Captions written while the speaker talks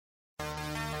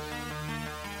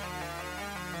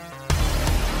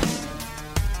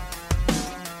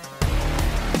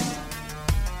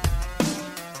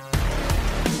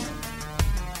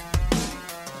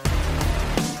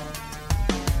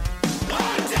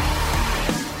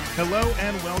Hello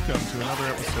and welcome to another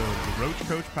episode of the Roach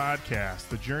Coach Podcast,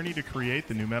 the journey to create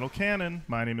the new metal canon.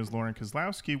 My name is Lauren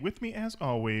Kozlowski. With me, as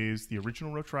always, the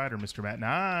original Roach Rider, Mr. Matt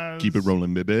Nas. Keep it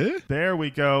rolling, baby. There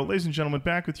we go. Ladies and gentlemen,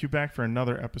 back for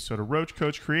another episode of Roach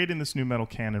Coach, creating this new metal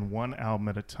canon one album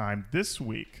at a time. This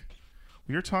week,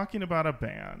 we are talking about a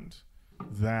band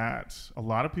that a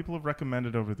lot of people have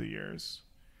recommended over the years.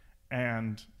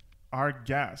 And our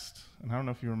guest, and I don't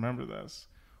know if you remember this,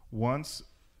 once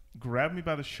grabbed me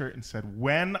by the shirt and said,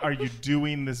 "When are you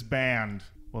doing this band?"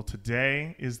 Well,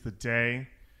 today is the day.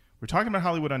 We're talking about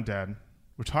Hollywood Undead.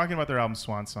 We're talking about their album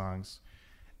Swan Songs.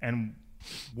 And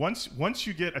once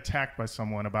you get attacked by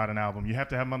someone about an album, you have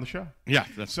to have them on the show. Yeah.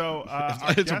 So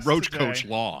it's a Roach Coach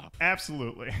law.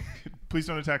 Absolutely. Please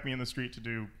don't attack me in the street to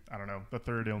do, I don't know, the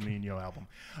third El Nino album.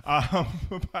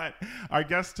 But our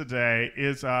guest today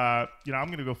is, I'm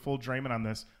going to go full Draymond on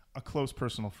this. A close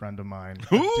personal friend of mine.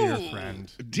 Ooh, dear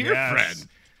friend.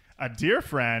 A dear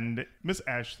friend, Miss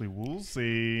Ashley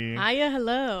Woolsey. Hiya,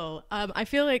 hello. I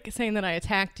feel like saying that I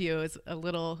attacked you is a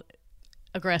little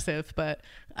aggressive, but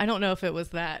I don't know if it was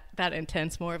that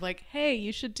intense. More of like, hey,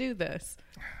 you should do this.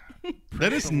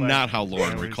 That is not how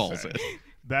Lauren recalls it.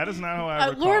 That is not how I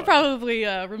recall Lauren it. probably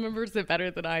remembers it better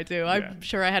than I do. I'm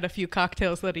sure I had a few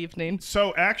cocktails that evening.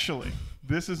 So actually,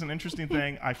 this is an interesting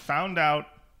thing. I found out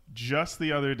just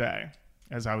the other day,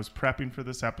 as I was prepping for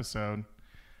this episode,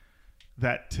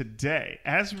 that today,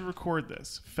 as we record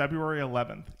this, February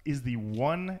 11th, is the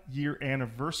 1-year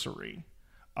anniversary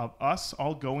of us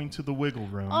all going to the Wiggle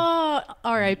Room. Oh,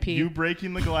 R.I.P. You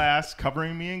breaking the glass,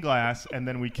 covering me in glass, and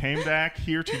then we came back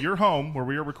here to your home where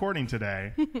we are recording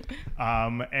today.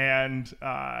 And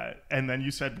then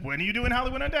you said, "When are you doing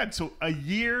Hollywood Undead?" So a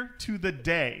year to the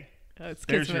day.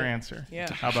 There's your answer.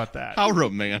 Yeah. How about that? How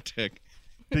romantic.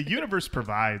 The universe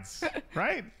provides,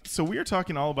 right? So we are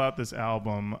talking all about this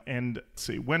album. And let's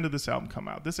see, when did this album come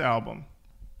out? This album,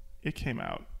 it came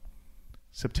out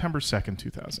September 2nd,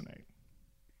 2008.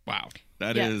 Wow.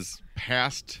 That is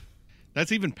past.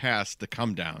 That's even past the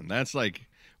come down. That's like,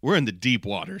 we're in the deep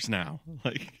waters now.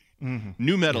 Like,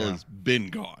 new metal has been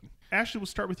gone. Ashley, we'll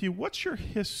start with you. What's your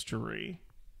history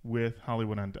with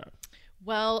Hollywood Undead?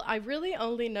 Well, I really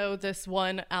only know this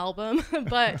one album,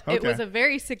 but It was a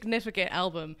very significant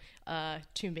album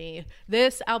to me.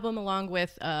 This album, along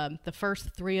with the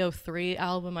first 303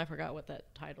 album, I forgot what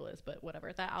that title is, but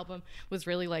whatever. That album was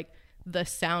really like the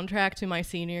soundtrack to my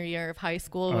senior year of high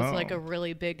school. It was like a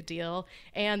really big deal.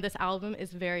 And this album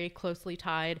is very closely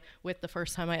tied with the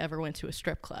first time I ever went to a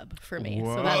strip club for me.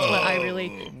 Whoa. So that's what I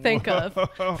really think of.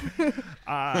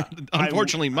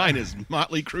 Unfortunately, mine is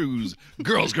Motley Crue's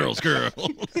Girls, Girls, Girls.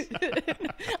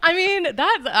 I mean,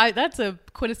 that's a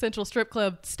quintessential strip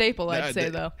club staple, I'd say,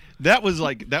 though. That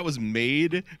was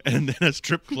made, and then a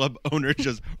strip club owner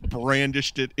just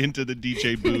brandished it into the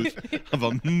DJ booth of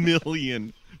a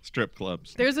million strip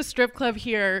clubs. There's a strip club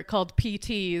here called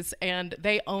PT's, and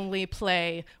they only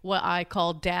play what I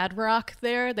call dad rock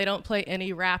there. They don't play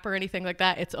any rap or anything like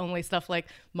that. It's only stuff like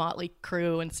Motley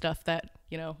Crue and stuff that,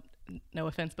 no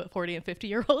offense, but 40 and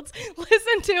 50-year-olds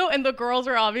listen to. And the girls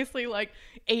are obviously like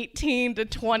 18 to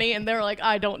 20, and they're like,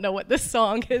 I don't know what this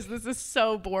song is. This is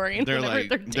so boring. They're like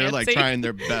trying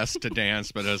their best to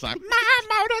dance, but it's like, my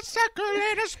motorcycle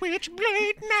and a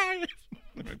switchblade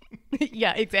knife.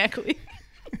 Yeah, exactly.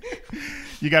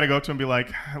 You got to go up to him and be like,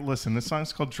 "Listen, this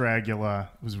song's called Dragula.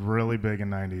 It was really big in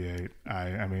 '98.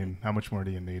 I mean, how much more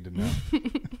do you need to know?"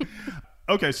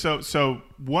 Okay, so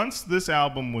once this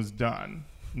album was done,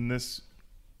 and this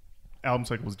album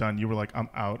cycle was done, you were like, "I'm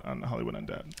out on Hollywood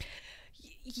Undead."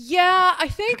 Yeah, I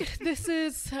think this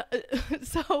is...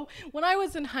 So when I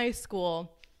was in high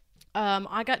school,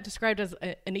 I got described as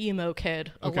an emo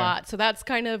kid a lot. So that's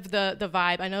kind of the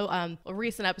vibe. I know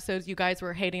recent episodes you guys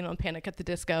were hating on Panic at the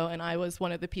Disco, and I was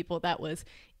one of the people that was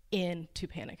into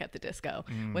Panic at the Disco.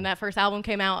 When that first album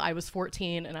came out, I was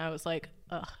 14, and I was like,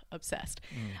 obsessed.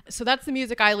 So that's the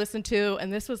music I listened to,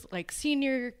 and this was like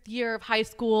senior year of high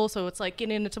school, so it's like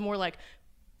getting into more like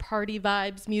party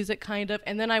vibes music kind of.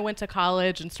 And then I went to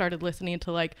college and started listening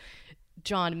to like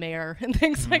John Mayer and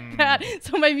things like that.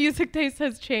 So my music taste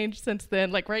has changed since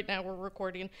then. Like right now we're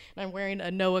recording and I'm wearing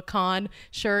a Noah Kahn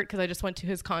shirt because I just went to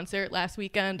his concert last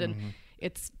weekend, and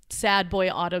it's sad boy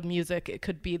autumn music. It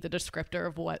could be the descriptor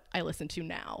of what I listen to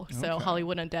now. So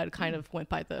Hollywood Undead kind of went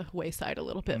by the wayside a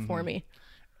little bit for me.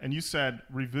 And you said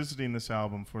revisiting this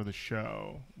album for the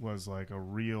show was like a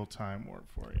real time warp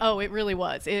for you. Oh, it really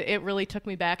was. It really took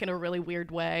me back in a really weird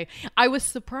way. I was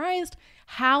surprised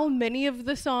how many of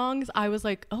the songs I was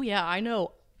like, oh yeah, I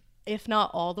know if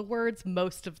not all the words,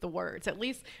 most of the words, at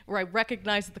least where I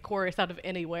recognize the chorus out of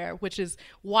anywhere, which is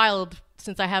wild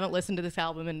since I haven't listened to this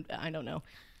album in, I don't know,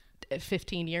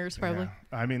 15 years probably.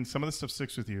 Yeah. I mean, some of the stuff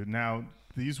sticks with you. Now,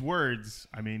 these words,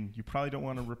 I mean, you probably don't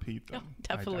want to repeat them.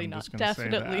 No, definitely I'm not. just gonna say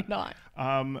Definitely that.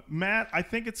 not. Matt, I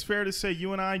think it's fair to say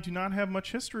you and I do not have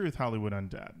much history with Hollywood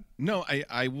Undead. No,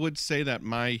 I would say that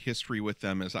my history with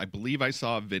them is I believe I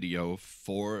saw a video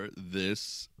from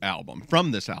this album,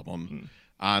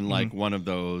 on like one of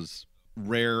those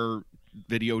rare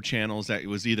video channels that it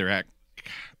was either at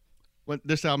when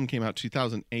this album came out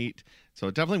 2008, so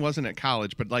it definitely wasn't at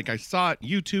college, but like I saw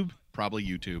it probably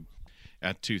YouTube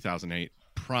at 2008.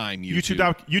 Prime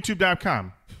YouTube.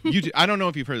 YouTube.com. YouTube. I don't know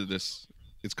if you've heard of this.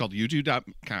 It's called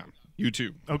YouTube.com.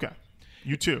 YouTube. Okay.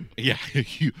 YouTube. Yeah.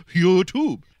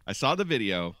 YouTube. I saw the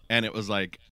video and it was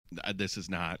like, this is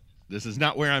not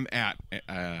where I'm at.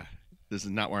 This is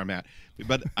not where I'm at.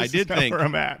 But I did think,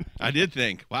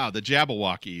 wow, the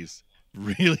Jabberwockies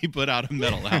really put out a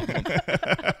metal album.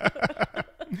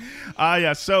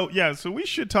 So we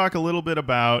should talk a little bit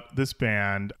about this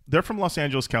band. They're from Los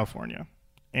Angeles, California,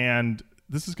 and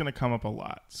this is going to come up a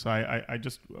lot. So I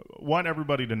just want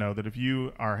everybody to know that if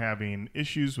you are having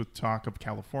issues with talk of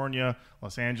California,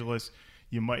 Los Angeles,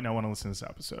 you might not want to listen to this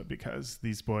episode because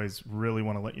these boys really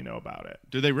want to let you know about it.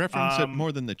 Do they reference it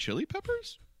more than the Chili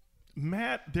Peppers?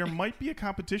 Matt, there might be a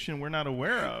competition we're not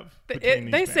aware of.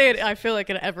 They say it, I feel like,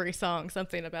 in every song,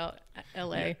 something about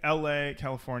L.A. Yeah, L.A.,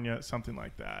 California, something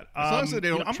like that. As long as they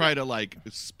don't try to, like,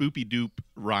 spoopy-doop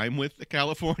rhyme with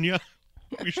California,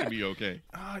 we should be okay.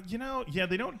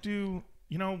 They don't do...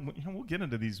 we'll get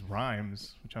into these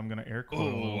rhymes, which I'm going to air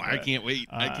quote. Oh, I can't wait.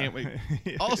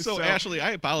 Also, Ashley,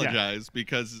 I apologize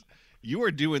because you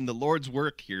are doing the Lord's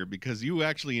work here because you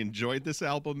actually enjoyed this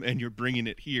album and you're bringing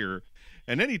it here.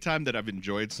 And any time that I've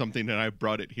enjoyed something and I've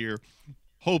brought it here,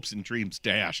 hopes and dreams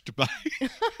dashed by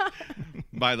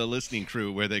by the listening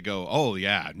crew where they go, oh,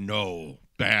 yeah, no,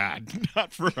 bad,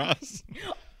 not for us.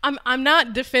 I'm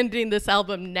not defending this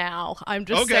album now. I'm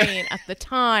just saying at the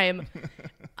time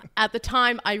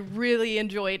I really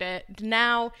enjoyed it.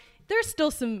 Now there's still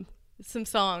some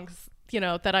songs,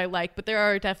 that I like, but there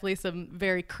are definitely some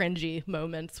very cringy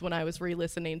moments when I was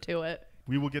re-listening to it.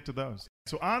 We will get to those.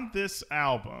 So on this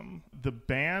album, the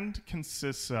band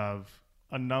consists of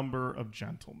a number of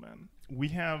gentlemen. We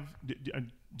have...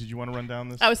 Did you want to run down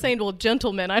this? I was saying, well,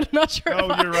 gentlemen. I'm not sure.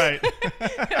 Oh, you're right.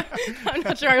 I'm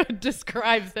not sure I would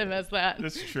describe them as that.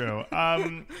 That's true.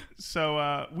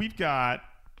 So we've got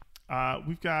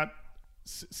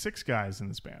 6 guys in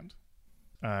this band,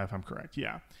 if I'm correct.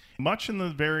 Yeah, much in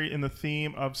the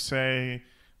theme of, say,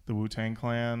 the Wu-Tang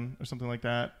Clan or something like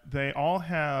that. They all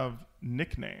have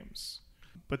nicknames,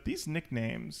 but these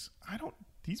nicknames,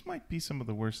 these might be some of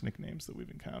the worst nicknames that we've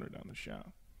encountered on the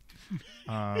show.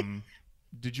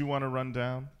 Did you want to run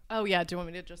down? Oh, yeah. Do you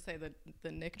want me to just say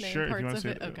the nickname parts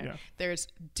of it? Okay. Yeah. There's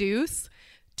Deuce,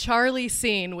 Charlie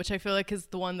Scene, which I feel like is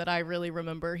the one that I really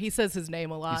remember. He says his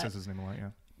name a lot.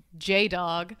 Yeah.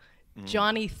 J-Dog,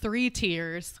 Johnny 3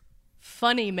 Tears,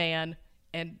 Funny Man,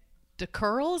 and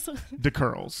DeCurls.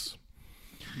 DeCurls.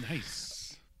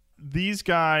 Nice. These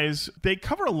guys, they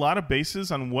cover a lot of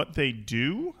bases on what they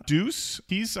do. Deuce,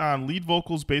 he's on lead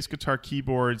vocals, bass guitar,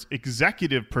 keyboards,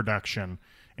 executive production,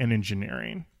 and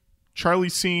engineering. Charlie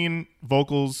Scene,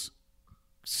 vocals,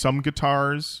 some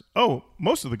guitars. Oh,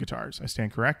 most of the guitars. I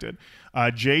stand corrected.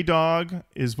 J-Dog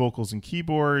is vocals and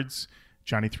keyboards.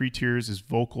 Johnny 3 Tears is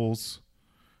vocals.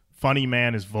 Funny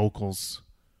Man is vocals.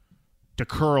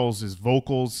 DeCurls is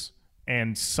vocals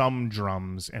and some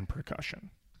drums and percussion.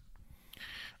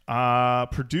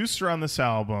 Producer on this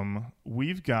album,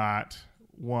 we've got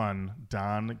one,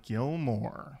 Don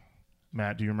Gilmore.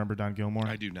 Matt, do you remember Don Gilmore?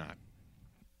 I do not.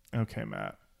 Okay,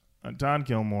 Matt. Don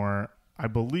Gilmore, I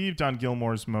believe Don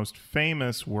Gilmore's most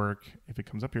famous work, if it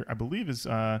comes up here, I believe is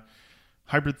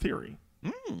Hybrid Theory.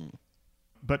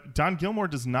 But Don Gilmore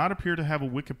does not appear to have a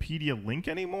Wikipedia link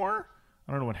anymore.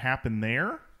 I don't know what happened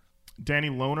there. Danny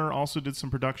Lohner also did some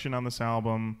production on this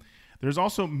album. There's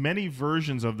also many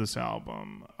versions of this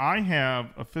album. I have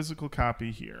a physical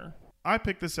copy here. I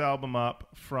picked this album up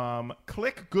from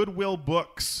Click Goodwill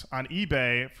Books on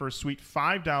eBay for a sweet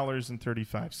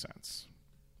 $5.35.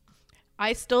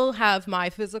 I still have my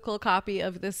physical copy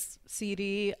of this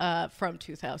CD from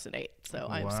 2008, so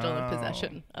I'm still in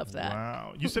possession of that.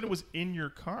 Wow. You said it was in your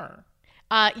car.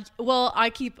 Well, I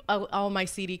keep all my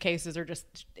CD cases are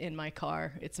just in my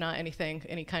car. It's not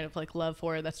any kind of like love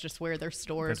for it. That's just where they're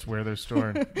stored.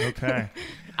 Okay.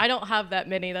 I don't have that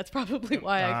many. That's probably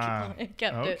why I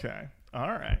kept it. Okay. All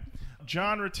right.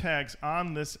 Genre tags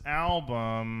on this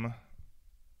album.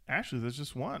 Actually, there's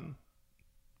just one.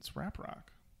 It's rap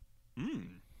rock.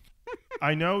 Mm.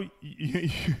 I know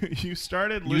you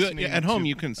started listening. At home,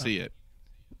 you can see it.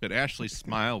 But Ashley's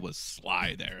smile was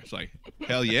sly there. It's like,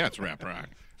 hell yeah, it's rap rock.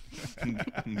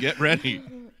 Get ready.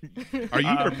 Are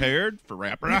you prepared for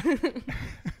rap rock?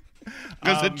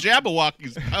 Because the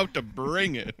Jabberwocky's about to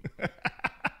bring it.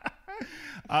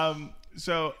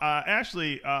 So,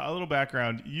 Ashley, a little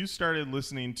background. You started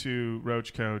listening to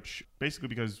Roach Coach basically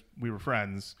because we were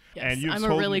friends. Yes, and I'm a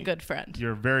really good friend.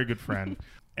 You're a very good friend.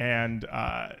 And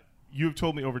you've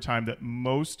told me over time that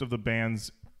most of the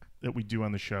bands that we do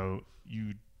on the show,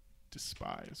 you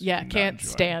despise. Yeah, can't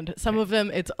stand. Some of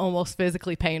them, it's almost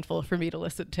physically painful for me to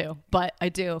listen to. But I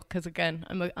do, because, again,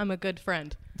 I'm a good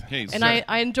friend. Hey, and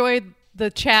I enjoyed the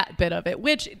chat bit of it,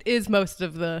 which is most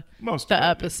of the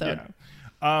episode.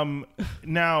 Yeah.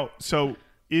 Now, so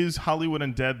is Hollywood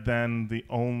Undead then the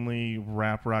only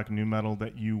rap rock new metal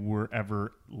that you were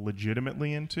ever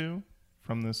legitimately into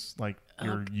from this, like,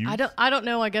 your youth? I don't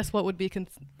know. I guess what would be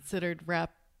considered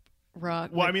rap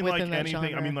rock. Well, I mean, like anything.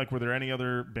 Genre. I mean, like, were there any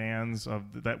other bands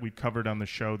that we covered on the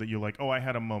show that you like? Oh, I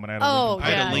had a moment. I had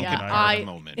a Linkin Park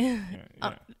moment.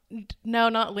 No,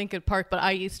 not Linkin Park, but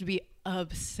I used to be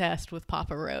obsessed with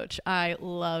Papa Roach. I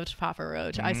loved Papa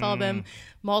Roach. I saw them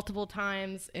multiple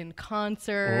times in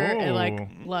concert. And, like,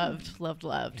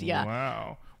 loved. Yeah.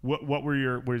 Wow. What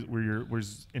were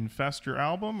was Infest your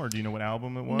album, or do you know what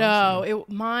album it was? No,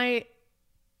 my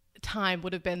time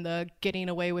would have been the Getting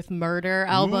Away with Murder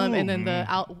album, and then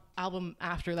the album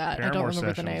after that. Paramore I don't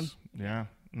remember Sessions. the name. Yeah.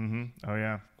 Mm-hmm. Oh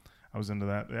yeah, I was into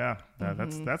that. Yeah,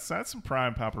 that's some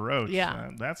prime Papa Roach. Yeah,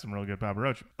 that's some real good Papa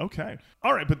Roach. Okay,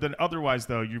 all right, but then otherwise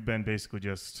though, you've been basically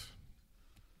just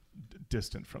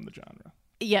distant from the genre.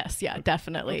 Yes, yeah, okay.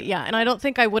 Definitely, okay. Yeah, and I don't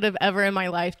think I would have ever in my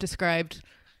life described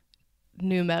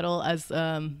nu metal as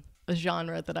a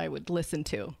genre that I would listen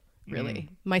to. Really,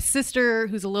 my sister,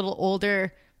 who's a little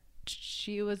older,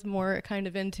 she was more kind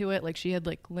of into it. Like, she had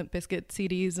like Limp Bizkit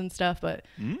CDs and stuff, but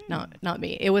not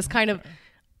me. It was kind of,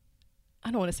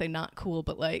 I don't want to say not cool,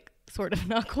 but like sort of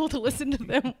not cool to listen to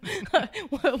them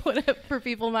for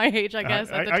people my age, I guess,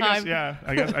 at the time.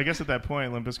 I guess at that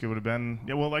point, Limp Bizkit would have been,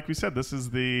 well, like we said, this is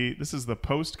the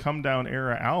post Come Down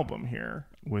era album here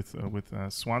with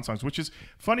Swan Songs, which is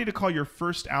funny to call your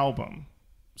first album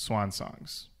Swan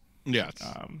Songs. Yes.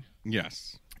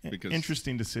 Yes. Because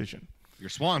interesting decision. Your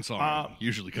swan song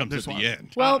usually comes at the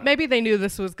end. Well, maybe they knew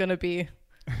this was going to be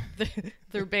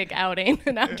their big outing,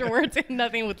 and afterwards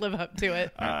nothing would live up to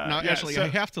it. Ashley, I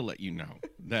have to let you know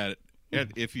that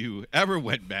if you ever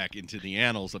went back into the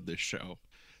annals of this show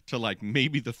to like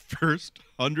maybe the first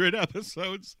 100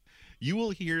 episodes, you will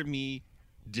hear me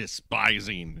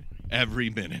despising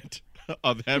every minute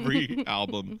of every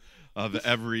album of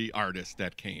every artist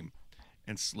that came.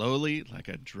 And slowly, like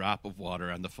a drop of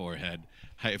water on the forehead,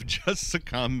 I have just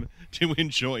succumbed to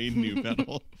enjoying nu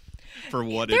metal for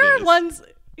what it is.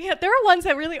 There are ones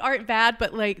that really aren't bad,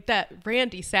 but like that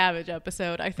Randy Savage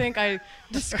episode, I think I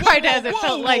described it as it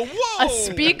felt like a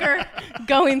speaker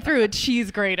going through a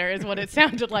cheese grater is what it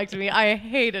sounded like to me. I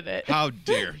hated it. How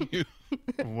dare you?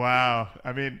 Wow.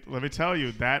 I mean, let me tell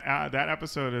you, that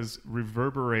episode is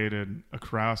reverberated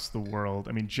across the world.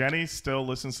 I mean, Jenny still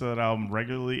listens to that album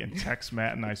regularly and texts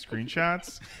Matt and I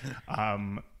screenshots.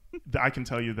 I can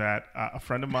tell you that a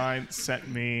friend of mine sent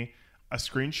me a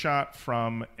screenshot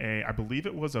from I believe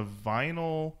it was a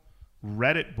vinyl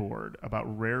Reddit board about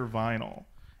rare vinyl.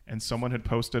 And someone had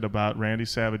posted about Randy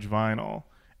Savage vinyl.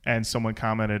 And someone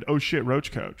commented, "Oh shit,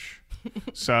 Roach Coach."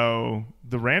 So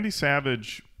the Randy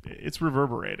Savage... It's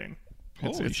reverberating.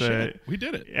 Holy shit. We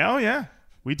did it. Oh, yeah.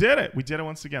 We did it. We did it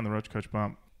once again, the Roach Coach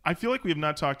bump. I feel like we have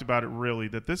not talked about it really,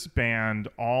 that this band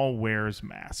all wears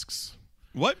masks.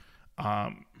 What?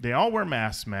 They all wear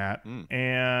masks, Matt.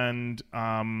 And,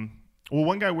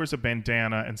 one guy wears a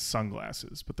bandana and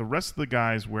sunglasses, but the rest of the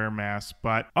guys wear masks.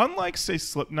 But unlike, say,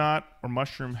 Slipknot or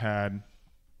Mushroom Head,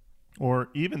 or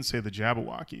even, say, the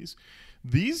Jabberwockies,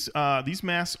 these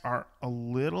masks are a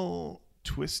little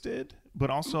twisted, but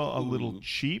also a little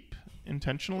cheap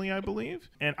intentionally, I believe.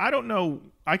 And I don't know,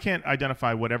 I can't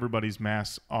identify what everybody's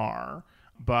masks are,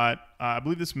 but I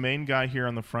believe this main guy here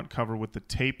on the front cover with the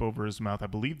tape over his mouth, I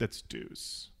believe that's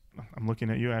Deuce. I'm looking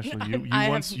at you, Ashley. You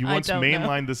once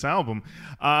mainlined this album.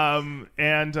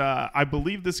 And I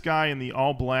believe this guy in the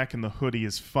all black and the hoodie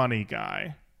is Funny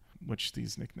Guy. Which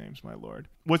these nicknames, my lord.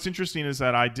 What's interesting is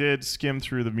that I did skim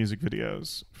through the music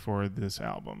videos for this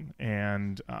album.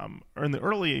 And in the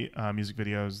early music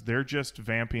videos, they're just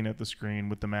vamping at the screen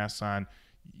with the masks on.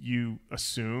 you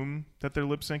assume that they're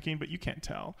lip syncing, but you can't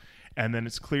tell. And then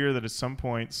it's clear that at some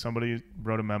point somebody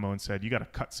wrote a memo and said, you got to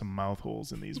cut some mouth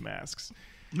holes in these masks.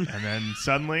 And then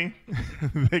suddenly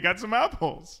they got some mouth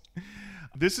holes.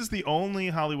 This is the only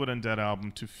Hollywood Undead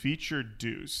album to feature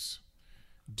Deuce.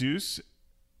 Deuce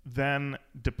then,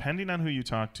 depending on who you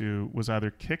talk to, was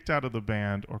either kicked out of the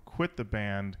band or quit the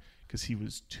band because he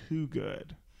was too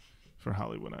good for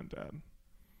Hollywood Undead.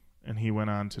 And he went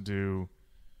on to do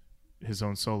his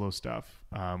own solo stuff,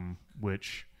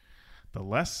 which the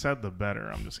less said, the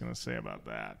better, I'm just going to say about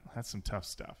that. That's some tough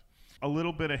stuff. A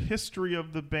little bit of history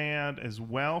of the band as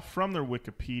well from their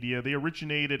Wikipedia. They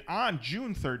originated on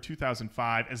June 3rd,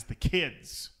 2005 as The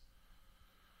Kids.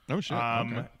 Oh, shit.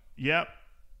 Okay. Yep.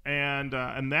 And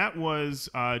that was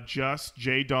just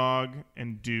J-Dog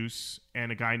and Deuce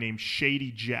and a guy named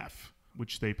Shady Jeff,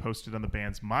 which they posted on the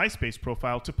band's MySpace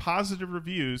profile to positive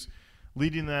reviews,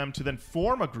 leading them to then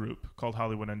form a group called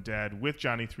Hollywood Undead with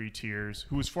Johnny Three Tears,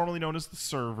 who was formerly known as The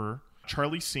Server,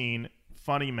 Charlie Scene,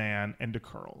 Funny Man, and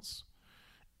DeCurls.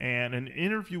 And an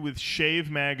interview with Shave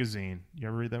Magazine. You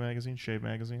ever read that magazine, Shave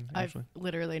Magazine? Actually? I've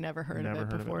literally never heard of it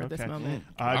before this moment.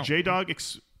 Wow. J-Dog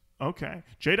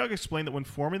explained that when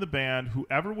forming the band,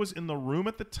 whoever was in the room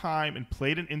at the time and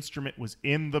played an instrument was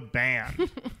in the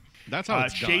band. That's how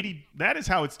it's done. That is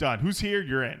how it's done. Who's here?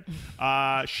 You're in.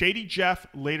 Shady Jeff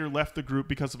later left the group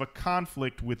because of a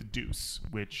conflict with Deuce,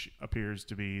 which appears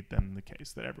to be then the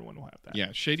case that everyone will have that.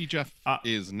 Yeah, Shady Jeff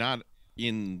is not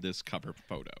in this cover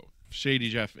photo. Shady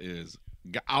Jeff is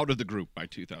out of the group by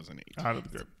 2008. Out of the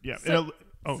group. Yeah.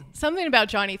 Something about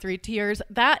Johnny Three Tears,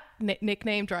 that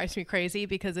nickname drives me crazy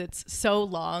because it's so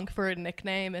long for a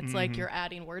nickname. It's like you're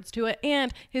adding words to it.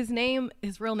 And his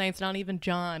real name's not even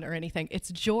John or anything. It's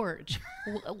George.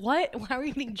 What? Why are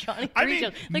you being Johnny Three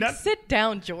Tears? Sit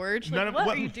down, George. What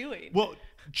are you doing? Well,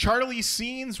 Charlie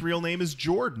Scene's real name is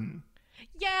Jordan.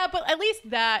 Yeah, but at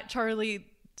least that Charlie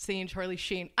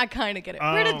Sheen, I kind of get it.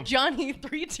 Where did Johnny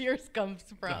Three Tears come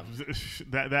from?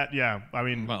 Yeah. I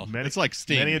mean, well, it's like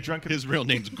Sting. Many a drunken... His real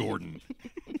name's Gordon.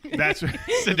 That's right.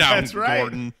 Sit down, That's right.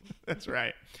 Gordon. That's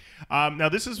right. Now,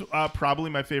 this is probably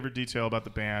my favorite detail about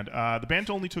the band. The band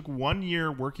only took 1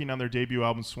 year working on their debut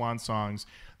album, Swan Songs.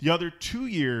 The other 2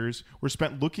 years were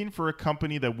spent looking for a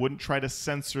company that wouldn't try to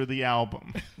censor the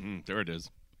album. There it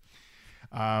is.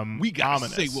 We gotta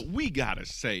say what we gotta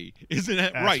say. Isn't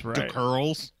that right,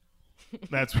 DeCurls?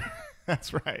 That's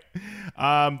right.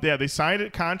 They signed a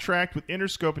contract with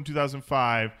Interscope in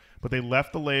 2005, but they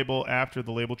left the label after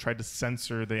the label tried to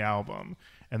censor the album.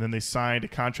 And then they signed a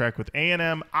contract with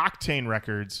A&M Octane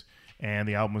Records, and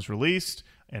the album was released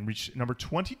and reached number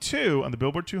 22 on the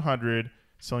Billboard 200,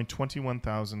 selling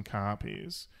 21,000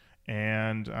 copies.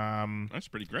 And that's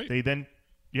pretty great.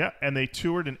 They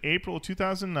toured in April of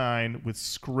 2009 with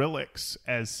Skrillex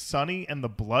as Sonny and the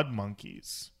Blood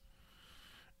Monkeys.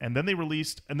 And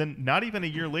then not even a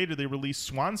year later, they released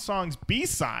Swan Songs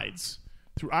B-sides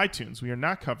through iTunes. We are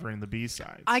not covering the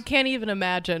B-sides. I can't even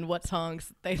imagine what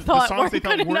songs they thought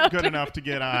weren't good enough to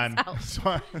get on.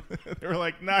 So they were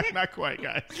like, not quite,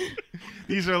 guys.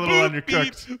 These are a little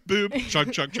undercooked. Boop,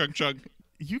 chug, chug, chug, chug.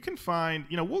 You can find,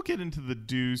 we'll get into the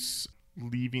Deuce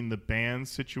leaving the band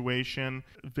situation.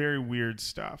 Very weird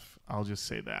stuff. I'll just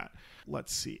say that.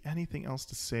 Let's see. Anything else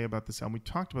to say about this album? We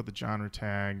talked about the genre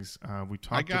tags. We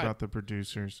talked about the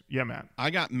producers. Yeah, Matt.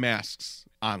 I got masks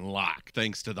on lock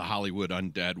thanks to the Hollywood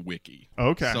Undead wiki.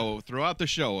 Okay. So throughout the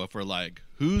show, if we're like,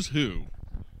 who's who,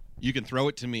 you can throw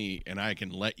it to me and I can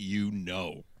let you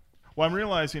know. Well, I'm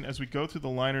realizing as we go through the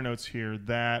liner notes here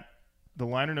that the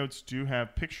liner notes do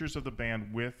have pictures of the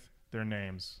band with their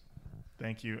names.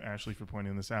 Thank you, Ashley, for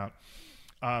pointing this out.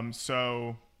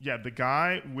 The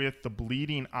guy with the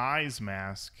bleeding eyes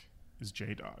mask is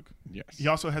J-Dog. Yes. He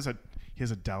also has a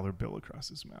dollar bill across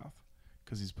his mouth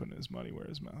because he's putting his money where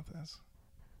his mouth is.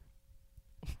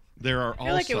 There are I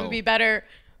feel like it would be better.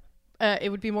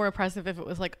 It would be more impressive if it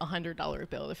was like $100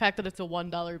 bill. The fact that it's a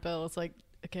 $1 bill is like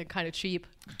kind of cheap.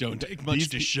 Don't take much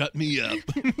to shut me up.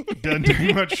 Don't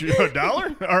take much.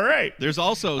 $1? All right. There's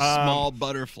also small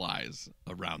butterflies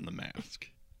around the mask.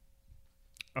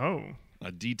 Oh.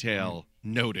 A detail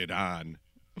noted on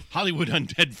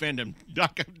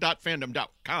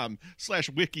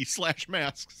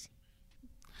HollywoodUndeadFandom.com/wiki/masks.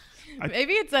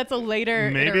 Maybe that's a later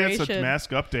iteration. It's a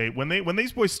mask update. When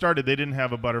these boys started, they didn't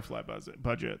have a butterfly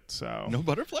budget. So no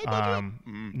butterfly budget.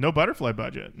 No butterfly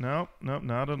budget. No,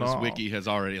 not at all. This wiki has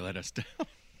already let us down.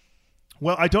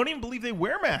 Well, I don't even believe they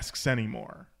wear masks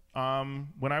anymore.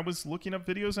 When I was looking up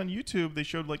videos on YouTube, they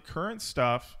showed like current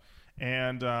stuff,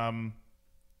 and then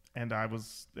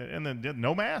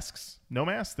no masks.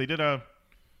 They did a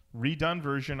redone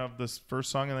version of this first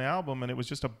song on the album, and it was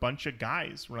just a bunch of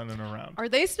guys running around. Are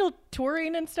they still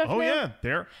touring and stuff Oh now? yeah,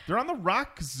 they're on the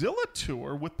Rockzilla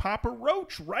tour with Papa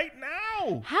Roach right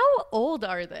now. How old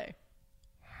are they?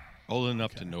 Old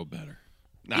enough to know better.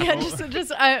 Yeah, just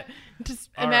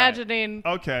All imagining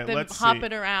right. Okay, them let's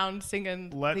hopping see. around singing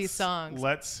these songs.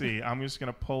 Let's see. I'm just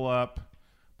gonna pull up.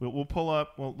 We'll pull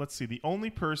up. Well, let's see. The only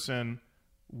person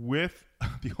with a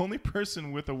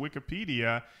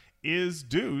Wikipedia is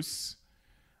Deuce.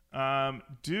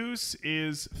 Deuce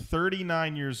is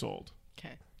 39 years old.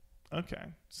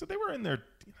 Okay. So they were in their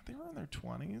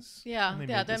 20s. Yeah, when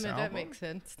they yeah, made this that album. makes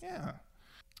sense. Yeah.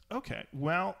 Okay.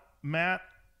 Well, Matt,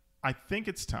 I think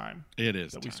it's time It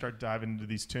is that time. we start diving into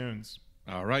these tunes.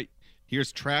 All right.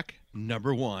 Here's track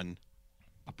number 1,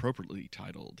 appropriately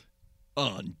titled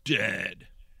Undead.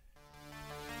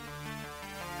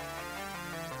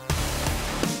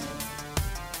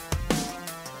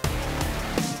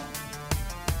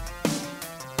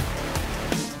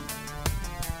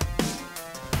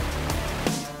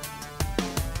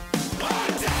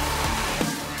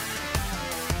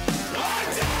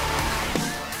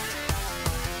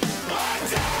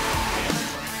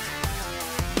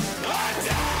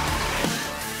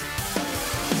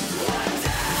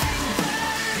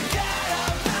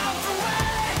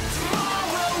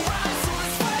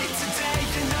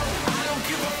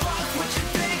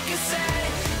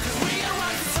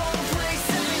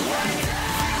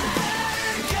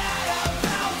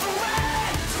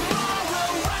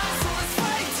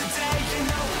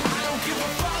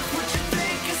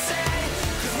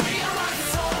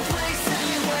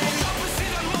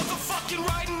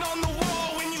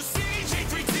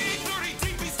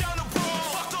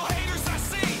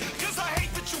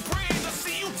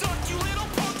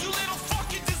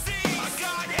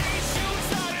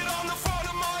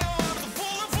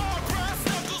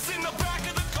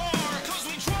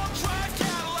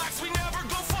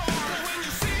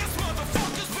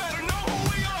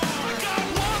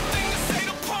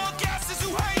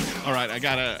 All right,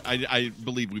 I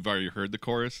believe we've already heard the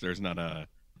chorus. There's not a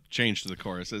change to the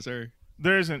chorus, is there?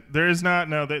 There is not.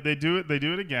 No, they do it. They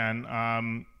do it again.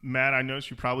 Matt, I noticed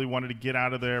you probably wanted to get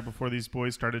out of there before these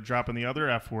boys started dropping the other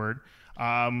F word,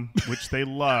 which they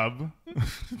love.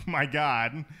 My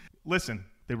God. Listen,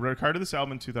 they recorded this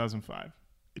album in 2005.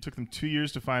 It took them 2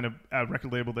 years to find a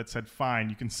record label that said, fine,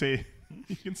 you can say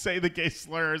the gay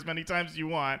slur as many times as you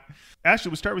want. Ashley,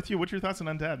 we'll start with you. What's your thoughts on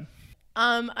Undead?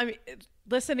 I mean,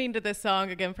 listening to this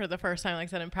song again for the first time, like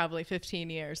I said, in probably 15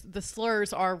 years, the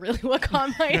slurs are really what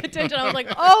caught my attention. I was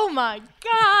like, oh my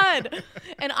God.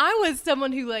 And I was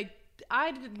someone who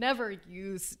I never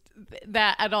used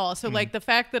that at all. So the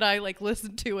fact that I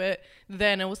listened to it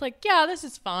then and was like, yeah, this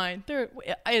is fine.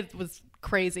 It was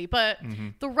crazy. But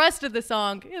the rest of the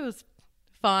song, it was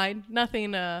fine.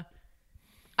 Nothing, I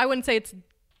wouldn't say it's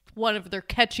one of their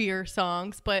catchier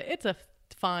songs, but it's a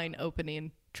fine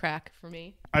opening track for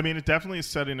me. I mean, it definitely is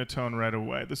setting a tone right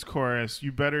away. This chorus,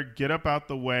 you better get up out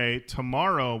the way.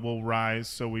 Tomorrow will rise,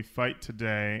 so we fight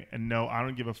today. And no, I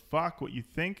don't give a fuck what you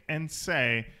think and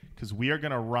say, because we are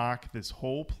going to rock this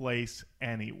whole place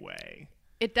anyway.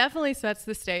 It definitely sets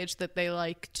the stage that they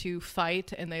like to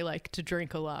fight and they like to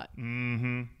drink a lot.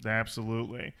 Mm-hmm.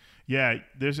 Absolutely. Yeah,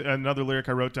 there's another lyric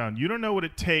I wrote down. You don't know what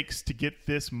it takes to get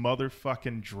this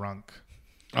motherfucking drunk.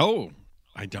 Oh,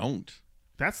 I don't.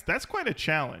 That's quite a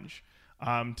challenge,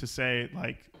 to say,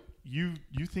 you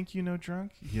think you know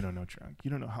drunk? You don't know drunk.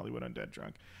 You don't know Hollywood Undead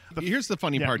drunk. Here's the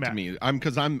funny part Matt. to me.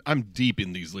 I'm deep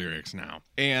in these lyrics now.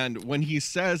 And when he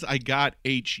says I got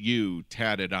HU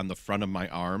tatted on the front of my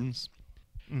arms,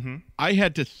 I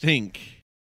had to think,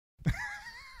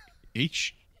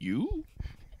 HU?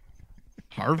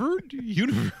 Harvard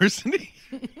University?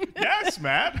 Yes,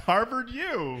 Matt. Harvard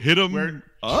U. Hit him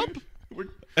up?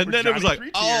 And then it was like,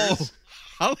 oh,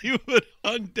 Hollywood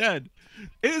Undead.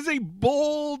 It is a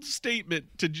bold statement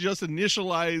to just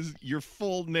initialize your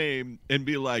full name and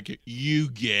be like, you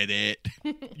get it.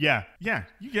 Yeah,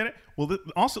 you get it. Well,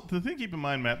 also, the thing to keep in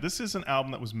mind, Matt, this is an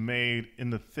album that was made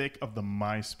in the thick of the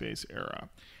MySpace era.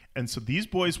 And so these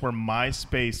boys were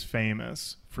MySpace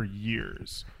famous for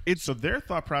years. So their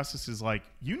thought process is like,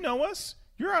 you know us?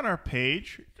 You're on our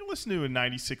page. You're listening to a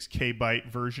 96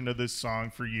 kbyte version of this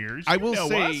song for years. I will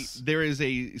say there is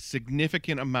a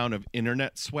significant amount of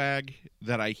internet swag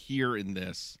that I hear in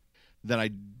this that I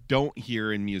don't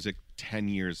hear in music 10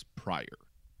 years prior.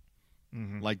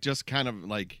 Just kind of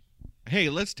like, hey,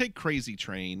 let's take Crazy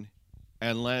Train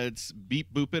and let's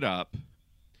beep boop it up,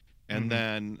 and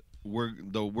then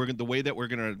the way that we're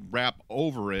gonna rap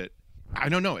over it I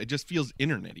don't know. It just feels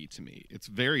internet-y to me. It's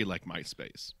very like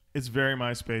MySpace. It's very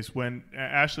MySpace. When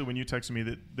Ashley, when you texted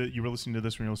me that you were listening to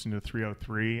this when you were listening to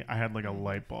 303, I had like a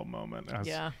light bulb moment.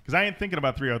 Because I ain't thinking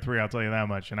about 303, I'll tell you that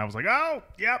much. And I was like, oh,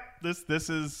 yep, this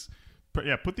is...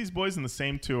 Yeah, put these boys in the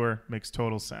same tour makes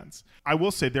total sense. I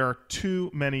will say there are too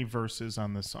many verses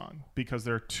on this song because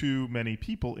there are too many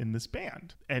people in this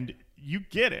band. And you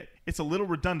get it. It's a little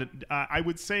redundant. I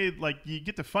would say, like, you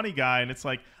get the funny guy, and it's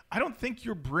like, I don't think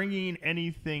you're bringing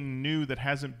anything new that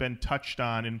hasn't been touched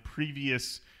on in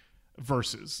previous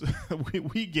verses.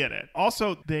 we get it.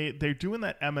 Also, they're doing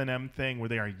that Eminem thing where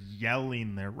they are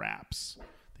yelling their raps.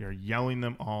 They are yelling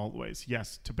them always.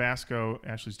 Yes, Tabasco,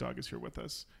 Ashley's dog, is here with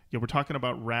us. Yeah, we're talking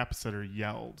about raps that are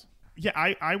yelled. Yeah,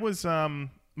 I was,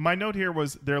 my note here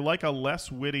was they're like a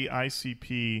less witty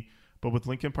ICP, but with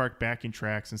Linkin Park backing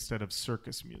tracks instead of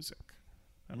circus music.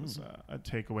 That was a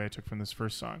takeaway I took from this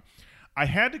first song. I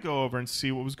had to go over and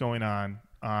see what was going on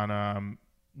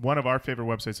one of our favorite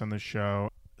websites on this show,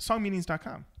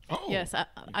 songmeanings.com. Oh. Yes,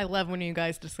 I love when you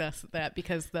guys discuss that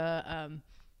because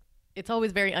it's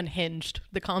always very unhinged,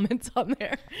 the comments on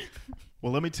there.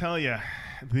 Well, let me tell you,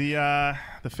 the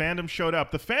fandom showed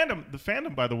up. The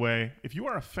fandom, by the way, if you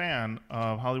are a fan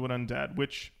of Hollywood Undead,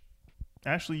 which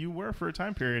Ashley, you were for a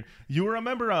time period, you were a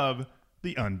member of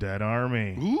the Undead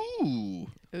Army. Ooh.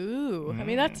 I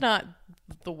mean, that's not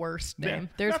the worst name.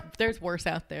 There's worse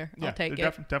out there. I'll take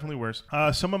it. Definitely worse.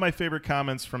 Some of my favorite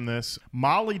comments from this.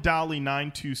 Molly Dolly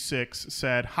 926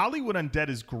 said, Hollywood Undead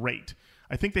is great.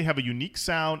 I think they have a unique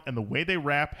sound, and the way they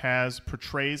rap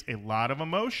portrays a lot of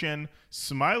emotion.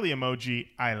 Smiley emoji,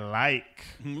 I like.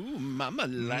 Ooh, mama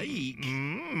like.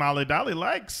 Molly Dolly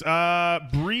likes.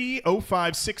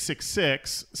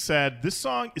 Bree05666 said, this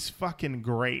song is fucking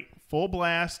great. Full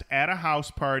blast at a house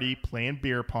party, playing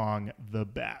beer pong, the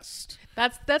best.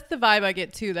 That's the vibe I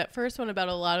get too. That first one about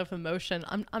a lot of emotion.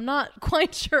 I'm not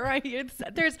quite sure I feel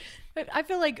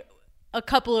like a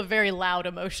couple of very loud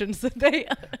emotions that they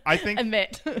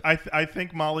emit. I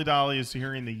think Molly Dolly is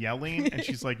hearing the yelling, and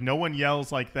she's like, no one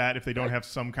yells like that if they don't have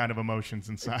some kind of emotions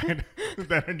inside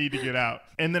that I need to get out.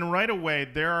 And then right away,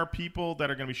 there are people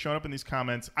that are going to be showing up in these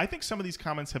comments. I think some of these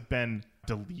comments have been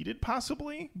deleted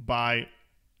possibly by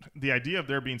the idea of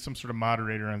there being some sort of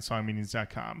moderator on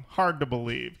songmeanings.com. Hard to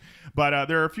believe. But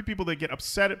there are a few people that get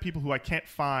upset at people who I can't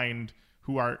find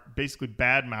who are basically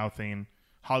bad-mouthing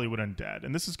Hollywood Undead.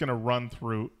 And this is going to run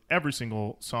through every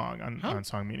single song on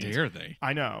Song Meanings. Dare they?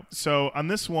 I know. So on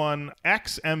this one,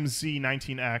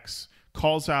 XMZ19X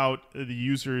calls out the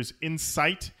users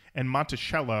Insight and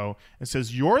Monticello and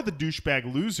says, you're the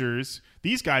douchebag losers.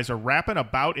 These guys are rapping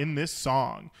about in this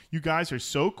song. You guys are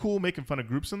so cool making fun of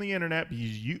groups on the internet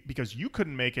because you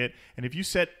couldn't make it. And if you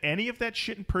said any of that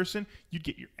shit in person, you'd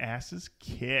get your asses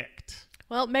kicked.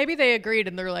 Well, maybe they agreed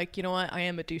and they're like, you know what? I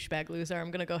am a douchebag loser.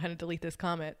 I'm going to go ahead and delete this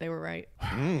comment. They were right.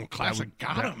 Classic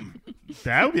got him.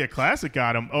 That would be a classic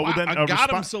got him. Oh, wow, then got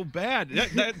him so bad.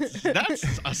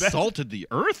 That's assaulted the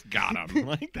earth got him.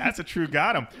 Like, that's a true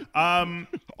got him.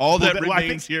 All that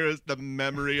remains here is the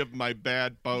memory of my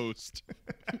bad post.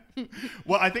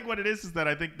 Well, I think what it is that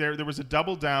I think there was a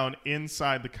double down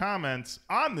inside the comments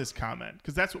on this comment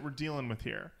because that's what we're dealing with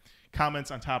here.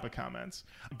 Comments on top of comments.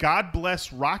 God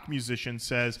Bless Rock Musician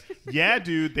says, yeah,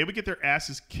 dude, they would get their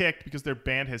asses kicked because their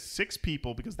band has 6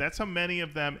 people because that's how many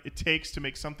of them it takes to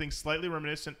make something slightly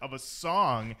reminiscent of a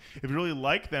song. If you really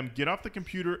like them, get off the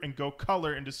computer and go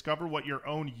color and discover what your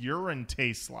own urine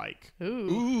tastes like.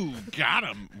 Ooh, got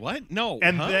him. What? No.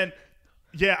 And then...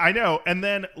 Yeah, I know. And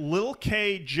then Lil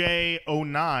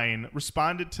KJ09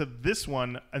 responded to this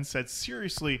one and said,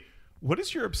 seriously, what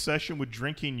is your obsession with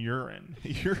drinking urine?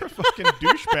 You're a fucking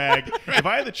douchebag. If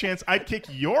I had the chance, I'd kick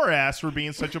your ass for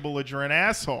being such a belligerent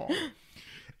asshole.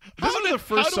 How do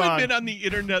I admit on the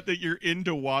internet that you're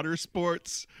into water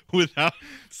sports without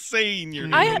saying you're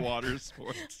into water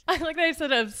sports? I like that I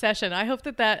said obsession. I hope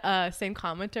that same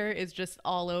commenter is just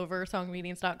all over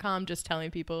songmeanings.com just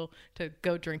telling people to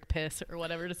go drink piss or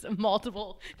whatever. Just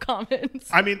multiple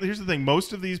comments. I mean, here's the thing.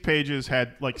 Most of these pages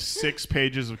had like 6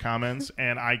 pages of comments,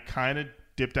 and I kind of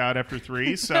dipped out after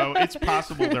 3, so it's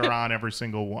possible they're on every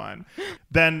single one.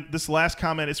 Then this last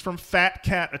comment is from Fat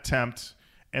Cat Attempt.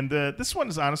 And this one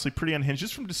is honestly pretty unhinged.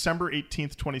 It's from December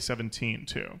 18th, 2017,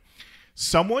 too.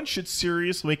 Someone should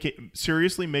seriously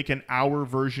make an hour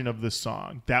version of this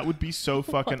song. That would be so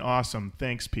fucking awesome.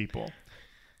 Thanks, people.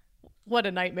 What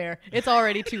a nightmare. It's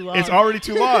already too long. It's already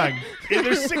too long.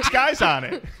 There's 6 guys on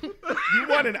it. You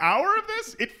want an hour of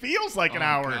this? It feels like an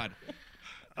hour.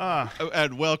 God.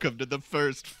 And welcome to the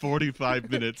first 45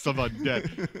 minutes of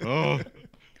Undead. Oh.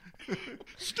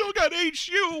 Still got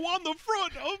HU on the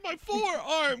front of my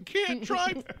forearm. Can't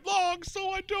drive long, so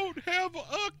I don't have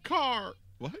a car.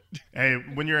 What? Hey,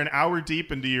 when you're an hour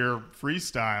deep into your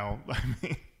freestyle, I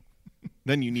mean,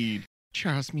 then you need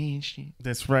Charles Manson.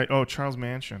 That's right. Oh, Charles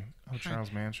Manson. Oh,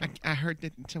 Charles Manson. I heard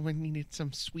that someone needed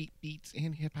some sweet beats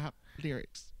and hip hop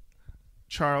lyrics.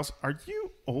 Charles, are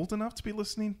you old enough to be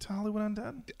listening to Hollywood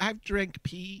Undead? I've drank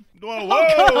pee.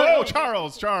 Whoa,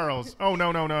 Charles. Oh,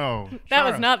 no. That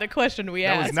was not the question we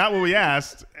asked. That was not what we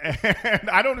asked. And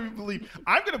I don't even believe,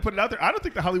 I'm going to put it out there. I don't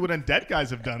think the Hollywood Undead guys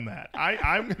have done that.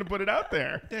 I'm going to put it out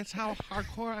there. That's how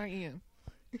hardcore I am.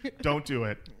 Don't do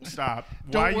it. Stop.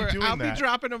 Don't Why worry, are you doing I'll that? be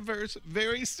dropping a verse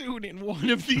very soon in one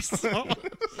of these songs.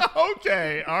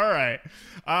 Okay. All right.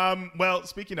 Well,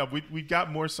 speaking of, we've got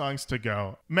more songs to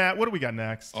go. Matt, what do we got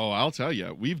next? Oh, I'll tell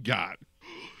you. We've got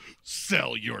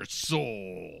Sell Your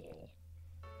Soul.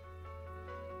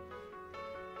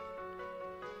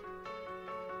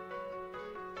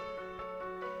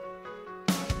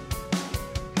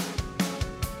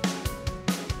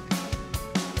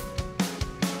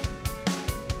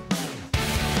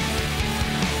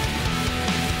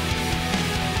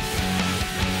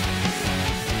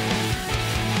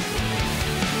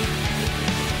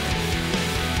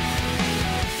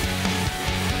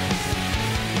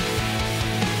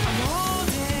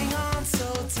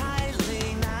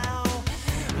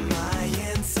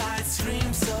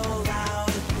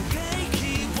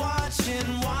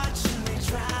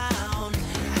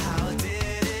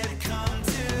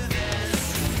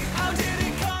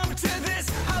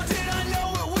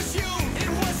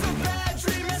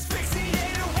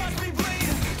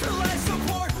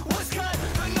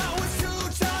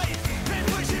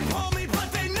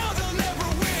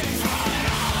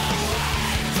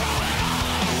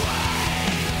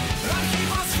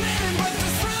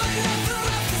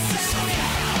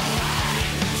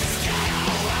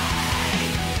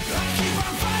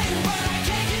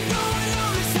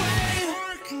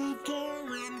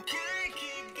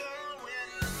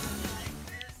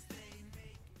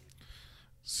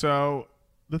 So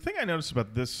the thing I noticed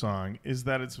about this song is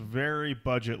that it's very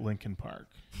budget Linkin Park.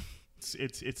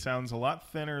 It sounds a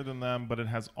lot thinner than them, but it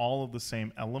has all of the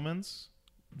same elements.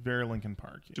 Very Linkin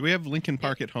Park. Do we have Linkin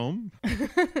Park at home?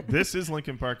 This is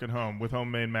Linkin Park at home with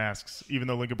homemade masks, even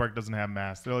though Linkin Park doesn't have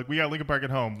masks. They're like, we got Linkin Park at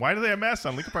home. Why do they have masks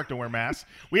on? Linkin Park don't wear masks.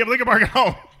 We have Linkin Park at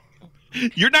home.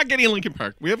 You're not getting Linkin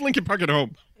Park. We have Linkin Park at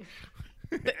home.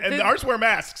 And ours wear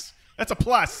masks. That's a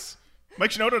plus. Mike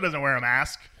Shinoda doesn't wear a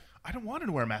mask. I don't want him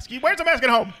to wear a mask. He wears a mask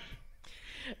at home.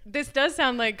 This does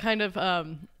sound like kind of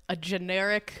a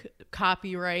generic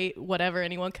copyright, whatever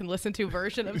anyone can listen to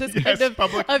version of this Yes, kind of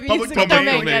public music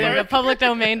domain. Yeah, there we go. Public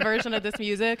domain version of this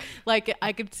music. Like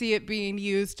I could see it being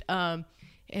used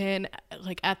in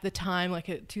like at the time, like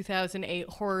a 2008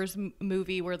 horror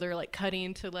movie where they're like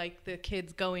cutting to like the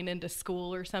kids going into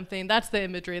school or something. That's the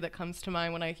imagery that comes to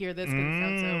mind when I hear this. 'Cause it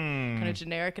sounds so kind of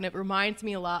generic, and it reminds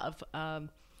me a lot of.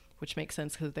 Which makes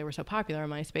sense because they were so popular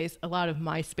on MySpace. A lot of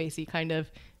MySpacey kind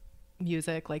of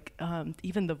music, like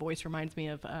even the voice reminds me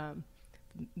of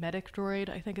Medic Droid,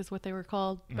 I think is what they were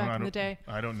called back in the day.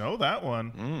 I don't know that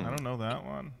one. I don't know that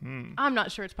one. I'm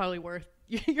not sure. It's probably worth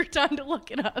your time to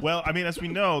look it up. Well, I mean, as we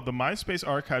know, the MySpace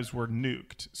archives were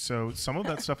nuked, so some of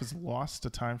that stuff is lost to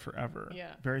time forever.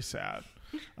 Yeah. Very sad.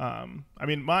 I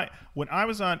mean, when I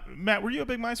was on, Matt, were you a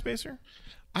big MySpacer?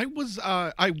 I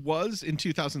was in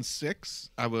 2006.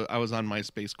 I was on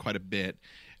MySpace quite a bit,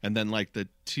 and then like the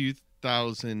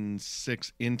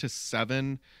 2006 into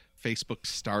 7, Facebook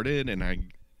started, and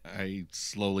I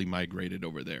slowly migrated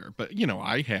over there. But you know,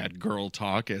 I had "Girl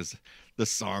Talk" as the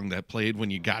song that played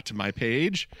when you got to my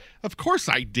page. Of course,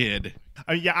 I did.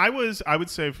 Yeah, I would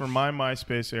say for my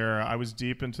MySpace era, I was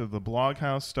deep into the blog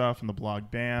house stuff and the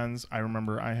blog bands. I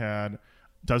remember I had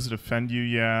 "Does It Offend You?"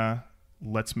 Yeah,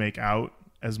 "Let's Make Out"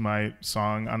 as my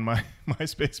song on my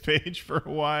MySpace page for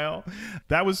a while.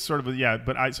 That was sort of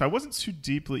but I wasn't too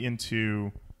deeply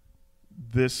into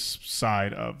this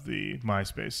side of the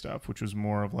MySpace stuff, which was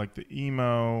more of like the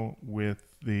emo with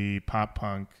the pop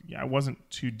punk. Yeah, I wasn't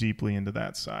too deeply into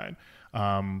that side. But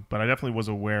I definitely was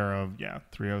aware of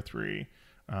 303,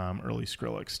 early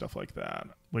Skrillex, stuff like that,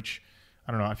 which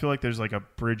I don't know. I feel like there's like a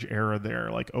bridge era there,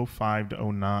 like 05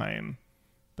 to 09.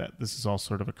 That this is all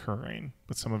sort of occurring,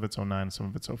 but some of it's 09, some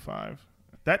of it's 05.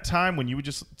 That time when you would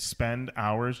just spend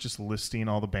hours just listing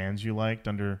all the bands you liked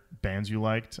under bands you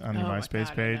liked on your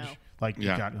MySpace page, like you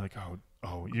got like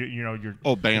you know you're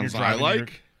bands I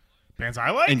like, bands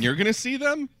I like, and you're gonna see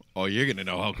them. Oh, you're gonna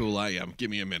know how cool I am. Give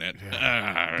me a minute. Give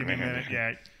me a minute.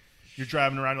 Yeah. You're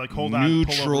driving around, you're like, hold on.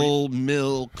 Neutral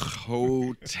Milk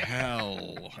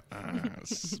Hotel.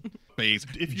 Space.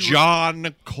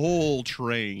 John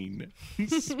Coltrane.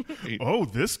 Oh,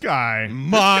 this guy.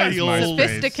 Miles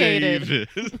sophisticated.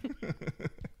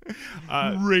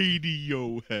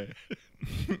 Radiohead.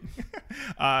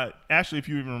 Ashley, if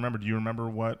you even remember, do you remember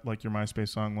what like your MySpace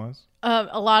song was?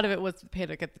 A lot of it was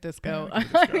Panic at the Disco.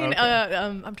 I mean,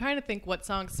 I'm trying to think what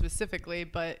song specifically,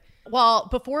 but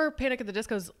before Panic at the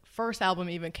Disco's first album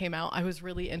even came out, I was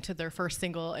really into their first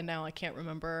single, and now I can't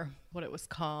remember what it was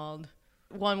called.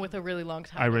 One with a really long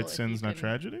title. I Write Sins, Not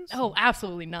Tragedies? Oh,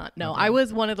 absolutely not. No, Okay. I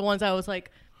was one of the ones I was like,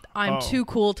 I'm too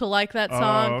cool to like that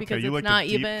song because you it's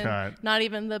like not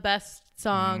even the best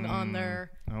song on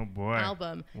their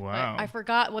album. Wow. I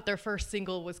forgot what their first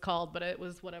single was called, but it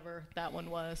was whatever that one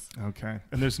was. Okay.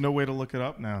 And there's no way to look it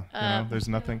up now. There's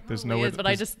nothing. There's no way. But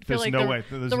I just feel like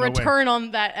the return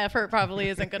on that effort probably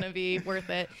isn't going to be worth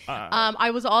it.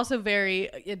 I was also very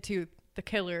into The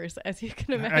Killers, as you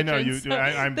can imagine. I know you.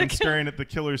 I've been staring at The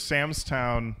Killers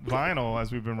Samstown vinyl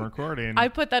as we've been recording. I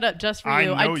put that up just for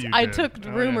you. I took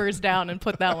Rumors down and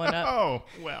put that one up. Oh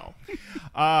well.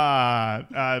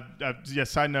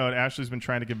 Side note: Ashley's been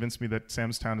trying to convince me that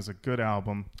Samstown is a good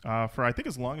album for I think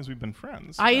as long as we've been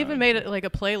friends. I even made it like a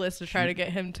playlist to try to get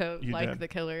him to like The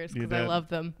Killers because I love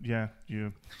them. Yeah,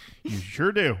 you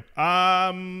sure do.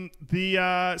 The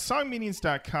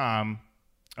songmeanings.com.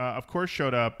 Of course,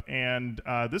 showed up, and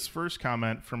this first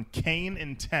comment from Kane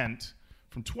Intent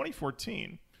from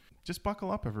 2014. Just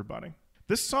buckle up, everybody.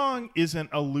 This song is an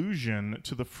allusion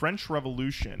to the French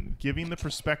Revolution, giving the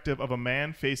perspective of a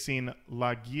man facing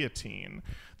la guillotine.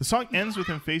 The song ends with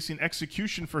him facing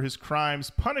execution for his crimes,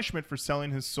 punishment for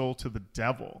selling his soul to the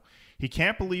devil. He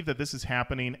can't believe that this is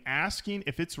happening, asking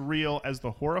if it's real as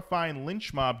the horrifying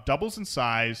lynch mob doubles in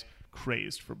size,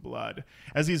 crazed for blood.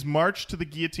 As he's marched to the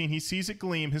guillotine, he sees it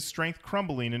gleam, his strength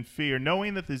crumbling in fear,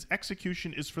 knowing that his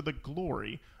execution is for the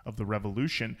glory of the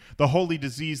revolution, the holy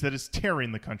disease that is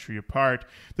tearing the country apart.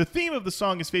 The theme of the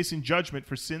song is facing judgment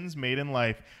for sins made in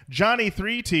life. Johnny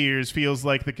Three Tears feels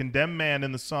like the condemned man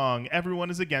in the song.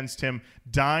 Everyone is against him,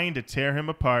 dying to tear him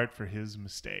apart for his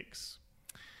mistakes.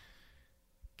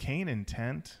 Kane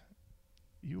Intent,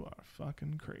 you are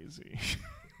fucking crazy.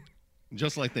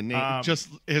 Just like the name, just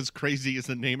as crazy as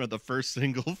the name of the first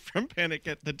single from Panic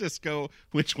at the Disco,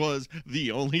 which was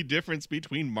the only difference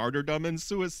between martyrdom and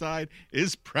suicide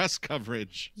is press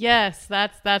coverage. Yes,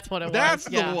 that's what it was. That's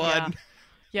the one.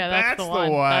 Yeah, that's the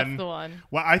one. That's the one.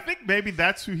 Well, I think maybe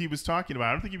that's who he was talking about.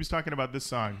 I don't think he was talking about this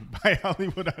song by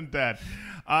Hollywood Undead.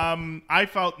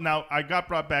 I got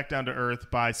brought back down to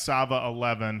earth by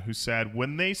Sava11, who said,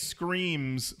 when they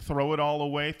screams, throw it all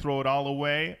away,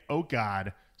 oh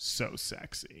God, so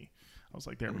sexy. I was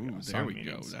like, there we go. There we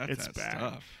go. That's bad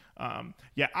stuff. I'm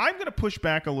going to push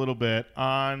back a little bit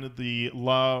on the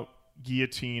La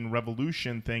Guillotine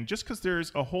Revolution thing, just because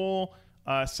there's a whole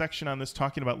section on this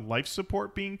talking about life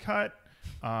support being cut.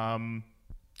 I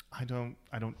don't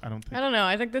know.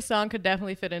 I think this song could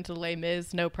definitely fit into Les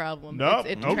Mis, no problem. No,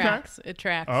 it tracks. It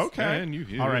tracks. Okay. And you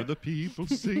hear the people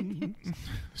sing.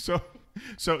 So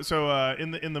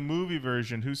in the movie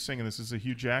version, who's singing this? Is it a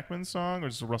Hugh Jackman song or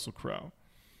is it Russell Crowe?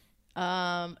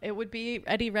 It would be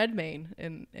Eddie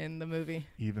Redmayne in the movie.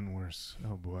 Even worse.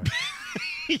 Oh boy.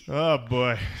 Oh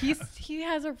boy. He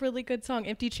has a really good song,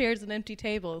 Empty Chairs and Empty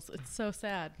Tables. It's so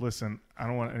sad. Listen, I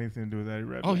don't want anything to do with Eddie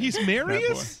Redmayne. Oh, he's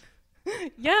Marius?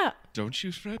 Yeah. Don't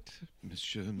you fret,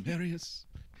 Monsieur Marius.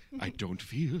 I don't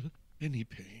feel any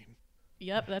pain.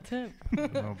 Yep, that's him.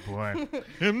 Oh boy.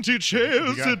 Empty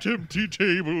chairs and empty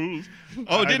tables.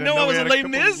 Oh, didn't know I was a Les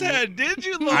Mis head, did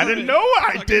you? I didn't know.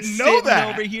 I didn't know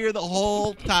that. Over here the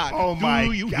whole time. Oh my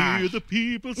Do you gosh. hear the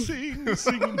people singing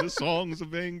the songs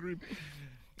of angry?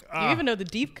 You even know the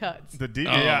deep cuts. The deep,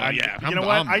 yeah. You know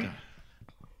what?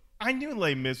 I knew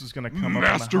Les Mis was going to come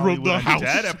Master up on of the the Hollywood house.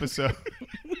 Undead episode.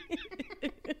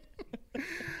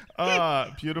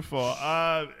 Beautiful.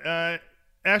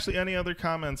 Ashley, any other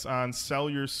comments on Sell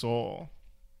Your Soul?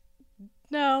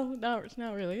 No, it's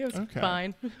not really. It was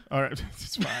fine. All right,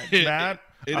 it's fine. Matt?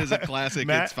 It is a classic.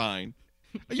 Matt? It's fine.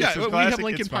 It's Yeah, a we classic, have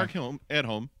Linkin it's Park fine. at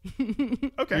home.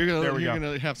 Okay, there we go. You're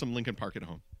going to have some Linkin Park at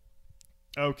home.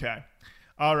 Okay.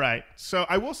 All right. So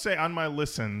I will say on my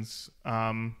listens,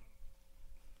 I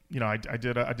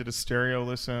did a stereo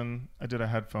listen, I did a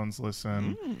headphones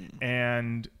listen,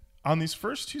 and on these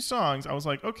first two songs, I was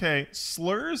like, okay,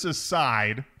 slurs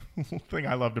aside, thing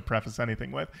I love to preface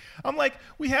anything with, I'm like,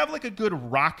 we have like a good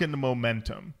rockin'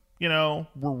 momentum. We're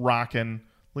rocking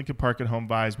Linkin Park at home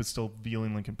vibes, but still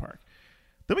feeling Linkin Park.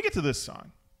 Then we get to this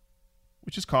song,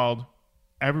 which is called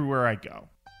Everywhere I Go.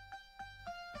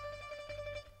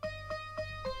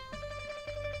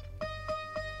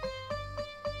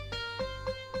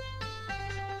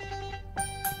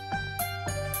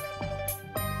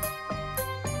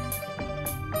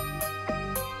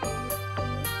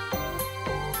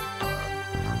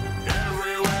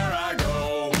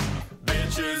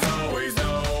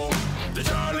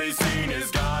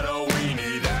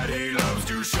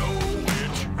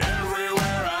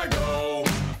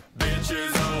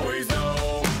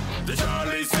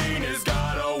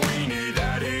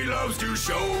 to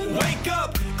show. Wake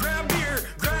up, grab beer,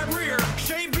 grab rear,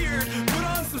 shave beard, put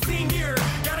on some scene gear.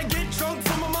 Gotta get drunk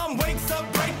so my mom wakes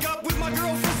up, break up with my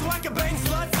girlfriend so I can bang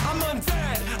sluts. I'm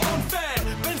undead,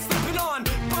 unfed, been sleeping on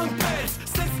bunk beds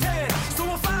since 10. So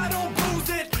if I don't booze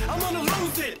it, I'm gonna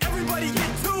lose it. Everybody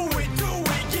get to it, do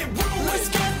it, get ruined. Let's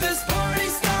get this party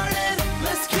started.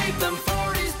 Let's keep them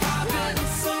 40s poppin'.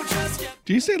 So just get...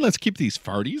 Do you say let's keep these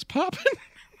farties popping?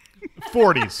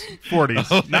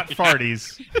 40s, not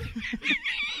farties.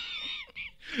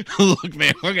 Look,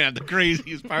 man, we're gonna have the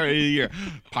craziest party of the year.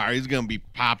 Party's gonna be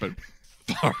popping.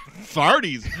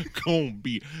 Farties gonna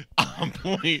be on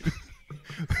point.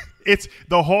 It's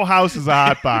the whole house is a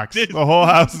hot box. The whole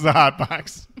house is a hot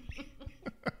box.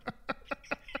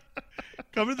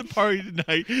 Come to the party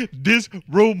tonight. This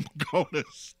room gonna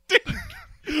stink.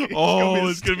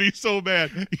 It's gonna be so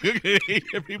bad. You're gonna hate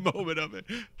every moment of it.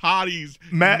 Hotties,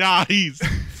 naughties,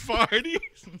 farties.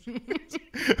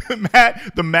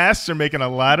 Matt, the masks are making a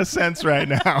lot of sense right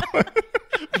now.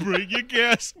 Bring your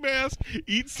gas mask,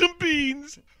 eat some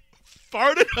beans,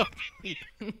 fart it up. You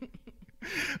go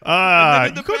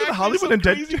to the Hollywood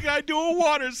Undead. Crazy guy doing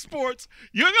water sports.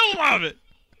 You're gonna love it.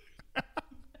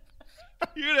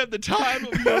 You're gonna have the time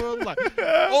of your life.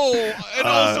 Oh, and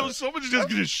also someone's just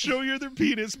gonna show you their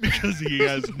penis because he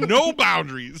has no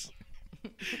boundaries.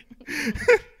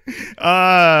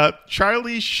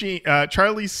 Charlie Sheen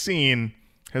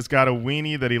has got a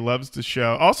weenie that he loves to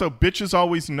show. Also, bitches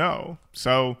always know.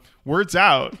 So word's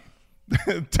out.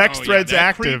 Text threads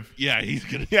active. He's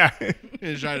gonna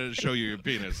try to show you your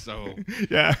penis. So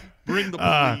bring the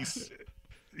police.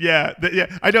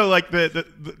 I know. Like the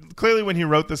clearly when he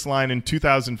wrote this line in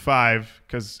 2005,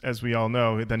 because as we all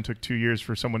know, it then took 2 years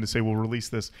for someone to say we'll release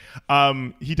this.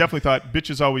 He definitely thought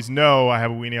bitches always know I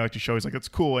have a weenie I like to show. He's like, it's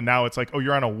cool, and now it's like, oh,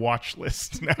 you're on a watch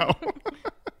list now.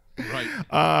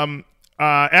 Right.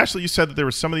 Ashley, you said that there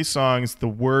were some of these songs, the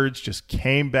words just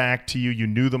came back to you. You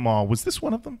knew them all. Was this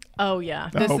one of them? Oh yeah,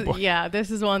 this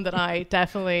is one that I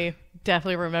definitely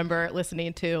remember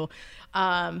listening to.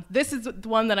 This is the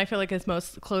one that I feel like is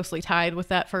most closely tied with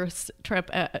that first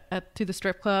trip to the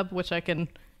strip club, which I can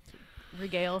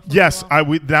regale. Yes,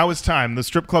 now is time. The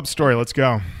strip club story. Let's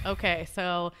go. Okay,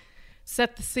 so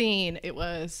set the scene. It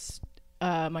was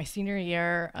my senior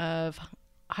year of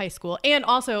high school, and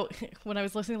also when I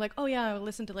was listening, like, oh yeah, I would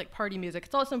listen to like party music.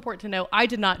 It's also important to know I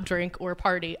did not drink or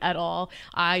party at all.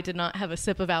 I did not have a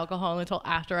sip of alcohol until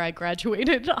after I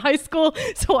graduated high school,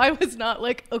 so I was not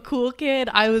like a cool kid.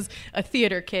 I was a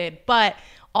theater kid, but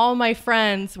all my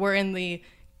friends were in the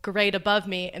grade above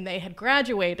me and they had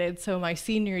graduated, so my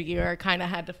senior year I kind of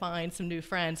had to find some new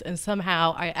friends, and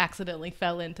somehow I accidentally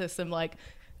fell into some like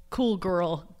cool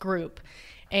girl group.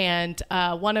 And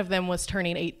one of them was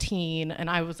turning 18, and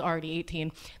I was already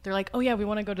 18. They're like, oh, yeah, we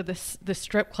want to go to this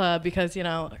strip club because, you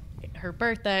know, her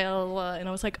birthday. And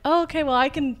I was like, oh, okay, well, I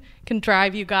can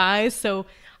drive you guys. So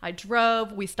I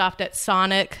drove. We stopped at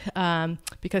Sonic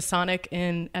because Sonic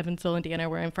in Evansville, Indiana,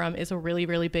 where I'm from, is a really,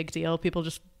 really big deal. People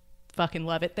just fucking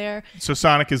love it there. So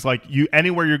Sonic is like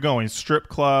anywhere you're going, strip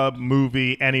club,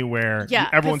 movie, anywhere. Yeah.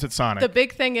 Everyone's at Sonic. The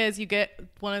big thing is you get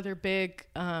one of their big,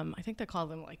 I think they call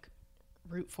them like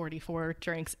Route 44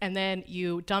 drinks, and then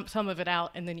you dump some of it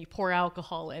out, and then you pour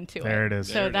alcohol into it. There it is.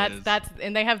 So that's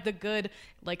and they have the good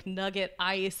like nugget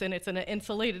ice, and it's in an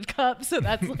insulated cup. So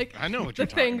that's like I know what the you're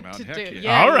thing talking about. to Heck do.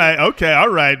 yeah. All right. Okay. All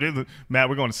right. Matt,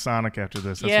 we're going to Sonic after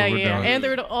this. That's what we're doing. And there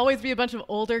would always be a bunch of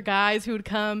older guys who would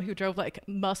come who drove like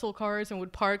muscle cars and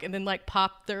would park and then like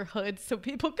pop their hoods so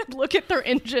people could look at their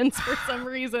engines for some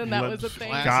reason. That was a thing.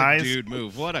 Classic dude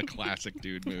move. What a classic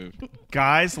dude move.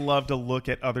 Guys love to look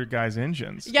at other guys' engines.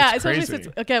 Yeah, it's especially crazy.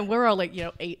 since again we're all like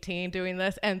 18 doing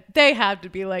this, and they have to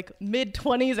be like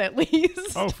mid-20s at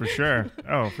least. Oh, for sure.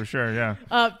 Yeah.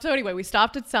 So anyway, we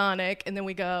stopped at Sonic, and then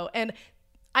we go, and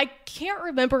I can't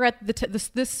remember at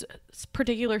this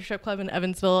particular strip club in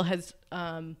Evansville has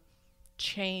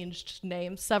changed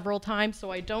names several times,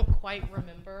 so I don't quite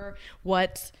remember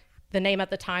what the name at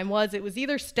the time was. It was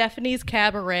either Stephanie's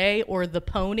Cabaret or The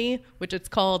Pony, which it's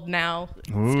called now.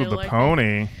 Ooh, The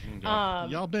Pony.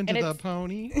 Y'all been to The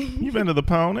Pony? You been to The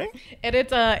Pony? And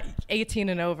it's a 18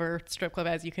 and over strip club,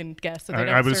 as you can guess. So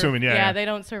I was assuming, yeah. Yeah, they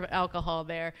don't serve alcohol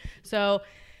there. So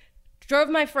drove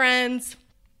my friends,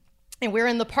 and we're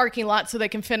in the parking lot so they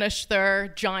can finish their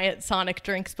giant Sonic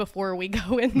drinks before we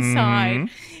go inside.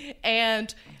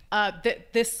 And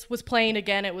this was playing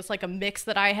again. It was like a mix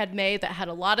that I had made that had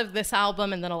a lot of this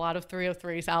album and then a lot of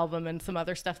 303's album and some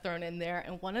other stuff thrown in there.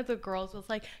 And one of the girls was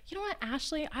like, you know what,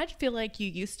 Ashley, I feel like you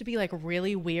used to be like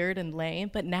really weird and lame,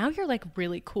 but now you're like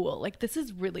really cool. Like, this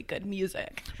is really good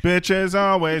music. Bitches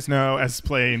always know as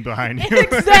playing behind you.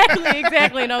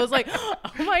 Exactly. And I was like, oh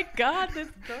my God, this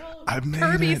girl,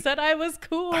 Kirby said I was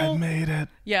cool. I made it.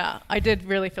 Yeah, I did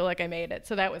really feel like I made it.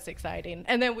 So that was exciting.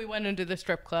 And then we went into the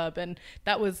strip club, and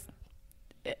that was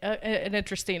an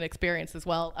interesting experience as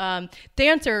well.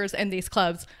 Dancers in these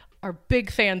clubs are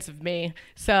big fans of me.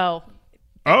 So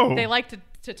they like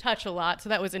to touch a lot. So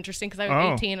that was interesting because I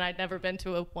was 18 and I'd never been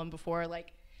to one before.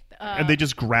 And they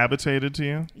just gravitated to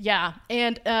you? Yeah.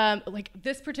 And like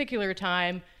this particular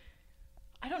time,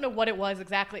 I don't know what it was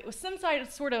exactly. It was some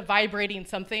sort of vibrating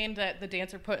something that the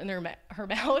dancer put in her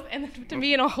mouth. And then to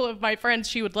me and all of my friends,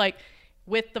 she would like,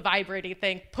 with the vibrating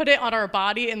thing, put it on our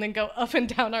body and then go up and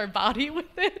down our body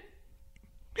with it,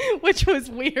 which was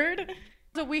weird.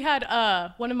 So we had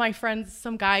one of my friends,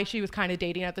 some guy she was kind of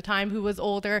dating at the time who was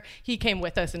older. He came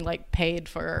with us and like paid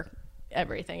for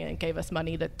everything and gave us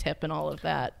money to tip and all of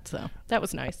that. So that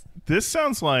was nice. This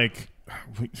sounds like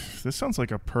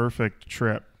a perfect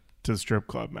trip to the strip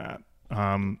club, Matt.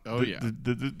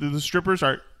 The strippers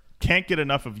can't get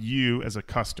enough of you as a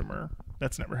customer.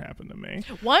 That's never happened to me.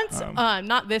 Once,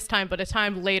 not this time, but a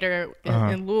time later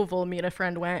in Louisville, me and a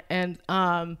friend went, and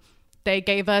they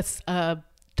gave us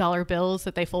dollar bills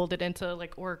that they folded into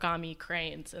like origami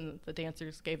cranes, and the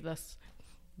dancers gave us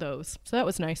those. So that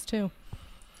was nice too.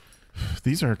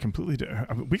 These are completely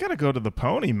we got to go to the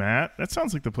Pony, Matt. That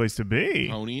sounds like the place to be.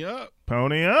 Pony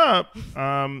up.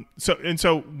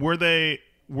 So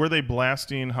were they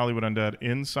blasting Hollywood Undead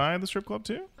inside the strip club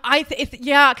too?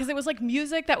 Yeah, because it was like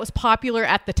music that was popular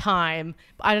at the time.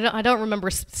 I don't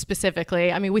remember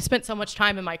specifically. I mean, we spent so much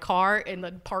time in my car in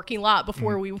the parking lot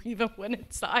before we even went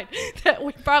inside that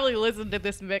we probably listened to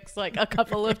this mix like a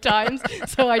couple of times.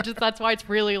 So that's why it's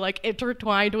really like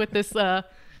intertwined with this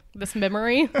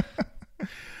memory.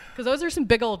 Because those are some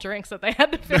big old drinks that they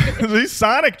had to finish. These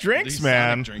Sonic drinks,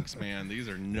 man. These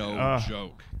are no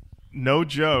joke. No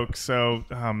joke. So,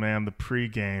 oh man, the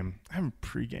pregame. I haven't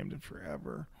pregamed in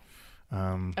forever.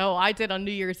 I did on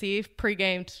New Year's Eve.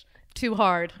 Pregamed too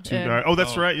hard. Oh,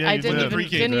 that's right. Yeah, I didn't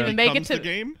even make it to the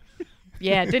game.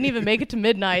 Yeah, didn't even make it to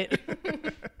midnight.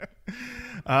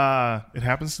 It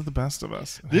happens to the best of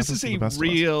us. This is a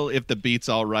real "if the beat's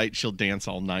all right, she'll dance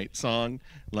all night" song.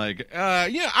 Like,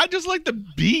 I just like the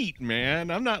beat,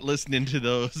 man. I'm not listening to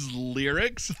those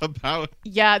lyrics about.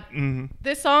 Yeah,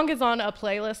 This song is on a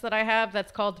playlist that I have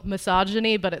that's called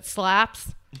Misogyny, but it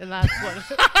slaps, and that's what.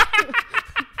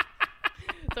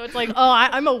 So it's like,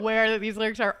 I'm aware that these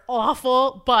lyrics are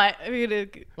awful, but I mean,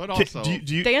 but also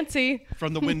dancey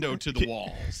from the window to the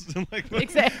walls.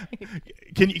 Exactly.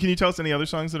 Can you tell us any other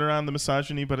songs that are on the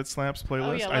Misogyny but it slaps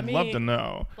playlist? I'd love to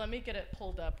know. Let me get it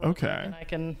pulled up. Okay. And I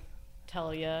can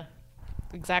tell you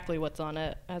exactly what's on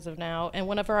it as of now. And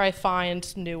whenever I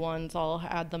find new ones, I'll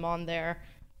add them on there.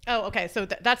 Oh, okay. So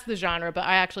that's the genre, but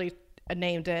I actually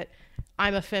named it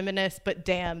 "I'm a Feminist, but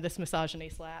damn, this misogyny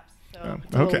slaps." So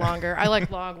it's a little longer. I like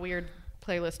long, weird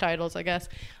playlist titles, I guess.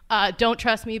 "Don't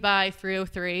Trust Me" by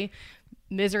 303,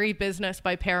 "Misery Business"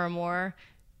 by Paramore,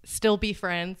 "Still Be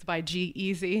Friends" by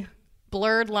G-Eazy,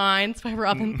 "Blurred Lines" by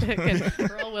Robin Thicke and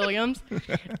Pharrell Williams,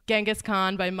 "Genghis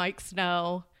Khan" by Mike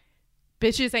Snow,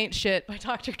 "Bitches Ain't Shit" by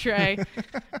Dr. Dre,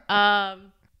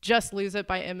 "Just Lose It"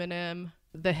 by Eminem,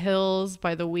 "The Hills"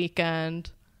 by The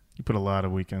Weeknd. You put a lot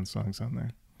of Weeknd songs on there.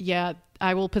 Yeah,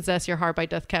 "I Will Possess Your Heart" by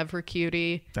Death Cab for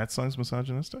Cutie. That song's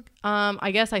misogynistic?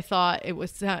 I guess I thought it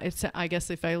was. I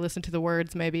guess if I listened to the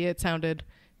words, maybe it sounded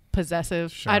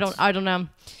possessive. I don't know.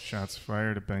 Shots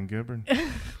fired at Ben Gibbard.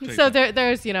 So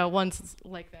there's ones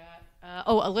like that.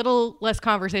 A Little Less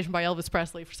Conversation by Elvis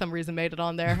Presley for some reason made it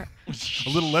on there. A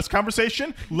little less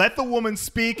conversation. Let the woman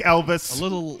speak, Elvis. A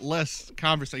little less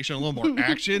conversation, a little more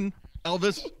action.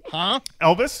 Elvis, huh?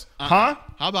 Elvis, huh?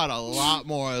 How about a lot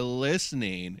more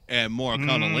listening and more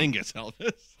cunnilingus,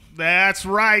 Elvis? That's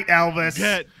right, Elvis.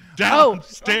 Get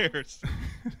downstairs.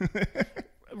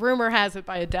 Rumor Has It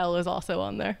by Adele is also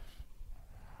on there.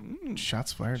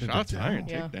 Shots fired. Shots fired.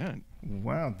 Yeah. Take that.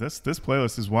 Wow, this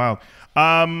playlist is wild.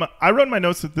 I wrote in my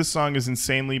notes that this song is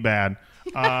insanely bad.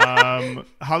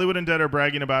 Hollywood Undead are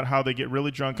bragging about how they get really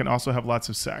drunk and also have lots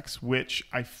of sex, which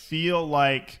I feel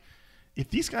like if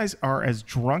these guys are as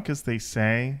drunk as they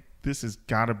say, this has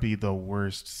got to be the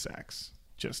worst sex.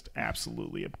 Just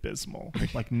absolutely abysmal.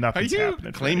 Like nothing's happening. Are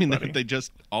you claiming that they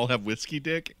just all have whiskey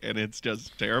dick and it's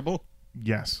just terrible?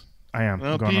 Yes, I am.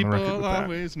 Well, I'm going on the record with people that.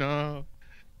 always know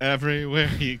everywhere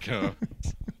he goes.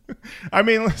 I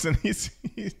mean, listen,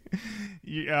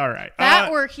 all right.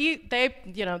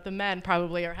 The men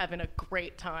probably are having a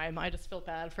great time. I just feel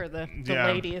bad for the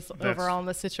ladies overall in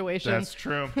the situation. That's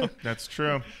true. That's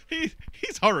true.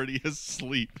 He's already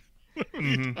asleep.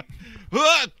 Mm-hmm.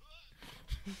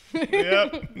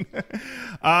 Yep.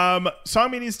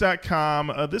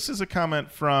 Songmeanings.com. This is a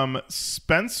comment from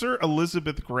Spencer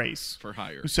Elizabeth Grace For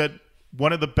hire. who said,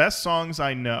 one of the best songs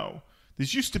I know.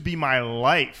 This used to be my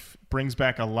life. Brings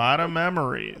back a lot of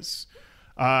memories.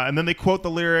 And then they quote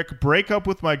the lyric, break up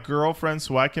with my girlfriend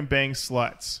so I can bang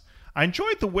sluts. I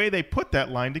enjoyed the way they put that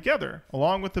line together,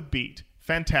 along with the beat.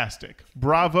 Fantastic.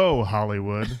 Bravo,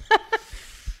 Hollywood.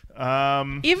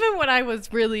 Even when I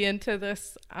was really into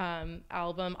this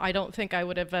album, I don't think I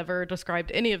would have ever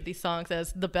described any of these songs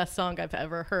as the best song I've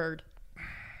ever heard.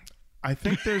 I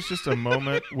think there's just a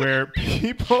moment where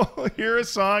people hear a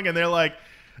song and they're like,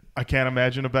 I can't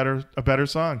imagine a better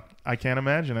song. I can't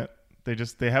imagine it.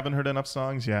 They haven't heard enough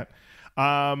songs yet.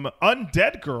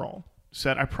 Undead Girl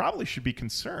said, I probably should be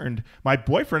concerned. My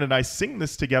boyfriend and I sing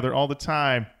this together all the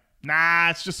time. Nah,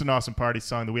 it's just an awesome party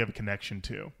song that we have a connection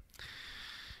to.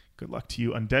 Good luck to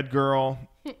you, Undead Girl.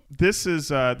 This is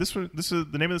the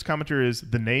name of this commenter is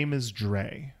The Name is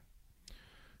Dre,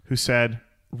 who said,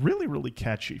 really, really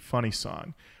catchy, funny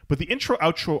song. But the intro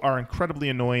outro are incredibly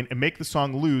annoying and make the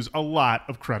song lose a lot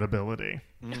of credibility.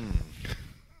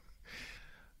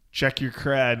 Check your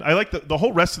cred. I like the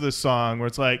whole rest of this song where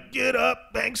it's like, get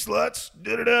up, bang sluts,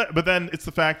 da-da-da. But then it's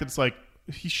the fact that it's like,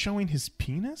 he's showing his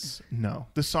penis? No,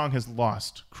 this song has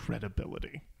lost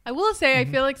credibility. I will say, I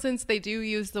feel like since they do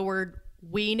use the word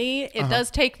weenie, it does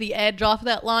take the edge off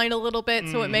that line a little bit,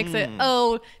 so it makes it,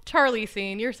 oh, Charlie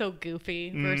scene, you're so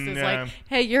goofy, versus like,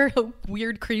 hey, you're a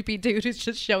weird, creepy dude who's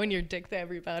just showing your dick to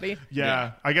everybody.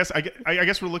 Yeah. I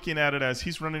guess we're looking at it as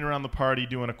he's running around the party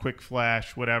doing a quick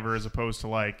flash, whatever, as opposed to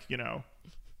like,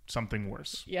 something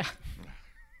worse. Yeah.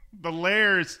 The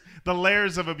layers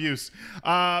of abuse.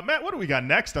 Matt, what do we got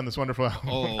next on this wonderful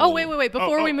album? Oh, wait.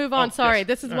 Before we move on, sorry. Yes.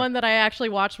 This is one that I actually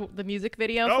watched the music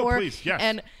video for. Oh, please, yes.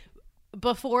 And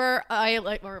before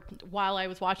while I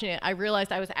was watching it, I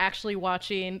realized I was actually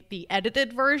watching the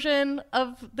edited version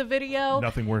of the video.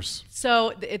 Nothing worse.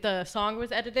 So the song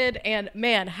was edited, and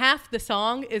man, half the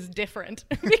song is different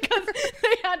because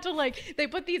they had to they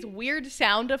put these weird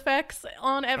sound effects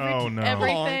on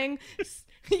everything.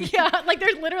 Yeah, like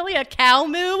there's literally a cow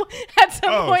moo at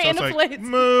some point in a place.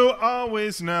 Moo,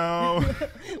 always no.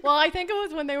 Well, I think it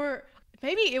was when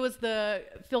maybe it was the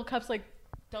Phil Cups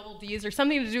double D's or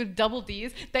something to do with double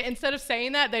D's. They, instead of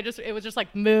saying that, it was just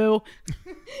like moo.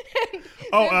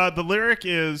 The lyric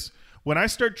is, when I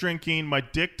start drinking, my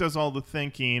dick does all the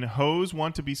thinking. Hoes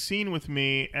want to be seen with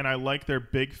me, and I like their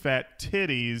big fat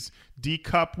titties.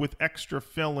 D-cup with extra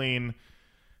filling.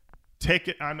 Take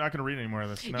it. I'm not going to read any more of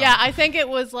this. No. Yeah, I think it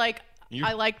was like,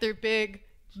 I like their big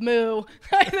moo.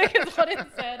 I think is what it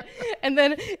said. And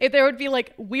then there would be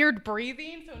weird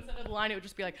breathing. So instead of the line, it would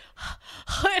just be like,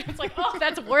 and it's like, oh,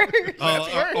 that's worse.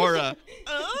 That's worse.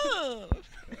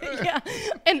 Yeah.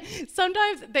 And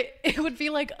sometimes it would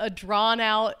be like a drawn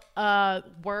out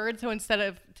word. So instead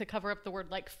of to cover up the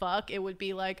word like fuck, it would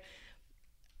be like,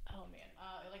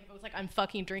 it was like I'm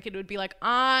fucking drinking, it would be like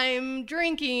I'm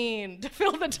drinking to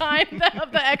fill the time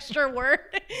of the extra word.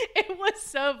 It was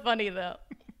so funny though.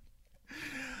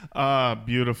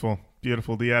 Beautiful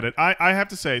the edit. I have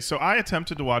to say, so I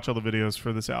attempted to watch all the videos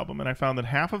for this album, and I found that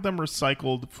half of them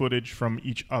recycled footage from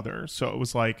each other. So it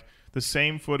was like the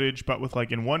same footage, but with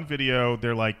in one video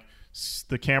they're like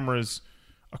the camera's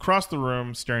across the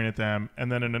room staring at them, and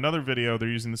then in another video they're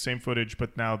using the same footage,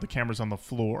 but now the camera's on the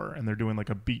floor and they're doing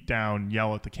a beat down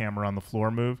yell at the camera on the floor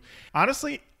move.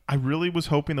 Honestly, I really was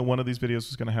hoping that one of these videos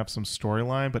was going to have some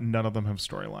storyline, but none of them have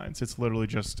storylines. It's literally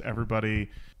just everybody.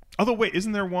 Although wait,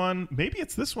 isn't there one, maybe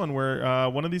it's this one where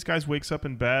one of these guys wakes up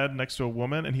in bed next to a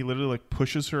woman and he literally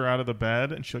pushes her out of the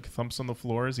bed and she thumps on the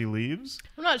floor as he leaves?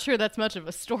 I'm not sure that's much of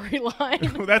a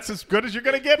storyline. That's as good as you're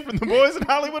going to get from the boys in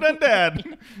Hollywood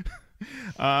Undead.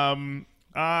 All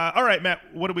right, Matt,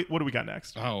 what do we got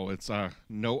next? Oh, it's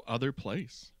No Other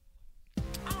Place.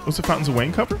 Was it Fountains of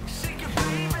Wayne cover?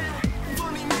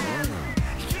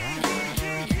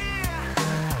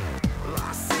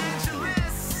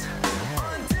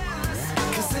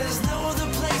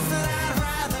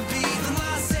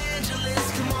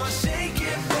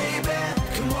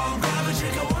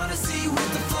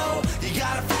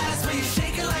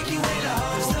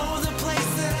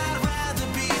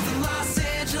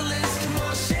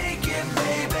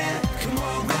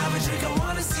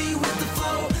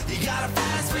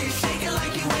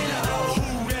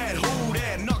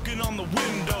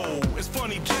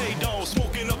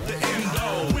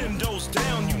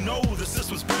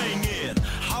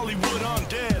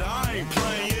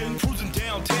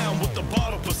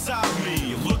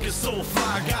 is so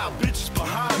fly, got bitches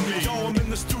behind me. Yo, I'm in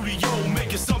the studio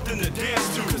making something to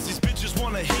dance to. Cause these bitches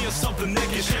wanna hear something they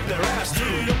can shake their ass to.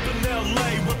 Up in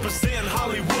LA, represent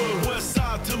Hollywood. West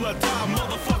side till I die,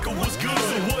 motherfucker, what's good?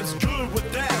 So what's good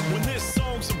with that when this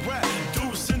song's a rap?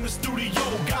 Deuce in the studio,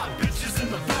 got bitches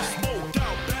in the back. Smoked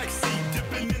out, backseat,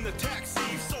 dipping in the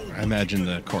taxi. So I imagine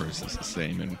the chorus is the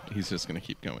same, and he's just going to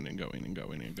keep going and going and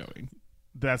going and going.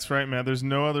 That's right, man. There's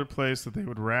no other place that they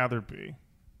would rather be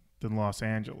than Los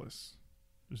Angeles.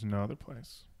 There's no other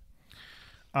place.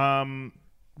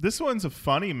 This one's a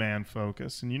Funny Man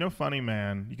focus, and you know Funny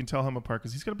Man, you can tell him apart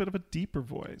because he's got a bit of a deeper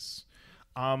voice.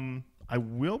 I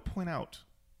will point out,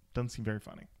 doesn't seem very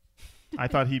funny. I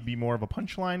thought he'd be more of a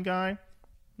punchline guy.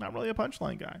 Not really a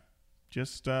punchline guy.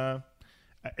 Just,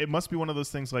 it must be one of those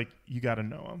things like, you got to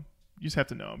know him. You just have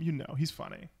to know him. You know, he's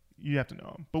funny. You have to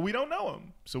know him. But we don't know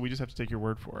him, so we just have to take your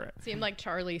word for it. Seemed like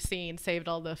Charlie Sheen saved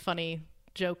all the funny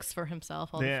jokes for himself,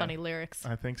 all the funny lyrics.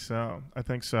 I think so.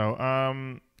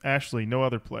 Ashley, No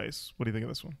Other Place. What do you think of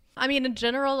this one? I mean, in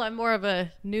general, I'm more of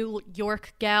a New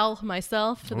York gal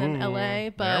myself than LA,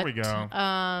 but there we go.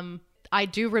 I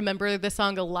do remember this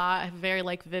song a lot. I have very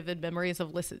vivid memories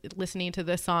of listening to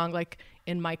this song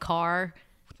in my car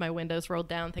with my windows rolled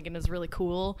down, thinking it was really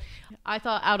cool. I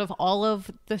thought out of all of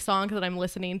the songs that I'm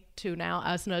listening to now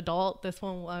as an adult, this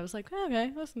one I was like,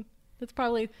 okay, listen, that's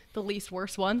probably the least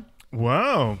worst one.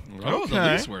 Whoa. Oh, okay.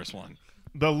 the least worst one.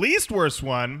 The least worst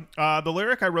one. The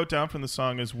lyric I wrote down from the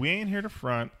song is, "We ain't here to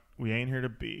front. We ain't here to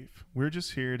beef. We're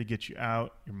just here to get you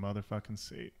out your motherfucking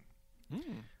seat."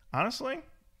 Honestly,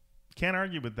 can't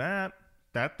argue with that.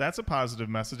 That's a positive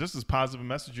message. Just as positive a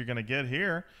message you're going to get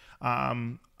here.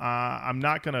 I'm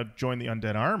not going to join the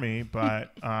Undead Army,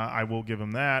 but I will give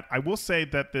him that. I will say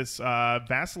that this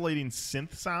vacillating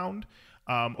synth sound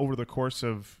over the course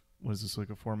of, was this like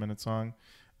a 4-minute song?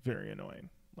 Very annoying.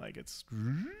 Like it's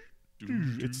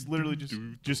literally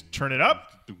just turn it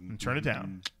up and turn it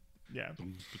down. Yeah.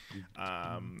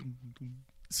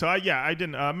 So I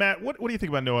didn't. Matt, what do you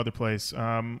think about No Other Place?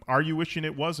 Are you wishing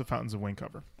it was a Fountains of Wayne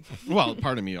cover? Well,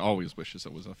 part of me always wishes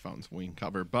it was a Fountains of Wayne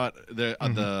cover, but the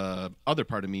other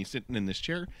part of me sitting in this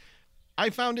chair,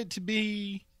 I found it to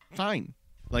be fine.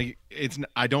 Like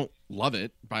I don't love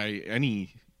it by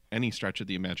any stretch of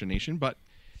the imagination, but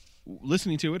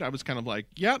listening to it, I was kind of like,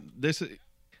 yep, this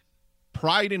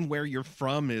pride in where you're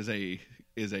from is a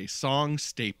song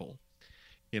staple,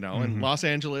 and Los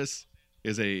Angeles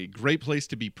is a great place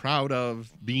to be proud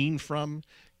of being from.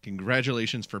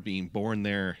 Congratulations for being born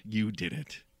there. You did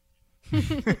it.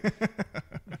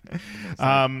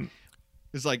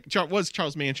 It's like, what's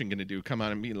Charles Manson going to do? Come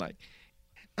out and be like,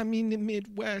 I mean, the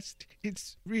Midwest,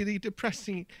 it's really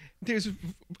depressing. There's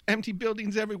empty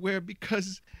buildings everywhere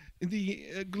because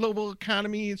the global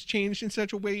economy has changed in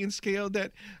such a way and scale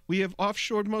that we have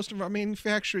offshored most of our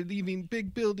manufacture, leaving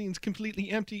big buildings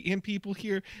completely empty, and people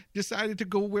here decided to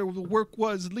go where the work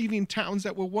was, leaving towns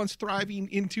that were once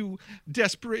thriving into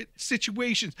desperate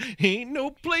situations. Ain't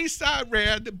no place I'd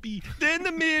rather be than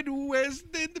the Midwest,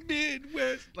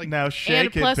 Like, now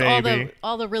shake and plus it, baby.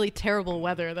 all the really terrible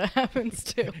weather that happens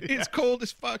too. It's cold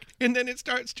as fuck, and then it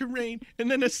starts to rain, and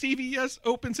then a CVS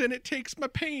opens and it takes my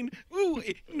pain. Ooh,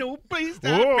 no place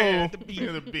I'd rather be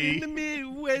in the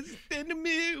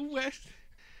Midwest.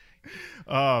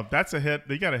 Oh, that's a hit.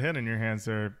 You got a hit in your hands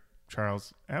there,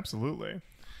 Charles. Absolutely.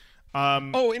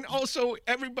 And also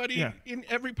everybody in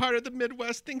every part of the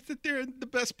Midwest thinks that they're in the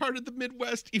best part of the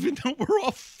Midwest, even though we're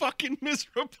all fucking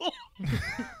miserable.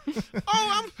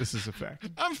 This is a fact.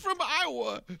 I'm from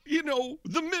Iowa,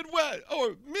 the Midwest,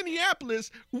 or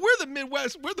Minneapolis. We're the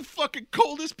Midwest. We're the fucking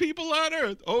coldest people on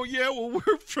earth. Oh, yeah, well,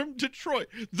 we're from Detroit,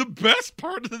 the best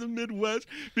part of the Midwest,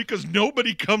 because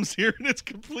nobody comes here and it's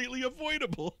completely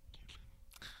avoidable.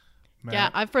 Matt.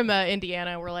 Yeah, I'm from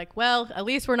Indiana. We're like, well, at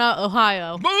least we're not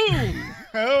Ohio. Boom!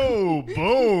 Oh,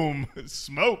 boom.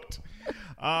 Smoked.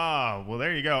 Well,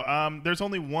 there you go. There's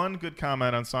only one good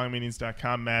comment on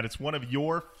songmeanings.com, Matt. It's one of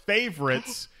your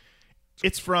favorites.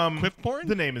 It's from Quiff Porn?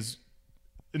 The name is...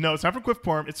 No, it's not from Quiff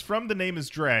Porn. It's from The Name is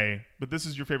Dre, but this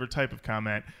is your favorite type of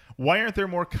comment. Why aren't there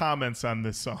more comments on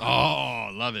this song? Oh,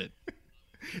 love it.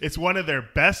 It's one of their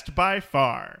best by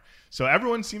far. So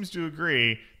everyone seems to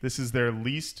agree this is their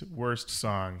least worst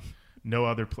song. No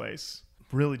Other Place.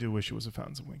 Really do wish it was a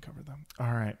Fountains of Wayne cover, though.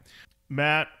 All right.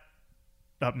 Matt,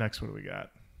 up next, what do we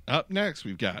got? Up next,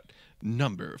 we've got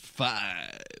number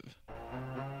 5.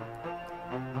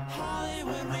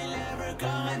 Hollywood, we never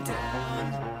going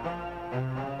down.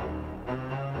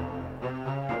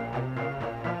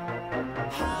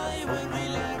 Hollywood, we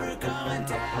never going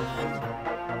down.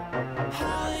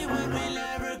 Hollywood, we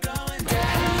never going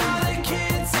down. All the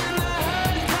kids in the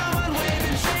hood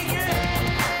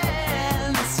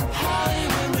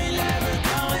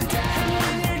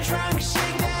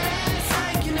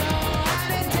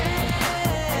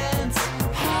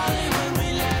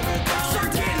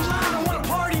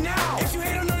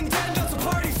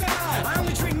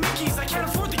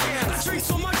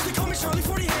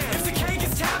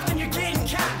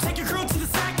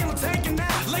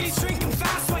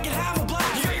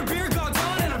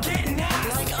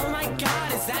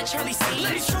Charlie C.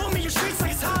 Let it show me your streets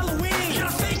like it's Halloween. You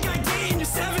got a fake ID and you're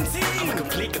 17. I'm a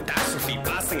complete catastrophe,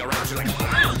 blasting around you like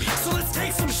so let's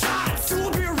take some shots. You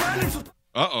will be running for...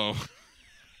 Uh-oh.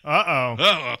 Uh-oh.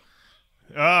 Uh-oh.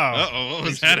 Oh. Uh-oh. What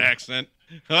was that accent?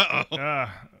 Uh-oh.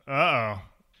 Uh-oh.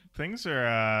 Things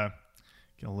are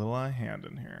get a little out of hand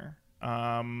in here.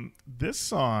 This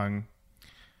song,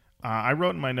 I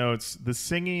wrote in my notes, the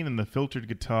singing and the filtered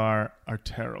guitar are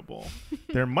terrible.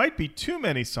 There might be too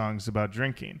many songs about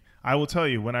drinking. I will tell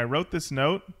you, when I wrote this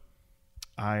note,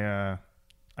 I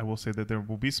will say that there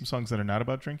will be some songs that are not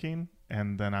about drinking,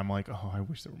 and then I'm like, oh, I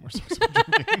wish there were more songs about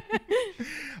drinking.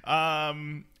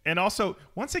 And also,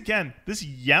 once again, this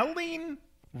yelling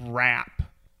rap,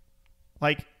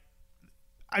 like,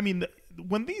 I mean,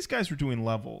 when these guys were doing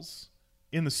levels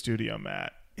in the studio,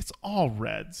 Matt, it's all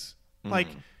reds. Like,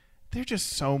 they're just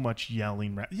so much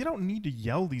yelling rap. You don't need to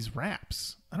yell these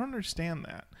raps. I don't understand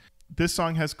that. This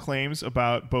song has claims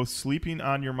about both sleeping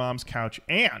on your mom's couch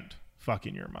and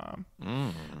fucking your mom.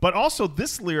 But also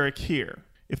this lyric here.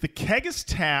 If the keg is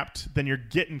tapped, then you're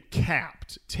getting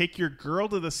capped. Take your girl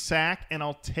to the sack and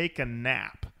I'll take a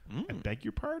nap. I beg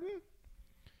your pardon?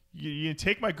 You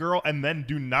take my girl and then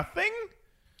do nothing?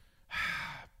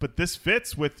 But this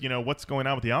fits with, what's going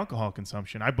on with the alcohol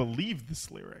consumption. I believe this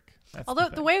lyric. That's Although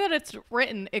the way that it's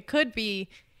written, it could be,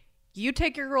 you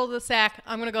take your girl to the sack,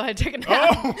 I'm going to go ahead and take a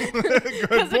nap. Oh, good point.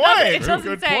 It doesn't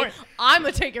Good say, point. I'm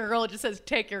going to take your girl. It just says,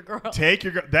 take your girl. Take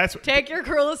your girl. That's Take your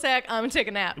girl to the sack, I'm going to take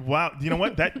a nap. wow. You know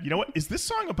what? Is this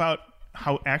song about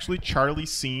how actually Charlie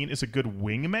Sheen is a good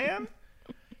wingman?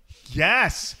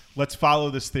 Yes. Let's follow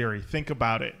this theory. Think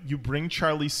about it. You bring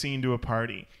Charlie Sheen to a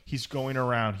party. He's going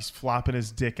around. He's flopping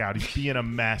his dick out. He's being a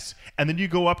mess. And then you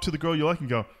go up to the girl you like and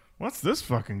go, what's this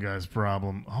fucking guy's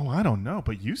problem? Oh, I don't know,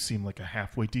 but you seem like a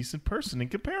halfway decent person in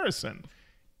comparison.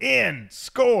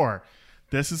 Score.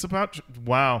 This is about...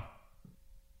 Wow.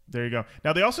 There you go.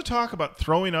 Now, they also talk about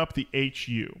throwing up the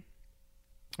HU.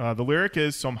 The lyric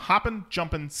is, so I'm hopping,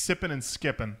 jumping, sipping, and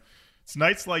skipping. It's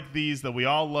nights like these that we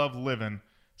all love living.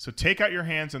 So take out your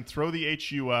hands and throw the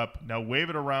HU up. Now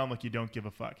wave it around like you don't give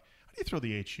a fuck. How do you throw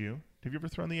the HU? Have you ever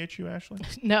thrown the HU, Ashley?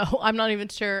 No, I'm not even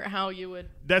sure how you would.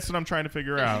 That's what I'm trying to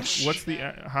figure out.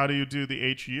 How do you do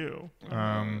the HU?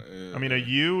 I mean, a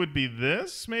U would be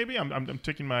this, maybe? I'm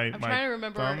taking my I'm trying to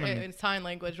remember and... in sign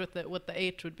language what the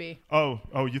H would be. Oh,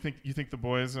 you think the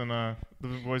boys in Hollywood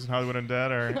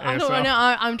Undead are I don't ASL?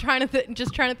 know. I'm trying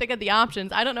to think of the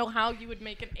options. I don't know how you would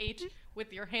make an H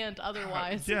with your hand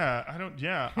otherwise.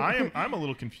 I'm a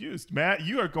little confused. Matt,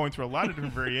 you are going through a lot of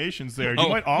different variations there. You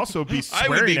might also be I swearing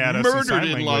would be at us murdered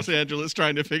in language. Los Angeles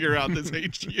trying to figure out this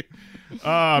HU.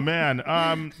 Oh, man.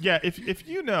 If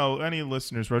you know any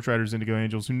listeners, Roach Riders, Indigo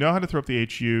Angels, who know how to throw up the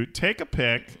HU, take a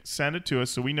pic, send it to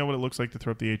us so we know what it looks like to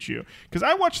throw up the HU. Because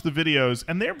I watched the videos,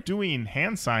 and they're doing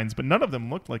hand signs, but none of them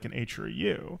looked like an H or a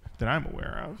U that I'm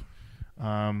aware of.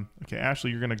 Okay,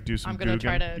 Ashley, you're going to do some Googling. I'm going to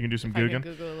try to... You can do some Googling.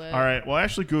 Google it. All right, well,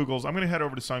 Ashley Googles. I'm going to head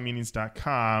over to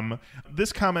songmeanings.com.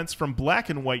 This comment's from Black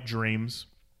and White Dreams,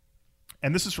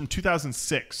 and this is from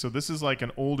 2006, so this is like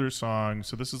an older song,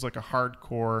 so this is like a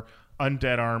hardcore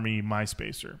Undead Army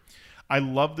MySpacer. I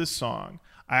love this song.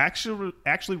 I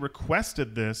actually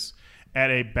requested this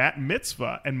at a bat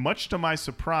mitzvah, and much to my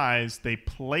surprise, they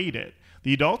played it.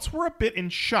 The adults were a bit in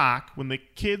shock when the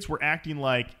kids were acting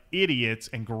like idiots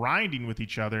and grinding with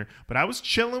each other, but I was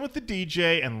chilling with the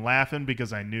DJ and laughing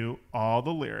because I knew all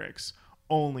the lyrics.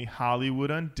 Only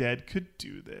Hollywood Undead could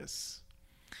do this.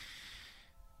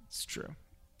 It's true.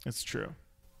 It's true.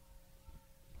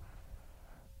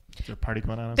 Is there a party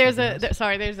going on? There's a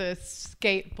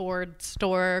skateboard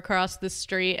store across the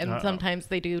street, and sometimes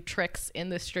they do tricks in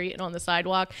the street and on the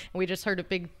sidewalk. And we just heard a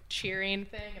big cheering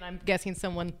thing, and I'm guessing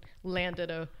someone landed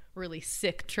a really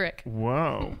sick trick.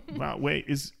 Whoa! Wow! Wait,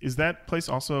 is that place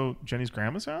also Jenny's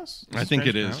grandma's house? I think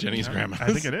it is Jenny's grandma's.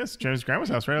 I think it is Jenny's grandma's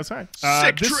house right outside.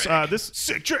 This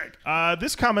sick trick.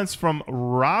 This comment's from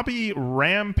Robbie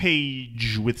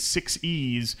Rampage with 6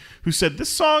 E's, who said this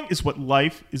song is what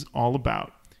life is all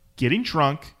about. Getting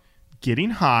drunk, getting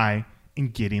high,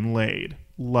 and getting laid.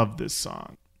 Love this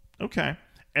song. Okay.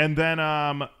 And then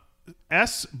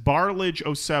S. Barlage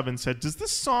 07 said, does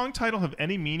this song title have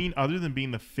any meaning other than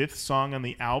being the 5th song on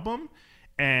the album?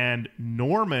 And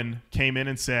Norman came in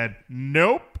and said,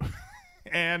 nope.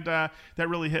 And that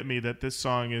really hit me that this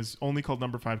song is only called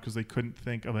Number 5 because they couldn't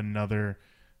think of another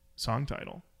song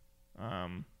title.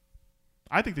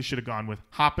 I think they should have gone with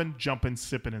Hoppin', Jumpin',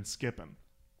 Sippin', and Skippin'.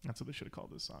 That's what they should have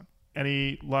called this song.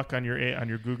 Any luck on your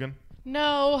Guggen?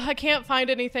 No, I can't find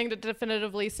anything that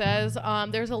definitively says.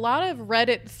 There's a lot of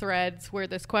Reddit threads where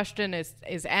this question is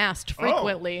asked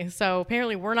frequently. So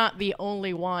apparently we're not the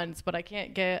only ones, but I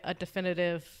can't get a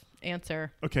definitive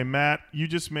answer. Okay, Matt, you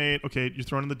just made. Okay, you're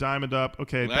throwing the diamond up.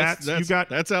 Okay, That's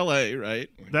L.A., right?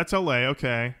 That's L.A.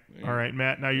 Okay, all right,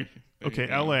 Matt. Now you. Okay,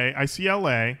 L.A. I see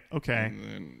L.A. Okay. And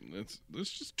then let's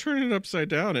just turn it upside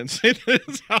down and say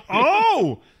this.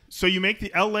 Oh. So you make the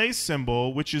LA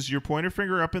symbol, which is your pointer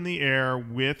finger up in the air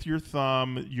with your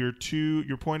thumb, your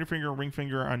pointer finger and ring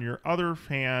finger on your other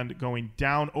hand going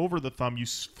down over the thumb. You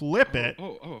flip it.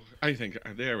 Oh! I think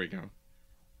there we go.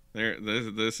 There.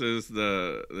 This is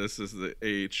the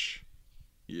H,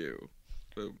 U.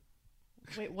 Boom.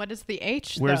 Wait, what is the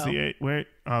H? Where's though? the H? Wait.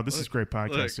 Oh, this is great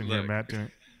podcasting here, Matt. Doing.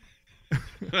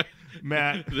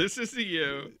 Matt. This is the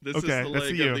U. This is Okay, the that's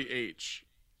leg the U. of the H.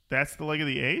 That's the leg of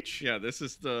the H? Yeah, this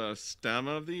is the stem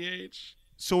of the H.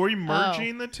 So are you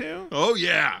merging the two? Oh,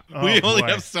 yeah. Oh, we only boy.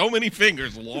 have so many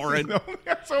fingers, Lauren. No, we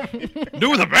got so many-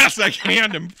 Do the best I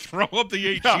can to throw up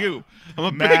the HU. I'm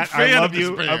a big Matt, fan I love of this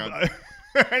you. band.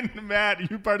 And Matt,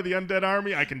 you're part of the Undead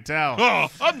Army? I can tell. Oh,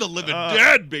 I'm the living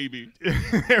dead, baby.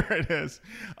 There it is.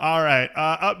 All right.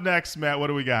 Up next, Matt, what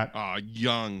do we got? Ah,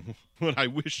 young. What I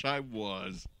wish I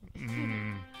was.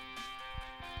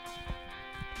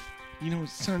 You know,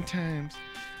 sometimes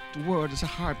the world is a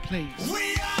hard place.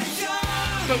 We are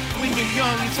young. But when you're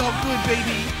young, it's all good,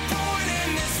 baby. Born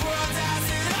in this world as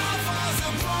it all falls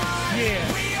apart. Yeah.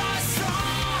 We are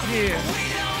strong. Yeah. We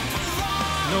don't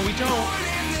belong. No, we don't. Born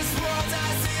in this world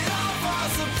as it all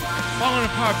falls apart. Falling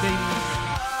apart, baby.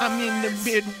 I'm in the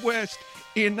Midwest,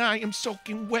 and I am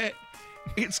soaking wet.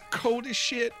 It's cold as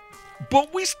shit,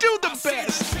 but we still the See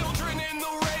best. the children in the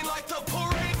rain like the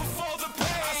parade before the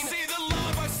pain. I see the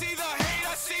love, I see the hate,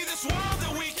 I see this world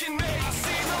that we can make. I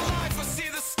see the life, I see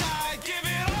the sky, give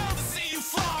it all to see you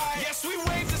fly. Yes, we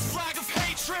wave this flag of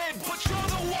hatred, but you're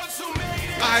the ones who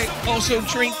made it. I Some also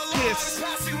people drink all piss.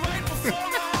 alone, passing right before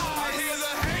my eyes. I hear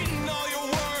the hate in all your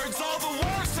words, all the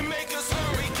words to make us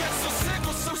hurt. We get so sick,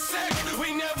 we're so sick, we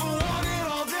never wanted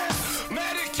all this.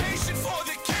 Medication for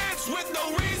the kids with no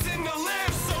reason to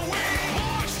live, so we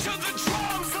march to the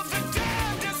drums of the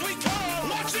damned as we come.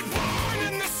 Watch it burn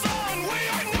in the sun, we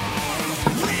are numb.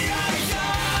 We are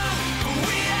young,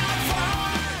 we have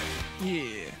fun.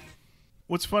 Yeah.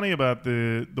 What's funny about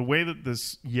the way that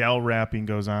this yell rapping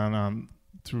goes on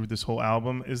through this whole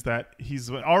album is that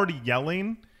he's already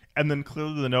yelling, and then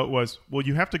clearly the note was, well,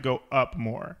 you have to go up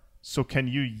more. So can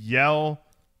you yell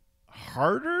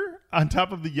harder on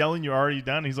top of the yelling you already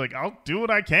done? He's like, I'll do what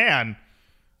I can.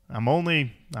 I'm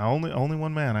only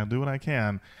one man. I'll do what I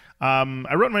can.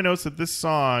 I wrote in my notes that this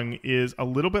song is a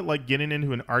little bit like getting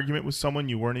into an argument with someone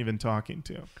you weren't even talking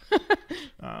to.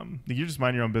 You just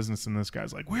mind your own business, and this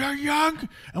guy's like, we are young,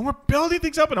 and we're building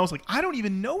things up. And I was like, I don't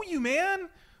even know you, man.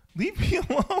 Leave me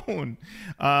alone.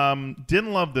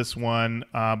 Didn't love this one,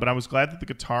 but I was glad that the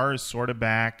guitar is sort of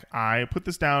back. I put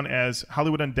this down as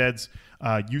Hollywood Undead's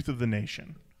Youth of the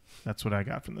Nation. That's what I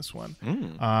got from this one.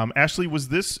 Ashley, was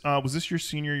this your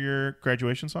senior year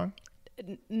graduation song?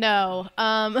 No.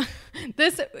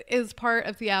 This is part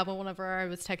of the album. Whenever I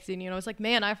was texting you, and I was like,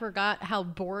 man, I forgot how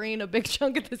boring a big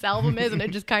chunk of this album is, and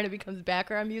it just kind of becomes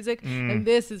background music. And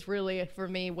this is really, for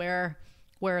me, where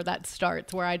that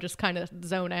starts, where I just kind of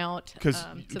zone out.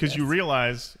 Because you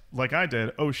realize, like I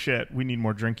did, oh shit, we need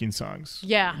more drinking songs.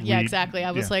 Yeah, exactly. I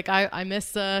was like, I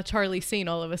miss Charlie Scene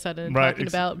all of a sudden, Right, talking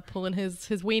about pulling his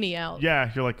weenie out.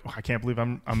 Yeah, you're like, oh, I can't believe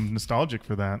I'm nostalgic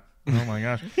for that. Oh my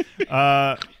gosh.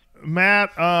 Matt,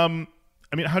 I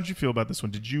mean, how'd you feel about this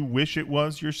one? Did you wish it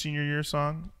was your senior year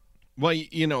song? Well,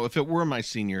 you know, if it were my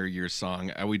senior year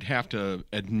song, I would have to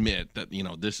admit that, you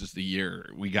know, this is the year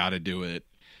we got to do it.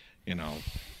 You know.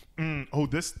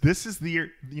 This is the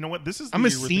year. You know what? This is. The I'm a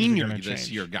year where things are senior gonna this change.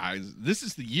 year, guys. This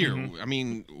is the year. I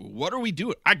mean, what are we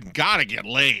doing? I gotta get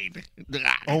laid.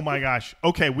 Oh my gosh.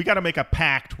 Okay, we got to make a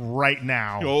pact right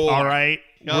now. Oh. All right,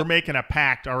 Yep. we're making a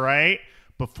pact. All right,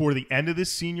 before the end of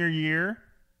this senior year,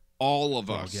 All of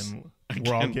us.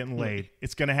 we're all getting laid.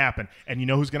 It's going to happen. And you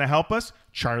know who's going to help us?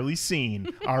 Charlie Scene.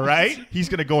 All right? He's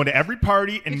going to go into every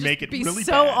party and make it be really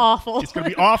so bad. awful. It's going to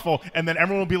be awful. And then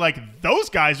everyone will be like, those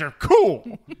guys are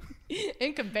cool.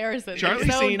 In comparison, Charlie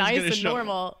they're so Scene's nice gonna and show-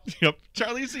 normal. Yep.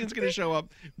 Charlie Scene's going to show up,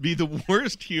 be the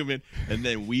worst human, and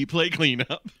then we play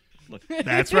cleanup.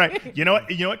 That's right. You know what?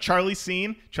 You know what? Charlie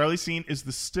Scene is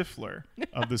the Stifler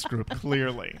of this group,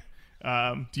 clearly.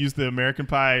 To use the American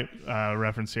Pie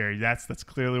reference here, that's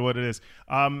clearly what it is.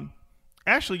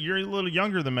 Ashley, you're a little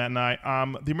younger than Matt and I.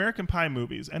 The American Pie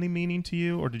movies, any meaning to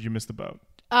you, or did you miss the boat?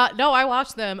 No, I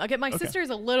watched them. Again, my Okay. sister's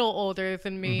a little older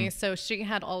than me, so she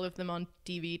had all of them on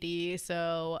DVD.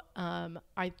 So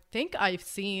I think I've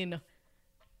seen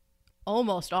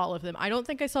almost all of them. I don't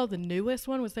think I saw the newest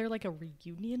one. Was there like a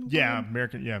reunion Yeah, one?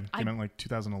 American. Yeah, came out in like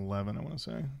 2011. I want to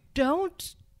say.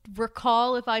 Don't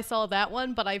recall if I saw that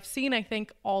one, but I've seen, I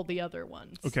think, all the other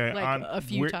ones. Okay, like a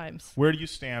few times. Where do you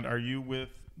stand? Are you with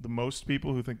the most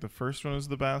people who think the first one is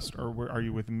the best, or are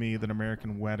you with me that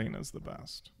American Wedding is the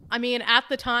best? I mean, at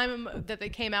the time that they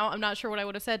came out, I'm not sure what I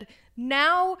would have said.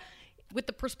 Now, with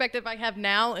the perspective I have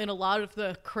now and a lot of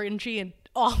the cringy and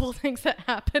awful things that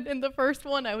happened in the first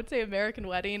one, I would say American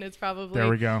Wedding is probably There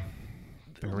we go.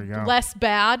 less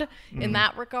bad in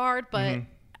that regard. But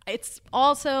it's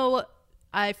also,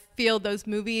 I feel those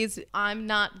movies, I'm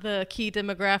not the key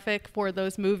demographic for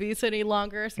those movies any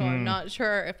longer, so I'm not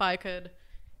sure if I could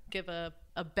give a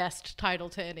best title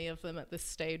to any of them at this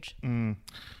stage.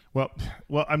 Well,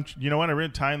 I'm. You know what? I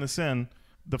really tying this in.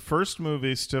 The first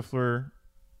movie, Stifler,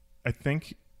 I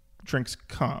think, drinks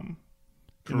cum.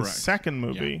 In the Correct. second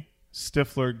movie,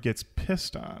 Stifler gets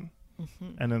pissed on,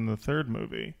 and in the third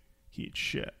movie, he eats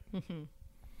shit.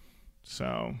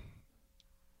 So,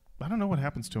 I don't know what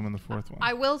happens to him in the fourth one.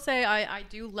 I will say I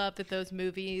do love that those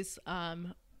movies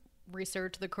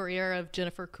research the career of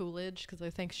Jennifer Coolidge, because I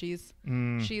think she's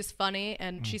funny,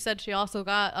 and she said she also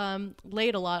got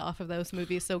laid a lot off of those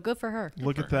movies, so good for her.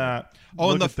 Look at that.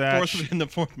 Oh, in Look the at that. fourth in the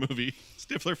fourth movie,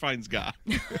 Stifler finds God.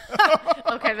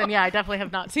 Okay, then yeah, I definitely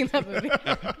have not seen that movie.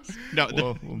 No,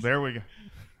 Well, there we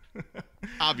go.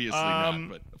 obviously not,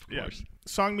 but of Yeah. course.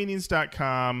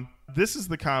 Songmeanings.com. This is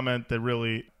the comment that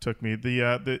really took me.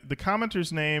 The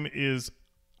commenter's name is,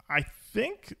 I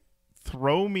think,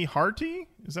 Throw Me Hearty.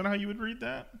 Is that how you would read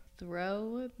that?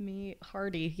 Throw me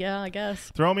Hardy. Yeah, I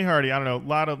guess. Throw Me Hearty. I don't know.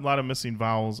 A lot of missing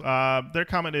vowels. Their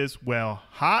comment is, well,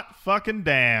 hot fucking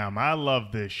damn. I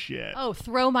love this shit. Oh,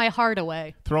 throw my heart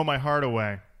away. Throw my heart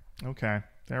away. Okay.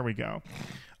 There we go.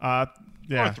 Or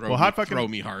Yeah. Well, hot fucking throw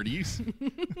me Hardee's.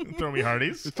 Throw Me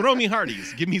Hearties. Throw me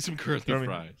Hardee's. Give me some curly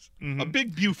fries. A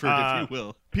big Buford, if you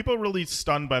will. People really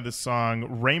stunned by this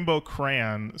song. Rainbow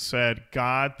Crayon said,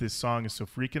 God, this song is so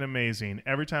freaking amazing.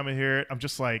 Every time I hear it, I'm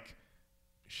just like,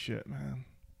 shit, man.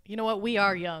 You know what? We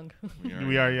are young.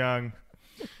 We are young.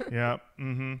 Yeah.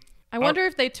 Mm-hmm. I wonder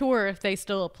if they tour, if they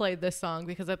still play this song,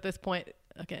 because at this point,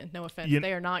 again, no offense,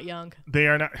 they are not young. They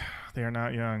are not. They are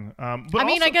not young. But I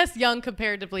mean, also, I guess young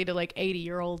comparatively to like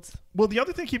 80-year-olds. Well, the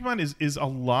other thing to keep in mind is a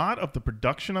lot of the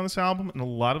production on this album and a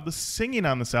lot of the singing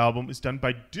on this album is done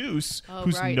by Deuce,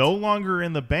 who's right. no longer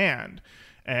in the band,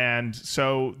 and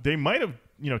so they might have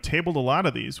tabled a lot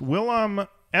of these. We'll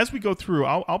as we go through,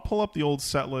 I'll pull up the old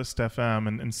Setlist FM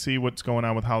and see what's going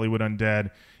on with Hollywood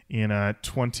Undead in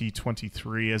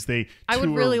 2023 as they I would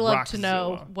tour really love to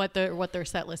know Rockzilla. what their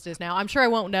set list is now. I'm sure I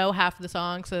won't know half the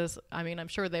songs, as I mean, I'm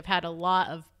sure they've had a lot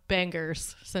of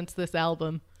bangers since this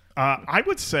album. I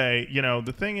would say,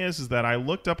 the thing is that I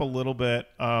looked up a little bit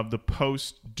of the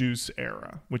post-Deuce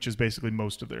era, which is basically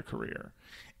most of their career.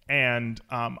 And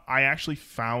I actually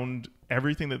found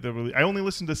everything that they really... I only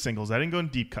listened to singles. I didn't go in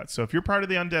deep cuts. So if you're part of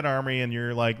the Undead Army and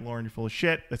you're like, Lauren, you're full of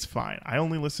shit, that's fine. I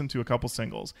only listened to a couple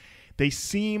singles. They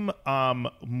seem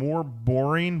more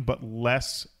boring but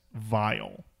less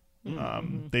vile.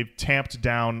 They've tamped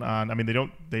down on... I mean,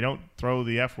 they don't throw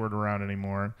the F word around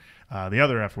anymore, the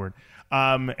other F word.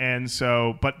 And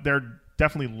so... But they're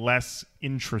definitely less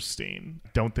interesting.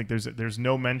 Don't think there's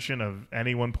no mention of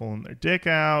anyone pulling their dick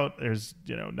out. There's,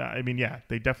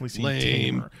 they definitely seem Lame.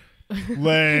 tamer.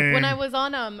 Lame. When I was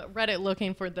on Reddit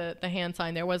looking for the hand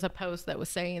sign, there was a post that was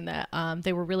saying that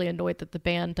they were really annoyed that the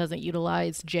band doesn't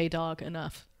utilize J-Dog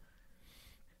enough.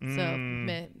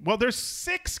 So, well, there's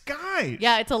 6 guys.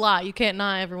 yeah, it's a lot.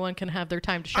 Not everyone can have their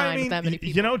time to shine with that many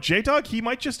people. J-Dog, he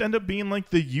might just end up being like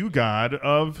the U-God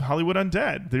of Hollywood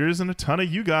Undead. There isn't a ton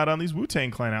of U-God on these Wu-Tang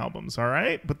Clan albums, all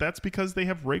right? But that's because they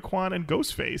have Raekwon and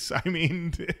Ghostface. I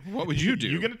mean... What would you do?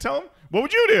 You going to tell him? What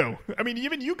would you do? I mean,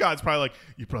 even U-God's probably like,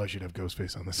 you probably should have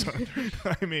Ghostface on this song.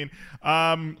 I mean,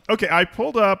 okay, I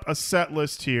pulled up a set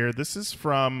list here. This is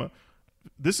from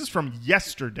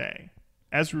yesterday.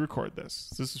 As we record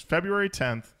this is February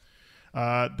 10th.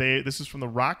 This is from the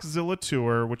Rockzilla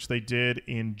tour, which they did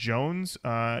in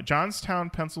Johnstown,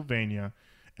 Pennsylvania,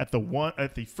 at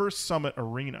the First Summit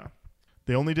Arena.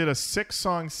 They only did a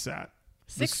 6-song set.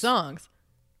 6 songs.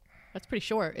 That's pretty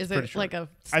short. Is it short. like a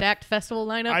stacked festival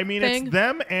lineup? I mean, thing?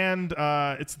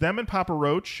 it's them and Papa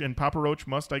Roach, and Papa Roach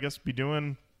must, I guess, be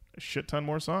doing a shit ton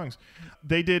more songs.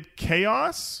 They did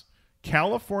Chaos,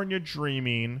 California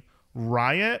Dreaming,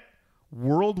 Riot,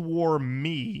 World War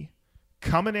Me,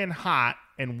 Coming in Hot,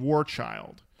 and War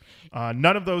Child.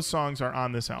 None of those songs are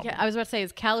on this album. Yeah, I was about to say,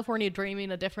 is California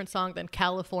Dreaming a different song than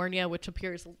California, which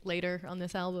appears later on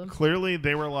this album? Clearly,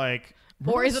 they were like...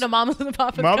 Or is it a Mamas and the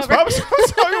Papas Mamas cover? Papas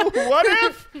song? What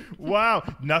if? Wow.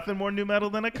 Nothing more new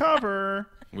metal than a cover.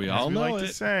 We all know like it.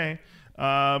 to say.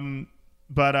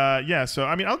 Yeah, so,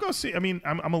 I mean, I'll go see... I mean,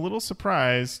 I'm a little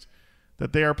surprised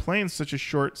that they are playing such a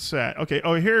short set. Okay,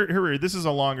 here. This is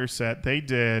a longer set. They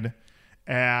did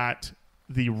at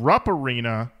the Rupp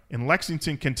Arena in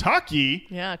Lexington, Kentucky.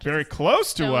 Yeah. Very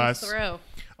close to us. Throw.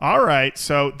 All right,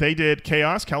 so they did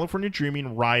Chaos, California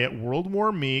Dreaming, Riot, World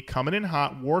War Me, Coming in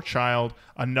Hot, War Child,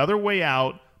 Another Way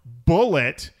Out,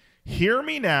 Bullet, Hear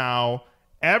Me Now,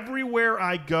 Everywhere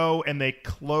I Go, and they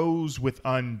close with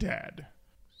Undead.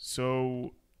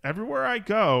 So Everywhere I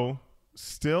Go,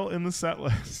 still in the set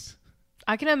list.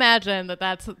 I can imagine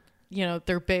that's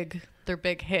their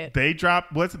big hit. They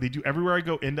drop they do Everywhere I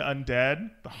Go into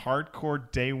Undead, the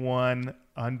hardcore day one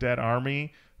Undead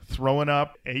army, throwing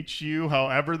up HU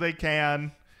however they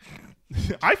can.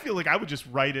 I feel like I would just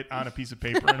write it on a piece of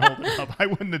paper and hold it up. I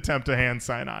wouldn't attempt a hand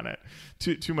sign on it.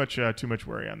 Too much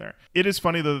worry on there. It is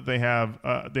funny though that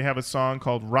they have a song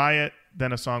called Riot,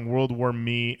 then a song World War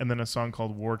Me, and then a song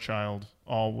called War Child,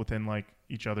 all within like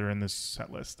each other in this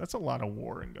set list. That's a lot of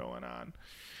warring going on.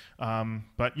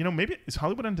 But maybe is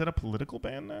Hollywood Undead a political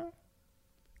band now?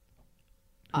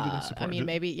 Who do they support? I mean,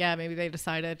 maybe they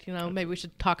decided, maybe we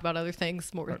should talk about other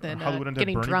things more than Hollywood Undead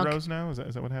getting Bernie drunk. Bros now? Is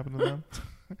that what happened to them?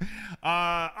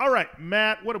 All right,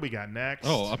 Matt, what do we got next?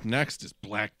 Oh, up next is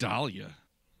Black Dahlia.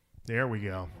 There we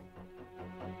go.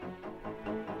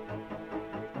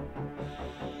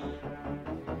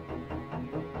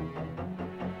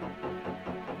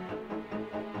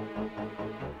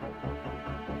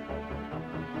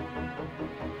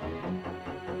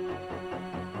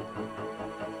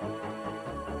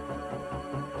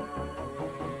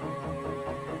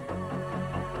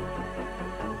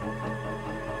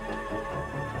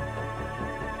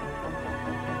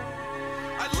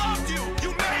 I loved you,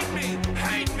 you made me,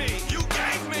 hate me, you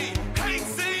gave me, hate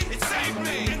see, it saved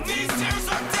me, and these tears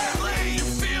are deadly. You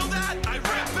feel that? I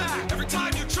rip back. Every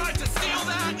time you tried to steal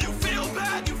that, you feel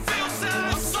bad, you feel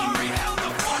sad. I'm sorry, hell no,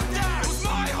 fuck that. It was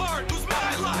my heart, it was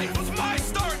my life, it was my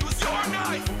start, it was your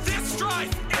knife. This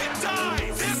strife, it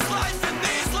dies. This life and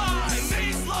these lies, and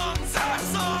these lungs have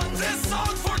sung this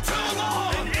song for too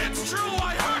long. And it's true,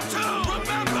 I hurt too.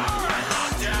 Remember, I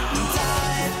loved you.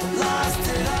 Died, lost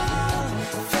it all,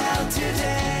 fell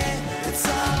today, it's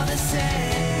all the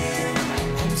same.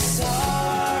 I'm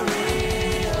sorry,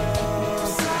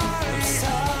 oh, I'm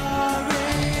sorry,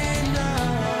 no.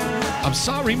 I'm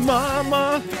sorry,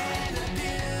 Mama.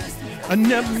 I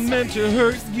never meant to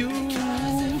hurt you.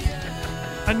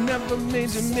 I never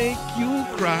meant to make you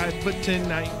cry. But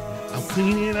tonight, I'm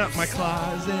cleaning up my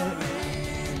closet.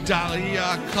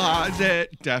 Dahlia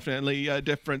Closet. Definitely a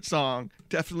different song.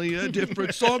 Definitely a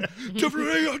different song.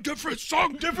 Definitely a different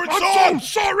song. Different I'm song.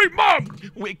 so sorry, Mom.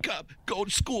 Wake up. Go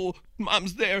to school.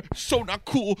 Mom's there. So not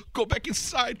cool. Go back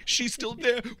inside. She's still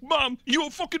there. Mom, you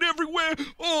are fucking everywhere.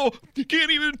 Oh, you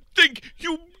can't even think.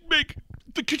 You make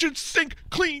the kitchen sink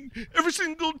clean every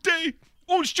single day.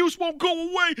 Orange juice won't go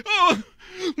away.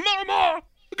 Mama,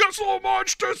 I got so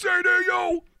much to say to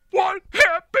you. What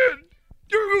happened?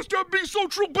 You used to be so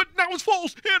true, but now it's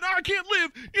false, and I can't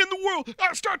live in the world.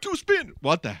 I start to spin.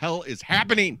 What the hell is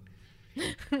happening?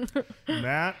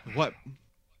 Matt, What?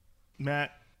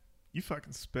 Matt, you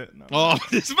fucking spitting on Oh,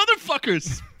 this motherfucker's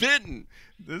spitting.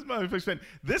 This motherfucker's spitting.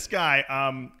 This guy,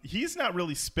 he's not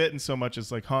really spitting so much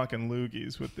as like honking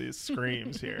loogies with these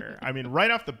screams here. I mean, right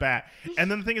off the bat.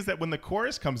 And then the thing is that when the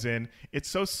chorus comes in, it's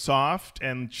so soft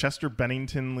and Chester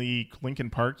Bennington-ly Linkin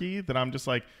Parky that I'm just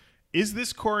like, is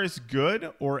this chorus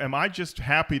good, or am I just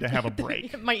happy to have a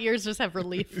break? My ears just have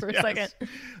relief for a second.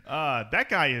 That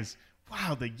guy is,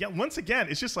 wow, once again,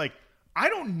 it's just like, I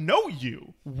don't know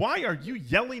you. Why are you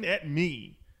yelling at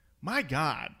me? My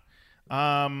God.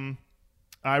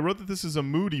 I wrote that this is a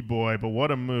moody boy, but what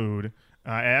a mood.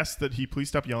 I asked that he please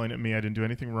stop yelling at me. I didn't do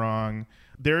anything wrong.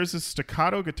 There's a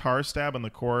staccato guitar stab in the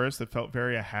chorus that felt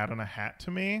very a hat on a hat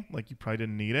to me, like you probably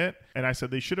didn't need it. And I said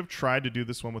they should have tried to do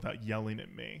this one without yelling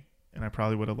at me, and I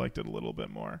probably would have liked it a little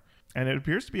bit more. And it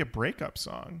appears to be a breakup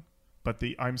song, but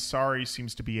the I'm sorry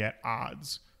seems to be at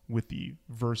odds with the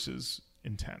verses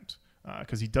intent,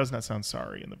 because he does not sound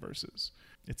sorry in the verses.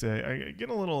 I get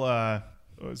a little, what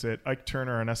was it, Ike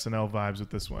Turner and SNL vibes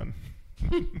with this one.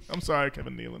 I'm sorry,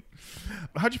 Kevin Nealon.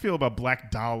 How'd you feel about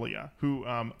Black Dahlia, who,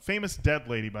 famous dead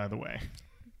lady, by the way?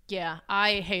 Yeah,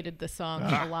 I hated this song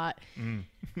a lot.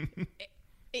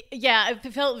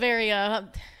 It felt very,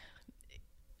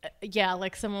 yeah,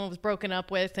 like someone was broken up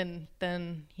with, and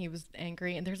then he was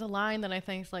angry. And there's a line that I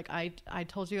think is like, I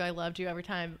told you I loved you every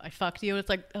time I fucked you. It's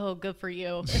like, oh, good for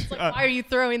you. It's like, why are you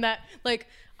throwing that? Like,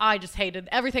 I just hated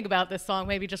everything about this song.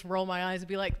 Maybe just roll my eyes and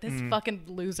be like, this fucking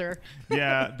loser.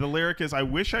 Yeah, the lyric is, I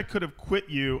wish I could have quit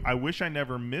you. I wish I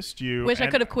never missed you. Wish I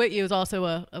could have quit you is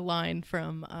also a line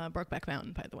from Brokeback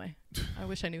Mountain, by the way. I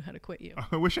wish I knew how to quit you.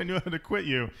 I wish I knew how to quit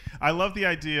you. I love the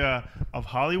idea of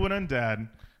Hollywood Undead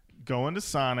going to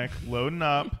Sonic, loading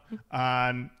up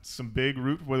on some big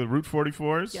Route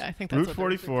 44s. Yeah, I think that's Route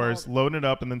what 44s, loading it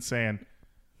up and then saying,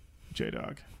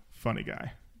 J-Dog, funny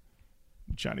guy,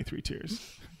 Johnny Three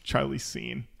Tears, Charlie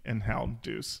Scene, and Hal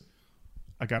Deuce.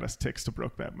 I got us tickets to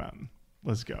Brokeback Mountain.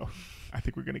 Let's go. I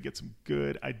think we're going to get some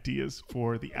good ideas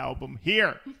for the album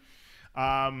here.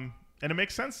 And it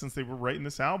makes sense since they were writing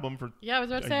this album for Yeah, I was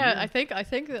about to say, I think it lines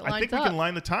up. I think we can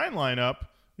line the timeline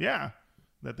up. Yeah.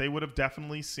 That they would have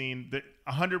definitely seen that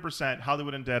 100%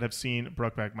 Hollywood Undead have seen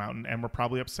Brokeback Mountain and were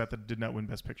probably upset that it did not win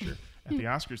Best Picture at the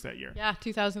Oscars that year. Yeah,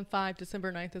 2005,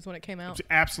 December 9th is when it came out.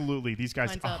 Absolutely. These guys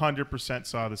Lines up. 100%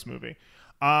 saw this movie.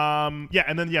 Yeah,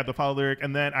 and then, the follow lyric.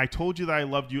 And then I told you that I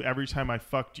loved you every time I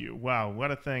fucked you. Wow,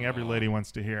 what a thing every lady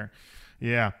wants to hear.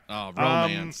 Yeah. Oh,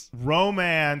 romance.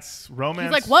 Romance.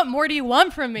 He's like, what more do you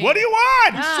want from me? What do you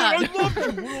want? Ah. He said, I love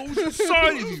you. What was inside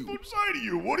of you? What's inside of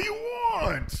you? What do you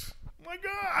want? My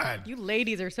God. You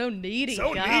ladies are so needy.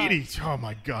 So God. needy. Oh,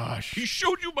 my gosh. He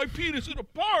showed you my penis at a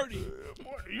party.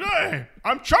 Hey,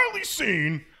 I'm Charlie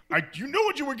Scene. You know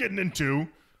what you were getting into.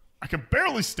 I can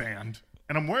barely stand,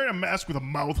 and I'm wearing a mask with a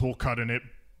mouth hole cut in it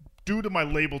due to my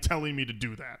label telling me to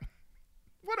do that.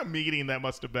 What a meeting that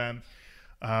must have been.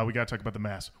 We got to talk about the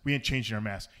mask. We ain't changing our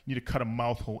mask. You need to cut a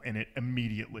mouth hole in it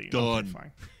immediately. Done. Okay,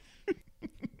 fine.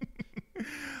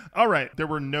 All right. There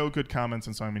were no good comments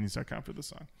on songmeanings.com for this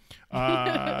song.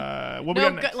 What we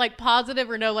got next? Like positive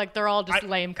or no, like they're all just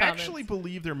lame comments. I actually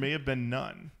believe there may have been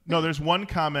none. No, there's one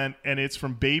comment, and it's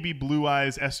from Baby Blue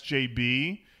Eyes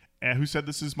SJB, who said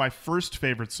this is my first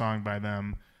favorite song by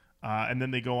them. And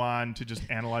then they go on to just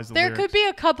analyze the lyrics. There could be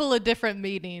a couple of different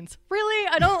meanings. Really?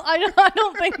 I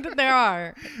don't think that there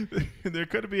are. There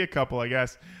could be a couple, I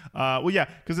guess. Well, yeah,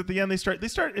 because at the end they start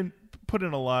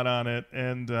putting a lot on it,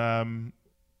 and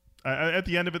at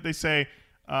the end of it they say,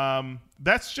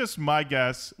 that's just my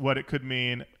guess what it could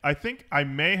mean. I think I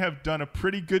may have done a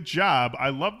pretty good job. I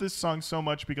love this song so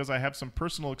much because I have some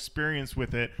personal experience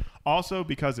with it. Also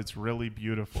because it's really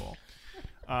beautiful.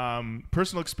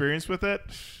 Personal experience with it.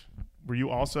 Were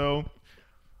you also?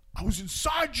 I was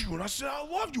inside you and I said, I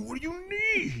love you. What do you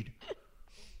need?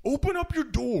 Open up your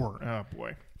door. Oh,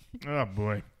 boy. Oh,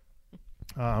 boy.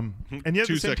 And yet at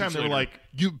the same time, they were like,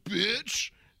 you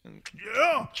bitch.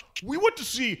 Yeah, we went to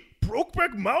see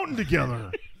Brokeback Mountain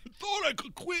together. I thought I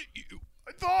could quit you.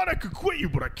 I thought I could quit you,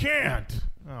 but I can't.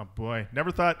 Oh, boy. I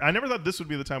never thought this would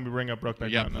be the time we bring up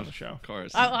Brokeback Mountain on the show. Of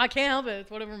course. I can't help it.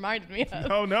 It's what it reminded me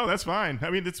of. Oh, no, that's fine. I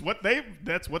mean, that's what they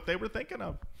were thinking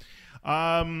of.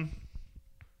 R.I.P.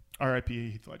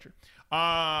 Heath Ledger.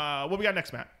 What we got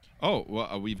next, Matt? Oh,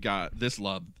 well, we've got This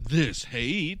Love, This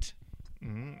Hate.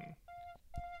 In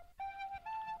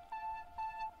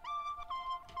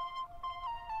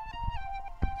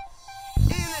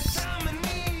a time of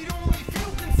need, only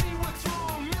few can see what's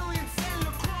wrong. Millions send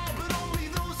a crawl, but only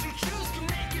those who choose can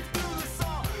make it through the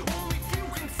song. Only few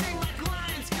can sing like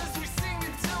lions, 'cause we sing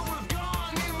until we're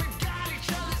gone. And we've got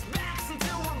each other's backs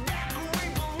until we're back where we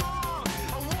belong.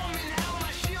 A woman held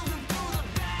my shield and through the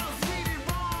battles we did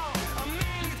wrong. A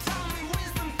man who taught me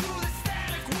wisdom through the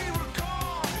static we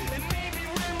recall. And maybe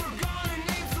when we're gone, our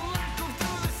names will echo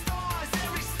through the stars.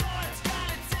 Every star's got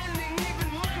its ending, even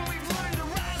when we've learned to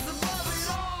rise above it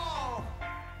all.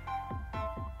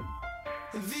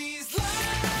 These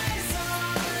lies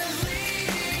are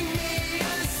leading me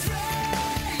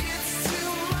astray. It's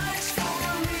too much for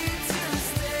me to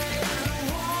stay. I don't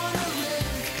wanna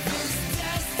live this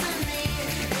destiny.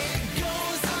 It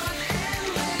goes on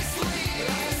endlessly.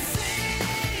 I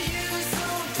see you, so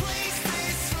please stay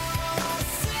strong. I'll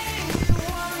sing you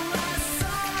one last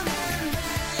song and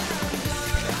then I'm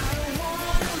done. I don't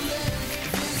wanna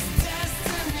live this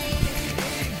destiny.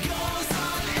 It goes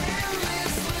on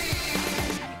endlessly.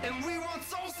 And we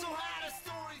once also had a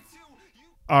story too.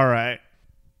 All right.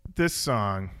 This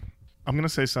song, I'm going to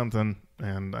say something,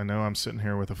 and I know I'm sitting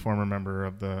here with a former member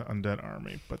of the Undead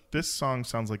Army, but this song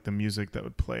sounds like the music that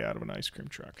would play out of an ice cream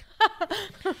truck.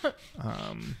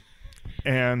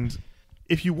 And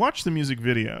if you watch the music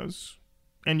videos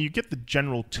and you get the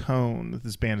general tone that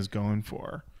this band is going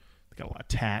for, they got a lot of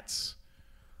tats.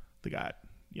 They got,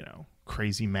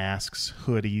 crazy masks,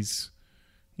 hoodies,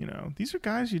 these are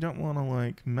guys you don't want to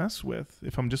like mess with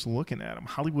if I'm just looking at them.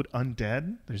 Hollywood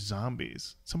Undead, they're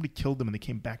zombies. Somebody killed them and they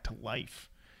came back to life.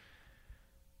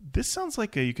 This sounds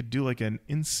like you could do like an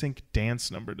in-sync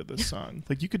dance number to this song.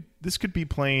 Like this could be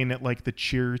playing at like the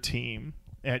cheer team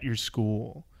at your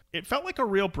school. It felt like a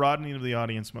real broadening of the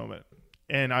audience moment.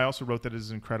 And I also wrote that it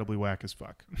is incredibly whack as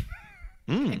fuck.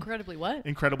 Incredibly what?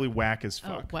 Incredibly whack as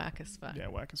fuck. Oh, whack as fuck. Yeah,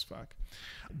 whack as fuck.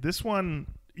 This one,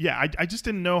 yeah, I just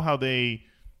didn't know how they...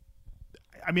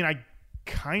 I mean, I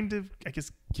kind of, I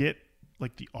guess, get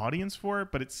like the audience for it,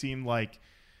 but it seemed like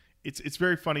it's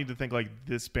very funny to think like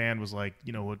this band was like,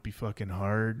 it'd be fucking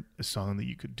hard, a song that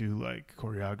you could do like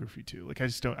choreography to. Like I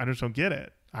just don't get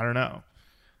it. I don't know.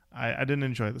 I didn't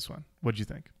enjoy this one. What'd you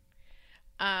think?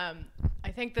 I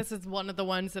think this is one of the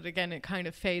ones that, again, it kind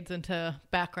of fades into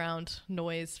background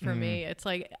noise for me. It's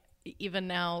like, even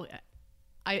now,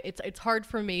 it's hard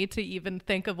for me to even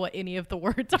think of what any of the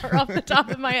words are off the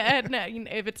top of my head now,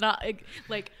 if it's not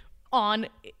like on,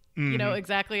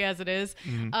 exactly as it is.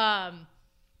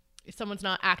 If someone's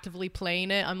not actively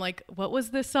playing it, I'm like, what was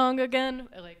this song again?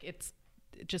 Like, it's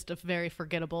just a very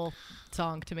forgettable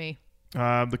song to me.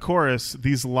 The chorus,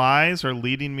 these lies are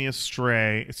leading me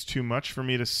astray. It's too much for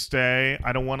me to stay.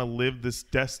 I don't want to live this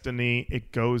destiny.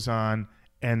 It goes on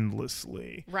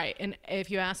endlessly. Right. And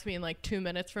if you ask me in like 2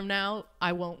 minutes from now,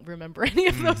 I won't remember any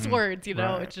of those words,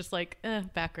 Right. It's just like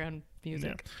background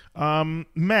music. Yeah.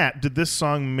 Matt, did this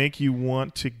song make you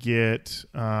want to get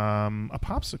a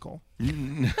popsicle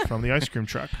from the ice cream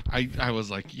truck? I was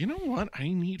like, you know what I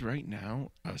need right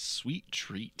now? A sweet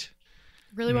treat.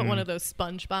 Really want one of those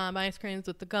SpongeBob ice creams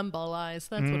with the gumball eyes.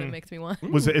 That's what it makes me want.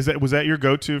 Was that your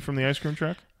go-to from the ice cream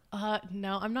truck?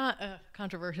 No, I'm not a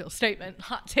controversial statement.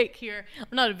 Hot take here.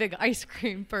 I'm not a big ice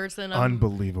cream person. I'm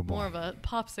Unbelievable. More of a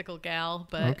popsicle gal.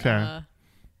 But okay.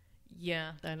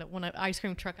 Yeah, when I ice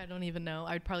cream truck, I don't even know.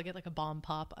 I'd probably get like a bomb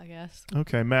pop, I guess.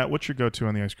 Okay, Matt, what's your go-to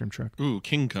on the ice cream truck? Ooh,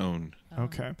 King Cone.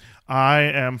 Okay, I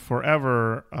am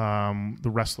forever the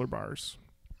Wrestler bars.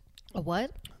 A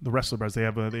what? The Wrestler bars. They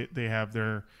have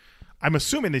their. I'm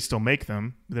assuming they still make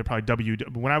them. They're probably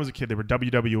when I was a kid, they were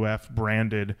WWF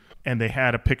branded, and they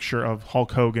had a picture of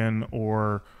Hulk Hogan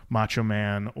or Macho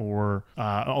Man or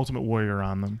Ultimate Warrior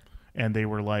on them. And they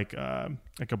were like a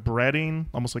breading,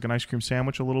 almost like an ice cream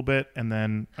sandwich a little bit, and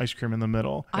then ice cream in the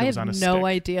middle. I have no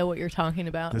idea what you're talking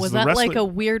about. Was that like a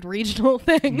weird regional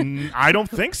thing? I don't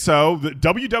think so. The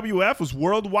WWF was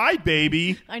worldwide,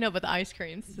 baby. I know, but the ice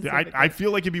creams. I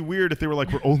feel like it'd be weird if they were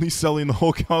like, we're only selling the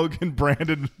Hulk Hogan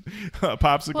branded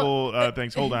popsicle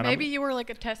things. Hold on. Maybe you were like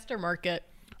a tester market.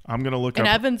 I'm going to look up. In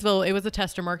up. Evansville, it was a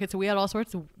tester market, so we had all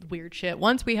sorts of weird shit.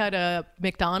 Once we had a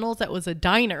McDonald's that was a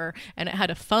diner, and it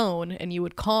had a phone, and you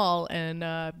would call and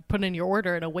put in your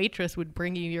order, and a waitress would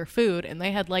bring you your food, and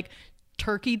they had like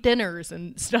turkey dinners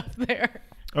and stuff there.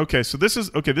 Okay, so this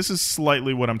is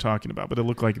slightly what I'm talking about, but it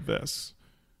looked like this.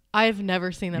 I've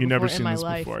never seen that before in my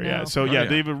life. Before, no. Yeah. So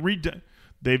they've redone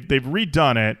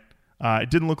it.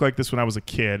 It didn't look like this when I was a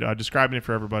kid. Describing it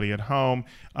for everybody at home.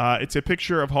 It's a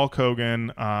picture of Hulk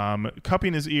Hogan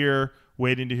cupping his ear,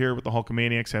 waiting to hear what the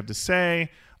Hulkamaniacs have to say.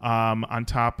 On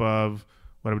top of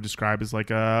what I would describe as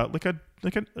like a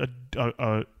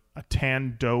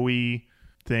tan doughy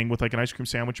thing with like an ice cream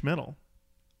sandwich middle.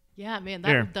 Yeah, man.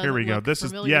 That here we go. This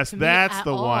is that's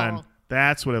the one.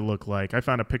 That's what it looked like. I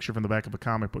found a picture from the back of a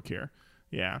comic book here.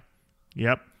 Yeah.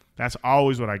 Yep. That's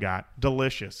always what I got.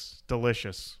 Delicious.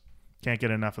 Can't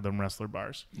get enough of them Wrestler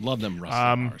bars. Love them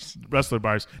bars. Wrestler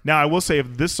bars. Now, I will say,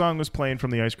 if this song was playing from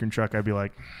the ice cream truck, I'd be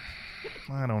like,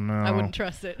 I don't know. I wouldn't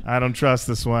trust it. I don't trust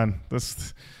this one.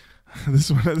 This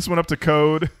one up to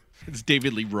code. Is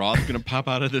David Lee Roth going to pop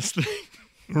out of this thing?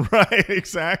 Right,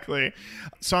 exactly.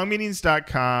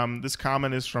 Songmeanings.com. This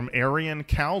comment is from Arian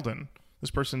Calden. This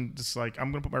person just like,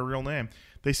 I'm going to put my real name.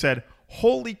 They said,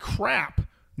 holy crap,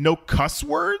 no cuss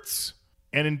words?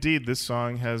 And indeed, this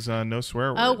song has no swear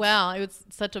words. Oh, wow. It was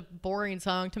such a boring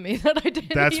song to me that I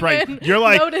didn't That's even right. You're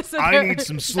like, notice I need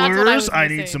some slurs. I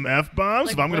need some F-bombs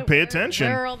like, if I'm going to pay attention.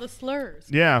 Where are all the slurs?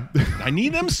 Yeah. I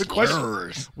need them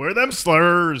slurs. Where are them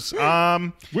slurs?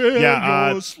 Where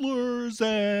your slurs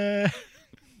at?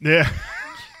 Yeah.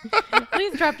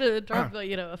 Please drop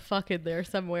a fuck in there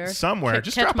somewhere.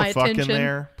 Just drop a fuck in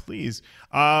there, please.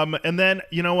 And then,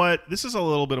 you know what? This is a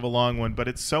little bit of a long one, but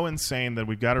it's so insane that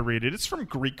we've got to read it. It's from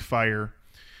Greek Fire.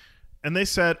 And they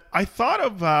said, I thought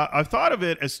of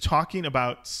it as talking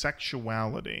about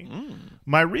sexuality.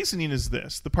 My reasoning is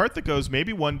this. The part that goes,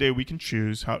 maybe one day we can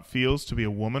choose how it feels to be a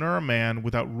woman or a man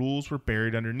without rules were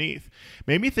buried underneath.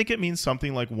 Made me think it means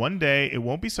something like one day it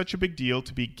won't be such a big deal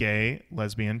to be gay,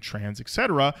 lesbian, trans,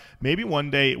 etc. Maybe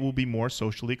one day it will be more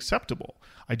socially acceptable.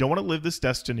 I don't want to live this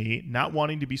destiny, not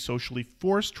wanting to be socially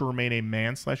forced to remain a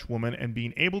man/woman and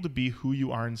being able to be who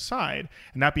you are inside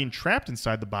and not being trapped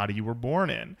inside the body you were born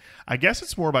in. I guess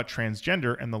it's more about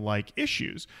transgender and the like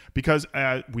issues because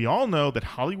we all know that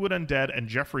Hollywood Undead and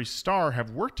Jeffree Star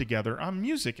have worked together on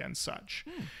music and such.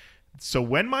 So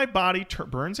when my body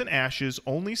burns in ashes,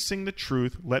 only sing the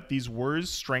truth. Let these words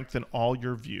strengthen all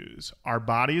your views. Our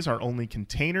bodies are only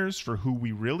containers for who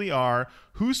we really are.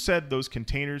 Who said those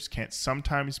containers can't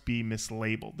sometimes be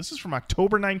mislabeled? This is from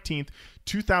October 19th,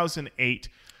 2008.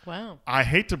 Wow. I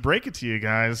hate to break it to you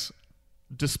guys.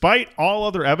 Despite all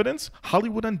other evidence,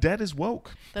 Hollywood Undead is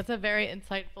woke. That's a very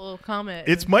insightful comment.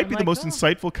 It might be I'm the like, most oh.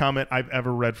 insightful comment I've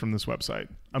ever read from this website.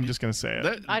 I'm just going to say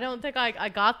it. I don't think I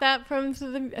got that from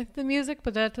the music,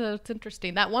 but that's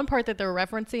interesting. That one part that they're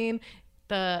referencing,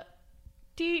 the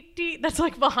dee dee, that's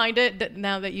like behind it.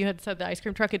 Now that you had said the ice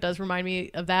cream truck, it does remind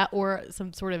me of that, or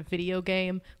some sort of video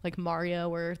game like Mario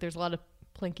where there's a lot of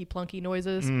plinky plunky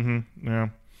noises. Mm-hmm. Yeah.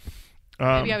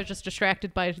 Maybe I was just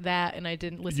distracted by that and I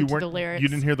didn't listen to the lyrics. You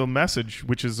didn't hear the message,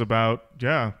 which is about,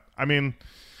 I mean,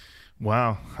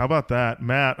 wow. How about that?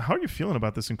 Matt, how are you feeling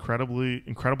about this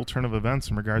incredible turn of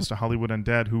events in regards to Hollywood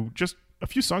Undead, who just a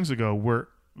few songs ago were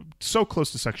so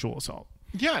close to sexual assault?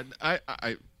 Yeah, I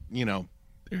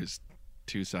there's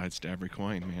two sides to every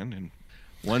coin, man. And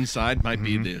one side might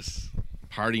be this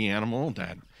party animal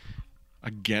that,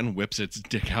 again, whips its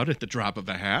dick out at the drop of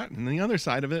a hat. And the other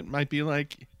side of it might be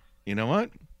like, you know what?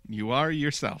 You are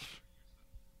yourself.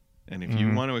 And if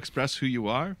you want to express who you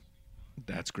are,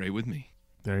 that's great with me.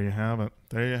 There you have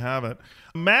it.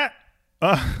 Matt,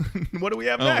 what do we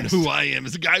have next? Who I am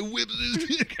is a guy who whips his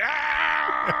dick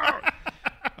out.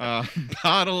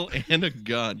 Bottle and a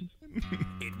gun.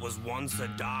 It was once a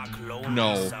dark,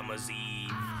 lonely summer's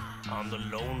eve on the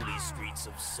lonely streets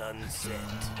of Sunset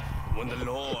when the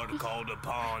Lord called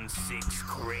upon 6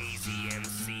 crazy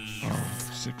MCs.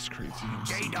 Oh, 6 crazy MCs.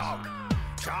 J-Dog,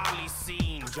 Charlie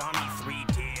Scene, Johnny 3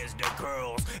 Tears, the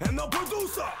girls, and the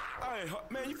producer. Hey,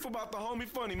 man, you about the homie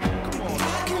funny, man. Come on.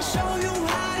 I can show you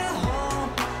how to home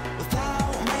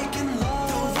without making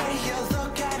love. The way you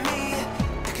look at me,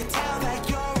 I can tell that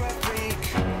you're a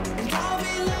freak. And I'll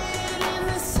be laying in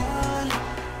the sun,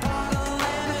 bottle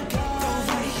and a gun.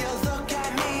 The way you look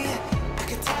at me, I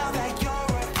can tell that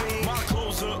you're a freak. My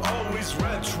clothes are always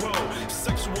retro,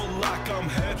 sexual like I'm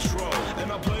hetero,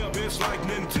 and I play a bitch like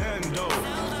Nintendo.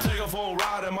 Take her for a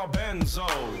ride in my Benzo.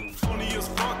 Funny as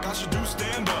fuck, I should do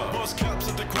stand up. Bust caps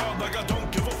at the crowd like I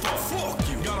don't give a fuck. Fuck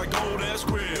you. Got a gold ass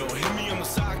grill. Hit me on the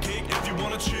sidekick if you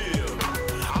wanna chill.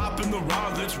 Hop in the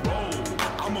ride, let's roll.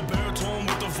 I'm a baritone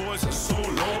with a voice that's so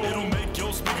low, it'll make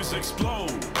your speakers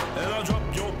explode. And I'll drop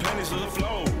your panties to the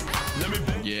floor. Let me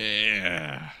bang.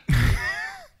 Yeah.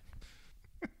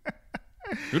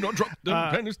 And I drop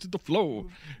them panties to the floor,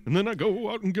 and then I go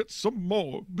out and get some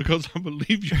more because I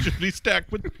believe you should be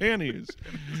stacked with panties.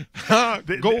 I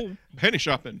go panty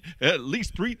shopping at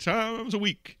least 3 times a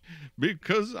week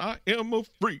because I am a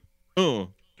freak.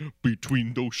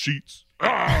 Between those sheets.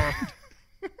 I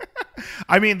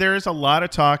mean, there is a lot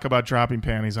of talk about dropping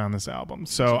panties on this album,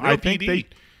 so I think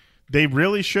they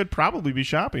really should probably be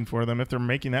shopping for them. If they're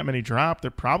making that many drop,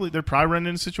 they're probably running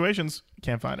into situations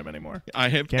can't find them anymore. I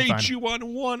have HU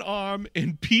on one arm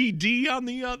and PD on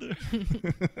the other.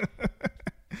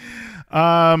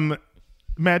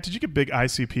 Matt, did you get big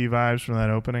ICP vibes from that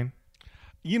opening?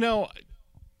 You know,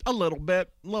 a little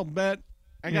bit.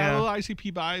 I got a little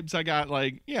ICP vibes. I got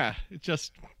it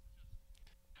just.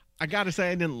 I gotta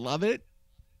say, I didn't love it.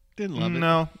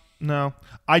 No.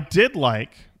 I did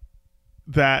like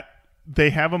that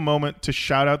they have a moment to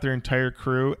shout out their entire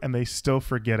crew and they still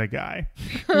forget a guy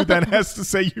who then has to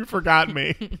say, "You forgot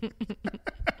me."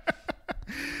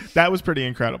 That was pretty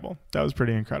incredible.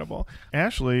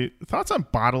 Ashley, thoughts on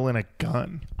Bottle and a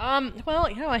Gun? Well,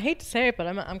 I hate to say it, but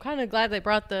I'm kind of glad they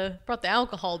brought the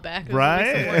alcohol back. It was right?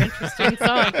 a more interesting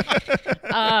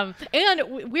song.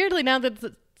 And weirdly, now that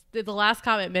the last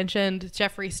comment mentioned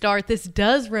Jeffree Star, this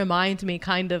does remind me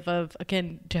kind of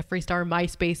again, Jeffree Star,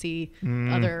 MySpacey,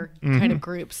 other kind of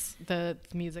groups, the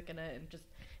music in it, and just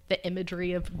the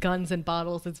imagery of guns and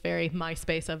bottles. It's very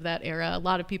MySpace of that era. A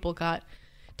lot of people got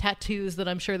tattoos that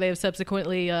I'm sure they have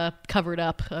subsequently covered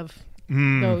up of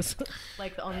those,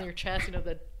 like on their chest,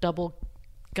 the double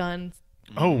guns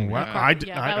Oh wow!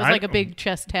 That was like a big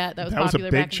chest tat. That was popular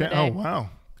a big back in the day. Oh wow!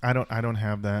 I don't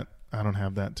have that. I don't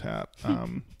have that tat.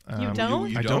 You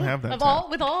don't? I don't have that.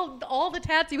 With all the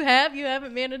tats you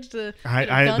haven't managed to.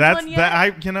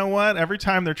 You know what? Every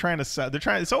time they're trying to sell,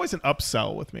 it's always an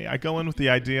upsell with me. I go in with the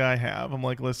idea I have. I'm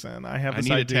like, listen, I have this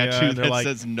idea. I need a tattoo that like,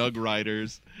 says Nug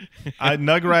Riders.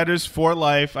 Nug Riders for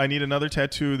life. I need another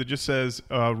tattoo that just says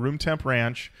Room Temp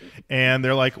Ranch. And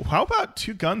they're like, how about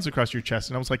 2 guns across your chest?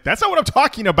 And I was like, that's not what I'm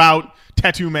talking about,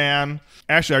 tattoo man.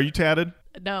 Ashley, are you tatted?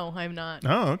 No, I'm not.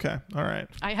 Oh, okay. All right.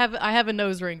 I have a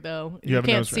nose ring though. You have a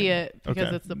can't nose see ring. it because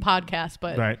Okay. it's the podcast,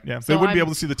 but Right, yeah. so They wouldn't be I'm-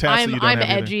 able to see the tats that you don't I'm have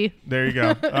either. edgy. There you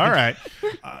go. All right.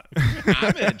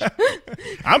 I'm edgy.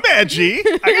 I'm edgy.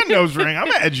 I got a nose ring.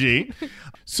 I'm edgy.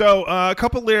 So a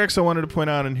couple lyrics I wanted to point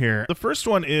out in here. The first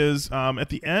one is at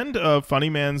the end of Funny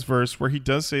Man's verse where he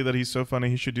does say that he's so funny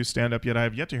he should do stand-up, yet I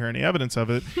have yet to hear any evidence of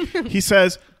it. He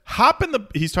says,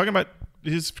 he's talking about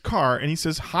his car, and he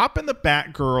says, hop in the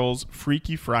Batgirl's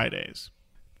Freaky Fridays.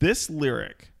 This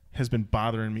lyric has been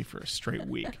bothering me for a straight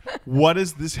week. What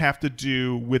does this have to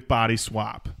do with body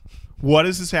swap? What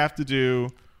does this have to do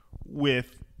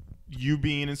with you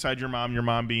being inside your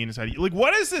mom being inside you? Like,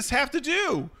 what does this have to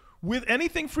do with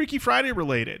anything Freaky Friday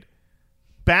related?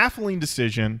 Baffling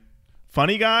decision.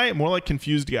 Funny guy, more like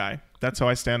confused guy. That's how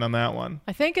I stand on that one.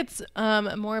 I think it's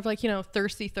more of like,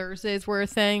 Thirsty Thursdays were a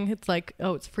thing. It's like,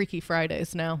 it's Freaky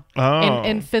Fridays now. Oh.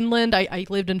 In Finland, I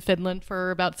lived in Finland for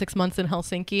about 6 months in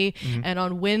Helsinki. Mm-hmm. And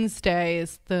on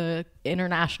Wednesdays, the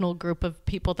international group of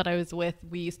people that I was with,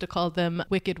 we used to call them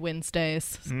Wicked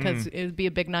Wednesdays because it would be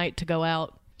a big night to go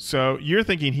out. So you're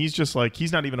thinking he's just like,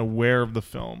 he's not even aware of the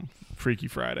film Freaky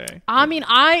Friday. I mean,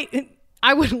 I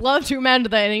would love to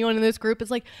imagine that anyone in this group is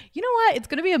like, you know what? It's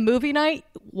going to be a movie night.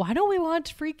 Why don't we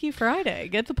watch Freaky Friday?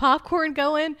 Get the popcorn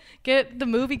going. Get the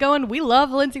movie going. We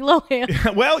love Lindsay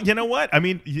Lohan. Well, you know what? I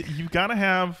mean, you've got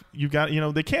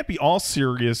to they can't be all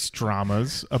serious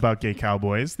dramas about gay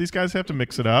cowboys. These guys have to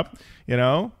mix it up,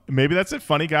 Maybe that's it.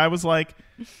 Funny guy was like,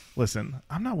 listen,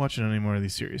 I'm not watching any more of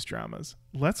these serious dramas.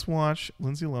 Let's watch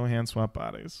Lindsay Lohan swap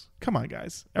bodies. Come on,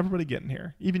 guys. Everybody get in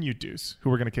here. Even you, Deuce, who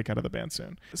we're going to kick out of the band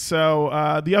soon.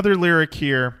 So the other lyric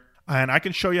here, and I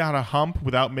can show you how to hump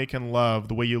without making love.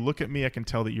 The way you look at me, I can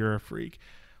tell that you're a freak.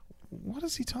 What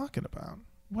is he talking about?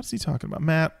 What is he talking about?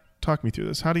 Matt, talk me through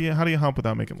this. How do you hump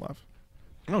without making love?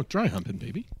 Oh, dry humping,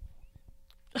 baby.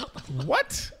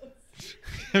 What?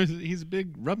 He's a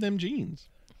big rub them jeans.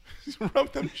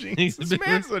 Rub them jeans. This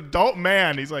man's an adult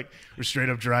man. He's like, we're straight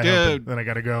up dry humping. Then I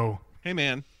gotta go. Hey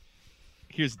man,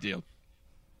 here's the deal.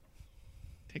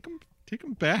 Take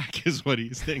him back is what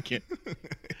he's thinking.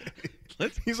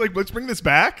 He's like, let's bring this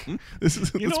back. Let's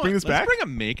bring this back. Let's bring a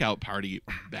makeout party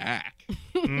back.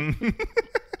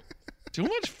 Too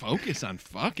much focus on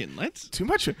fucking. Let's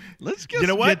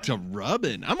get to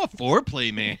rubbing. I'm a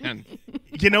foreplay man.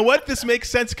 You know what? This makes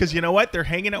sense because you know what? They're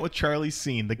hanging out with Charlie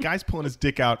Scene. The guy's pulling his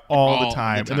dick out all the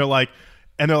time. And they're like,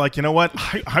 you know what?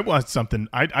 I want something.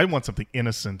 I want something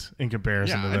innocent in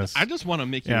comparison to this. I just want to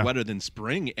make you wetter than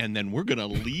spring, and then we're gonna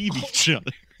leave each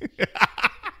other.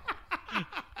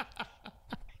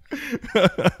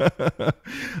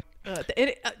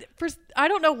 First, I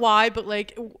don't know why, but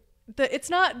like, it's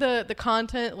not the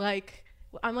content. Like,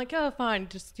 I'm like, oh, fine,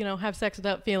 just have sex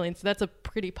without feelings. So that's a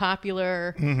pretty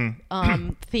popular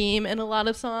theme in a lot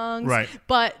of songs. Right.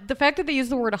 But the fact that they use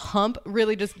the word hump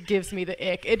really just gives me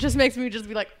the ick. It just makes me just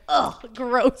be like, oh,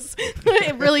 gross.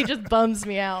 It really just bums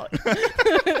me out.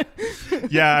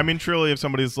 Yeah, I mean, truly, if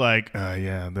somebody's like,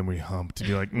 then we humped, to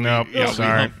be like, nope,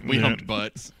 sorry, we humped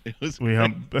butts. It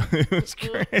was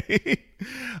great.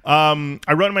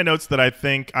 I wrote in my notes that I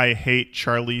think I hate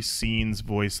Charlie Scene's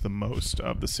voice the most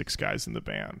of the 6 guys in the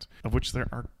band, of which there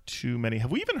are too many.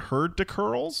 Have we even heard the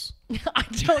Curls? I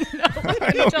don't know.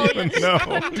 I don't even know. I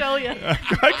couldn't tell you.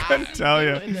 I couldn't tell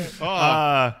you.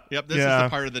 Yep, this is the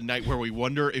part of the night where we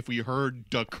wonder if we heard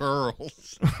the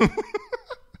Curls.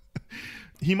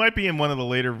 He might be in one of the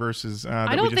later verses.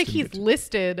 I don't think he's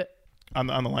listed on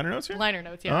the liner notes here. Liner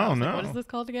notes, yeah. Oh no! Like, what is this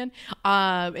called again?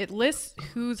 It lists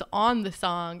who's on the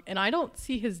song, and I don't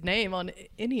see his name on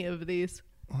any of these.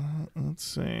 Let's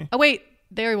see. Oh wait,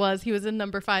 there he was. He was in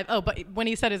number 5. Oh, but when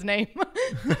he said his name,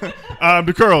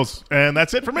 the Curls, and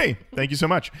that's it for me. Thank you so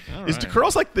much. All is right. the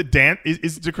Curls like the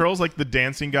Is the Curls like the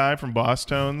dancing guy from Boss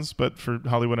Tones, but for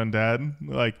Hollywood Undead?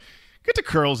 Like, get the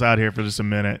Curls out here for just a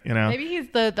minute, Maybe he's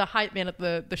the hype man at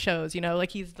the shows,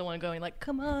 like he's the one going like,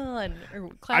 come on, or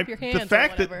clap your hands. The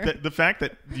fact or whatever. the fact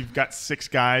that you've got 6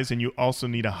 guys and you also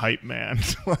need a hype man,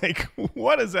 like,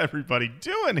 what is everybody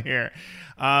doing here?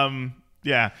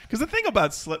 Yeah, because the thing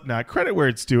about Slipknot, credit where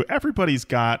it's due, everybody's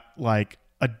got like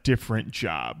a different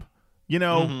job. You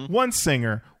know, one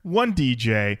singer, one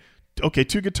DJ, okay,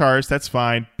 2 guitarists, that's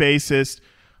fine. Bassist,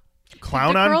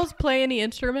 clown Did on. the Curls play any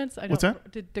instruments? What's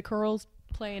that? Did the Curls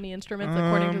play any instruments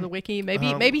according to the wiki?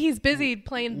 Maybe he's busy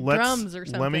playing drums or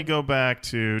something. Let me go back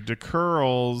to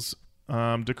DeCurl's.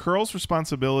 DeCurl's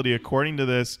responsibility, according to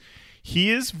this,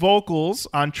 he is vocals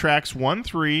on tracks 1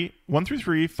 through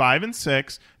 3, 5 and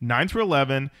 6, 9 through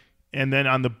 11, and then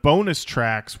on the bonus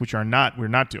tracks, which we're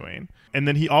not doing. And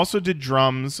then he also did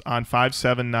drums on 5,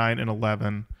 7, 9, and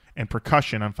 11, and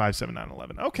percussion on 5, 7, 9,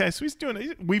 11. Okay, so he's doing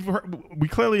it. We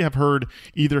clearly have heard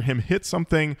either him hit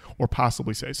something or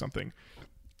possibly say something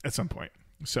at some point.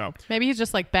 So maybe he's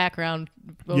just like background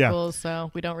vocals, so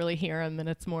we don't really hear him, and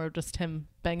it's more of just him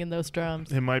banging those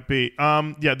drums. It might be.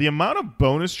 The amount of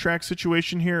bonus track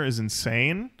situation here is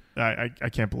insane. I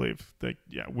can't believe that.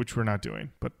 Yeah, which we're not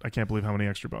doing, but I can't believe how many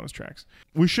extra bonus tracks.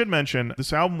 We should mention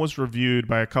this album was reviewed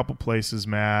by a couple places.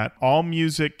 Matt,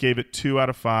 AllMusic gave it 2 out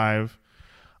of 5.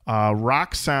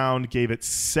 Rock Sound gave it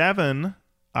 7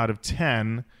 out of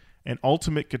 10, and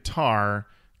Ultimate Guitar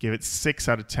gave it 6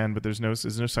 out of 10, but there's no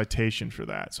citation for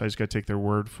that, so I just got to take their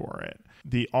word for it.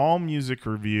 The AllMusic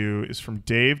review is from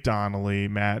Dave Donnelly.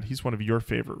 Matt, he's one of your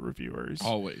favorite reviewers.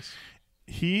 Always.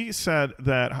 He said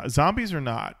that zombies or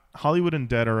not, Hollywood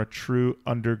Undead are a true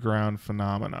underground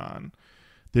phenomenon.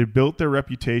 They built their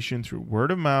reputation through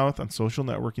word of mouth on social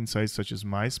networking sites such as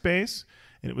MySpace,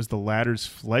 and it was the latter's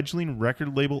fledgling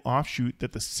record label offshoot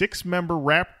that the 6-member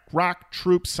rap rock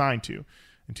troupe signed to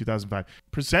in 2005.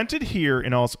 Presented here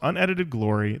in all its unedited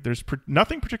glory, there's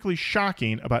nothing particularly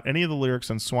shocking about any of the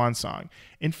lyrics on Swan Song.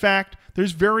 In fact,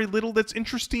 there's very little that's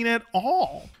interesting at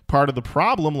all. Part of the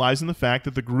problem lies in the fact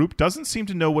that the group doesn't seem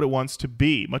to know what it wants to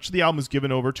be. Much of the album is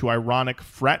given over to ironic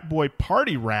frat boy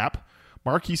party rap.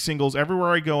 Marquee singles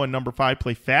Everywhere I Go and Number 5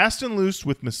 play fast and loose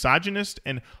with misogynist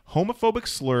and homophobic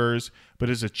slurs, but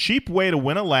is a cheap way to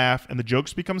win a laugh, and the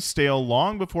jokes become stale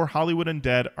long before Hollywood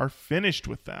Undead are finished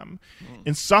with them.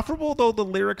 Insufferable though the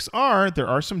lyrics are, there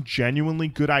are some genuinely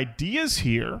good ideas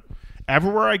here.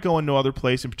 Everywhere I Go and No Other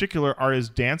Place in particular are as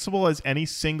danceable as any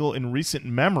single in recent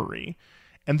memory,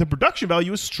 and the production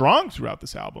value is strong throughout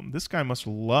this album. This guy must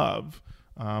love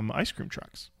ice cream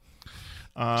trucks.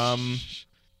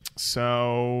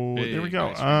 So there we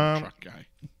go.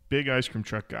 Big ice cream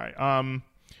truck guy.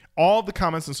 All the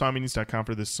comments on songmeanings.com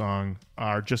for this song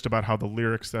are just about how the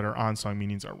lyrics that are on Song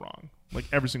Meanings are wrong. Like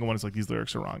every single one is like, these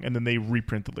lyrics are wrong. And then they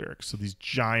reprint the lyrics. So these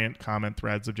giant comment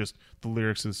threads of just the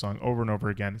lyrics of the song over and over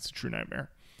again. It's a true nightmare.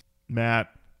 Matt,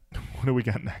 what do we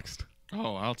got next?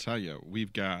 Oh, I'll tell you.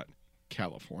 We've got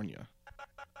California.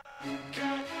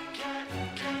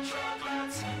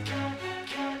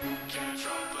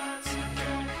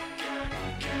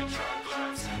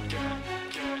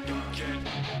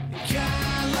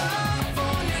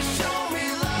 California, show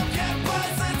me love, yeah,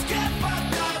 boys, let's get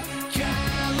fucked up.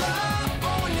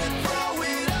 California, throw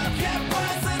it up, yeah,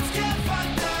 boys, let's get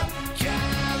fucked up.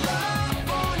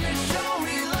 California, show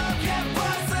me love, yeah,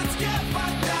 boys, let's get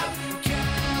fucked up.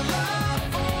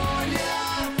 California,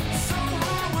 so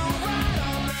I will ride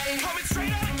all night. Coming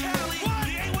straight out of Cali,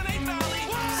 the A18 Valley.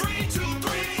 3, 2,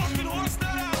 3, fucking horse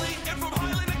nut alley. And from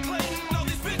Highland to Clayton, all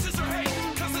these bitches are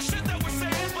hating. Cause the shit that we're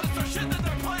saying, but it's our shit that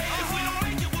they're playing. If we don't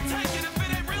make it, we'll take it. If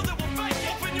it ain't real, then we'll fake it.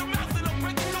 Open your mouth and I'll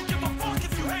break it. Don't give a fuck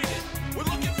if you hate it. We're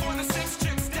looking for the 6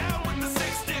 chicks down with the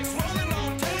 6 dicks. Rolling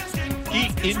on tans, getting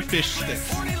Eat buzzed. in fish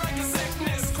sticks. Horny like a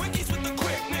sickness. Quickies with the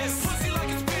quickness. Pussy like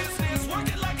it's business. Work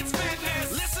it like it's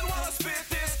fitness. Listen while I spit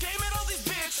this. Game it all these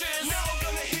bitches. Now I'm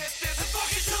gonna hit this and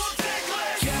fuck it till I'm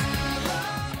dickless.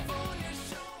 California,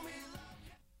 show me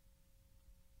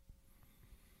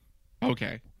love.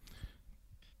 Okay.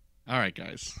 All right,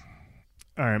 guys.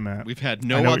 All right, Matt. We've had I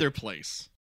no know other place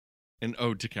an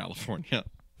ode to California.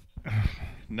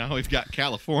 Now we've got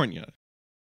California,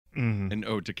 an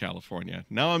ode to California.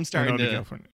 Now I'm starting to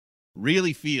California.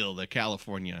 really feel the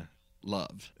California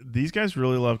love. These guys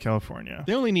really love California.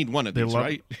 They only need one of They these, love-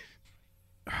 right?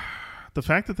 The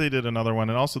fact that they did another one,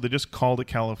 and also they just called it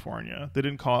California. They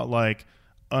didn't call it like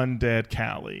Undead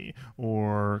Cali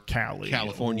or Cali.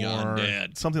 California or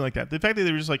Undead. something like that. The fact that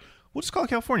they were just like, we'll just call it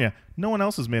California. No one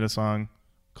else has made a song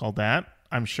called that,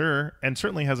 I'm sure, and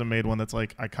certainly hasn't made one that's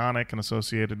like iconic and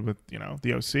associated with,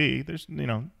 the OC. There's,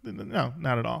 no,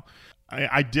 not at all.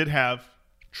 I did have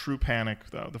true panic,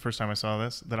 though, the first time I saw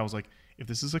this, that I was like, if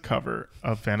this is a cover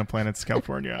of Phantom Planet's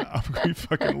California, I'm going to be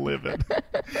fucking livid.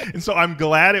 And so I'm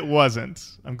glad it wasn't.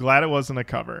 I'm glad it wasn't a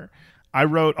cover. I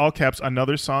wrote, all caps,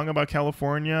 another song about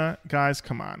California. Guys,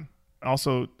 come on.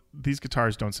 Also, these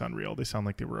guitars don't sound real. They sound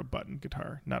like they were a button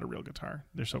guitar, not a real guitar.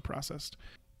 They're so processed.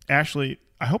 Ashley,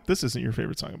 I hope this isn't your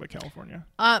favorite song about California.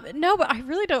 No, but I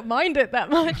really don't mind it that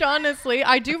much, honestly.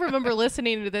 I do remember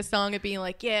listening to this song and being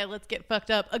like, yeah, let's get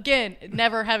fucked up. Again,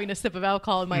 never having a sip of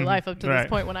alcohol in my life up to this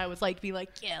point when I was like, be like,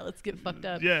 yeah, let's get fucked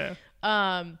up. Yeah.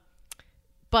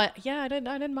 But yeah, I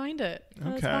didn't mind it.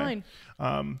 That's fine.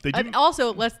 And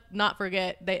also, let's not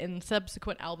forget that in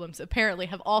subsequent albums, apparently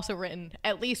have also written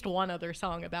at least one other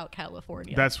song about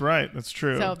California. That's right. That's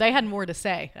true. So they had more to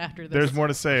say after this. There's more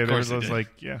to say. course There's they did. like,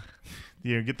 yeah.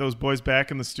 You get those boys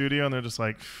back in the studio, and they're just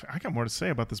like, I got more to say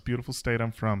about this beautiful state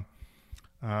I'm from.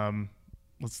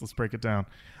 Let's break it down.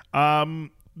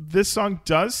 This song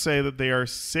does say that they are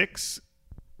 6.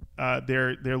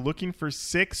 They're looking for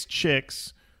 6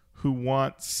 chicks who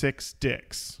want 6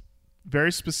 dicks.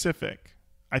 Very specific.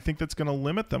 I think that's going to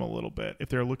limit them a little bit if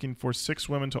they're looking for 6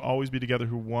 women to always be together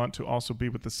who want to also be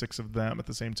with the 6 of them at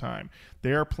the same time.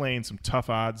 They are playing some tough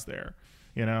odds there,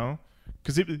 you know?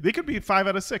 Because they could be 5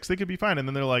 out of 6. They could be fine. And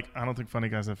then they're like, I don't think funny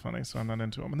guys are funny, so I'm not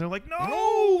into them. And they're like,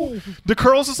 no! The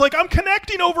Curls is like, I'm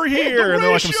connecting over here. And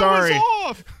they're like, I'm sorry.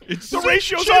 Off. It's The 6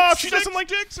 ratio's chicks, off. She 6 doesn't like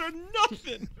dicks or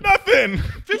nothing. nothing.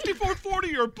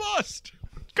 54-40 or bust.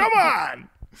 Come on.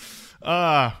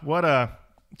 What a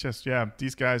just, yeah,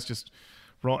 these guys just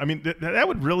roll. I mean, that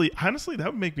would really, honestly, that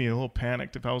would make me a little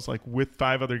panicked if I was like with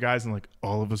 5 other guys and like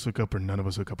all of us hook up or none of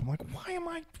us hook up. I'm like, why am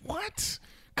I, what?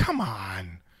 Come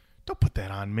on. Don't put that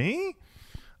on me.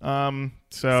 So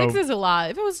 6 is a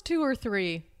lot. If it was 2 or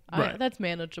 3, Right. that's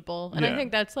manageable. And Yeah. I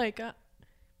think that's like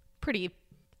pretty,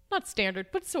 not standard,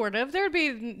 but sort of. There'd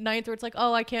be nights where it's like,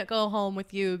 oh, I can't go home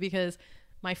with you because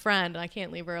my friend, I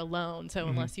can't leave her alone. So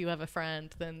unless you have a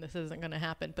friend, then this isn't going to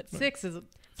happen. But 6 is,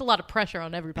 it's a lot of pressure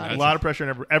on everybody. a lot of pressure,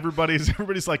 and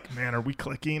everybody's like, man, are we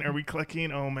clicking?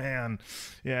 Oh man,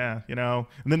 yeah, you know.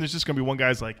 And then there's just gonna be one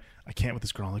guy's like, I can't with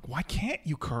this girl. I'm like, why can't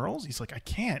you, Curls? He's like, I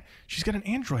can't. She's got an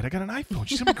Android. I got an iPhone.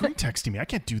 She's gonna be green texting me. I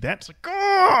can't do that. It's like,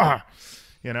 ah,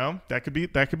 you know, that could be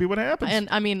what happens. And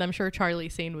I mean, I'm sure Charlie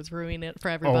Scene was ruining it for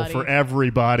everybody. for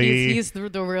everybody. He's the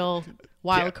real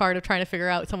wild card of trying to figure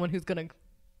out someone who's going to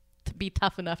be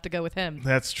tough enough to go with him.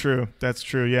 That's true.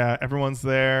 Yeah, everyone's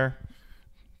there.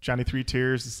 Johnny 3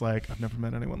 Tears is like, I've never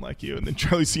met anyone like you. And then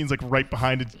Charlie Sheen's like right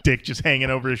behind his dick, just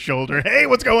hanging over his shoulder. Hey,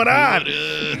 what's going on?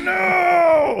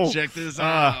 No! Check this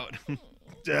out.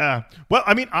 Yeah. Well,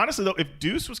 I mean, honestly, though, if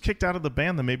Deuce was kicked out of the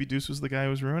band, then maybe Deuce was the guy who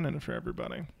was ruining it for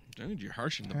everybody. Dude, you're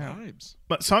harshing the vibes.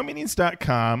 But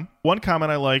songmeanings.com, one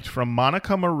comment I liked from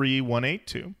Monica Marie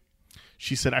 182.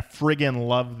 She said, I friggin'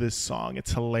 love this song.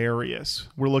 It's hilarious.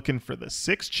 We're looking for the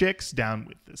 6 chicks down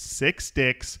with the 6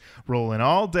 dicks, rolling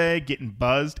all day, getting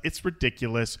buzzed. It's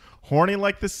ridiculous. Horny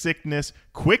like the sickness,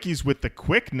 quickies with the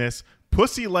quickness,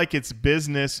 pussy like it's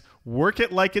business, work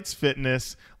it like it's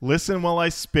fitness. Listen while I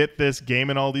spit this,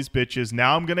 gaming all these bitches.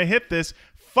 Now I'm going to hit this.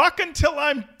 Fuck until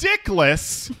I'm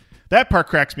dickless. That part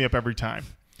cracks me up every time.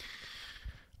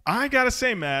 I got to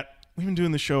say, Matt, we've been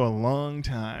doing the show a long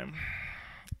time.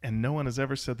 And no one has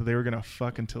ever said that they were going to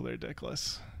fuck until they're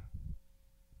dickless.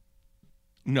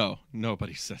 No,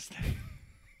 nobody says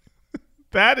that.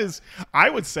 That is,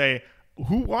 I would say,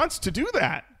 who wants to do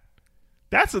that?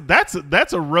 That's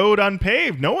a road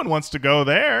unpaved. No one wants to go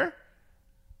there.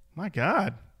 My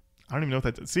God. I don't even know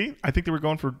what that... See, I think they were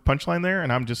going for punchline there,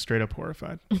 and I'm just straight up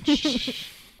horrified.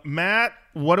 Matt,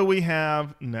 what do we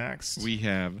have next? We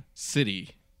have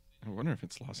City. I wonder if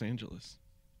it's Los Angeles.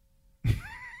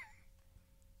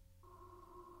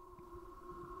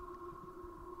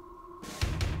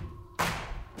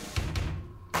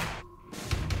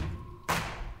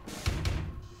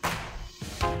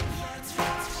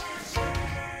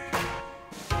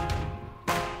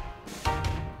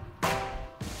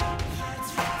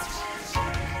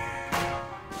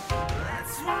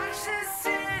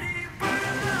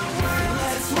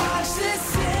 Let's watch this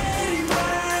city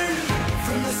burn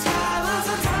from the skylines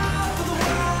on top of the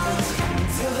world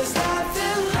till there's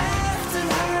nothing left to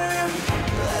learn.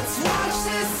 Let's watch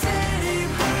this city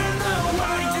burn the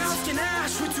Body world. doused in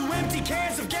ash with 2 empty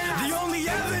cans of gas. The only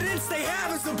evidence they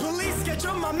have is the police sketch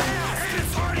on my mask. And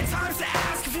it's hard at times to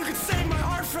ask if you could save my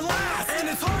heart for last. And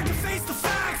it's hard to face the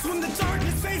facts when the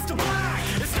darkness fades to black.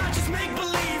 It's not just make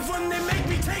believe when they make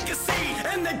me take a seat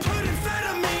and they put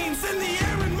amphetamines in the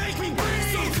air and make me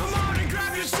breathe. So come on and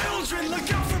grab your children,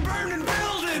 look out for burning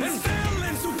buildings and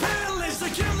villains who pillage the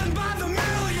killing by the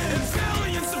millions. And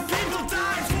billions of people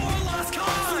died for a lost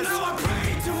cause. So now I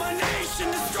pray to my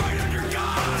nation destroyed under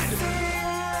God.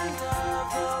 End of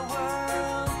the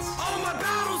world. All my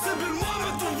battles have been won,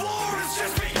 but the war has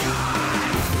just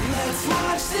begun. Let's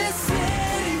watch this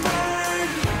city burn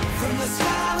from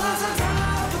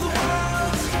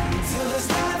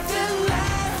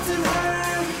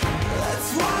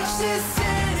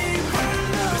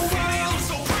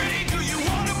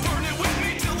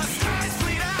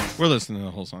We're listening to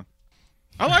the whole song.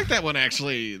 I like that one,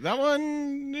 actually. That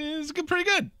one is pretty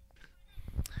good.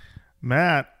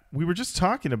 Matt, we were just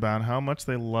talking about how much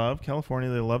they love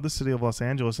California. They love the city of Los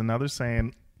Angeles. And now they're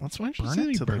saying, let's burn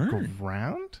it to the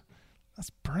ground. Let's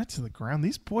burn it to the ground.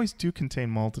 These boys do contain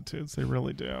multitudes. They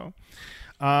really do.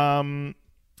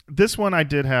 This one I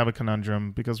did have a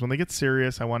conundrum because when they get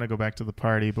serious, I want to go back to the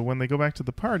party. But when they go back to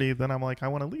the party, then I'm like, I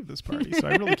want to leave this party. So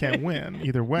I really can't win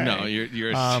either way. No, you're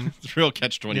it's real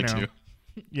catch-22.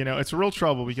 It's a real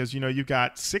trouble because, you've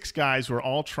got 6 guys who are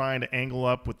all trying to angle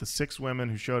up with the 6 women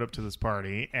who showed up to this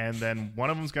party. And then one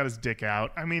of them's got his dick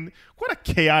out. I mean, what a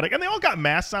chaotic. And they all got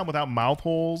masks on without mouth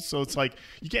holes. So it's like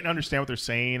you can't understand what they're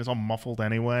saying. It's all muffled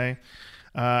anyway.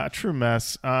 A true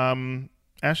mess.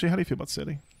 Ashley, how do you feel about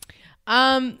City?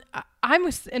 I'm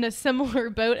in a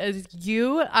similar boat as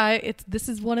you. This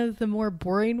is one of the more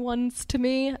boring ones to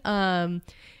me.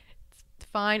 It's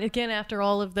fine. Again, after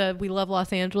all of we love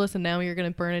Los Angeles, and now you're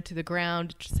going to burn it to the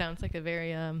ground. It just sounds like a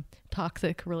very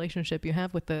toxic relationship you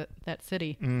have with that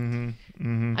city. Mm-hmm.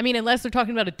 Mm-hmm. I mean, unless they're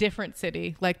talking about a different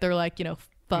city, like they're like,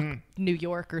 fuck New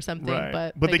York or something.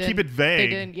 Right. But they keep it vague. They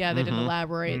didn't. Yeah, they didn't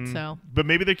elaborate. So, but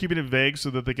maybe they're keeping it vague so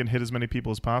that they can hit as many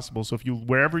people as possible. So if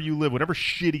wherever you live, whatever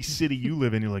shitty city you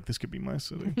live in, you're like, this could be my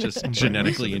city. Just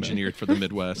genetically engineered for the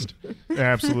Midwest.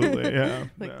 Absolutely. Yeah.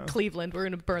 Cleveland, we're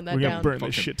gonna burn that we're down. We're gonna burn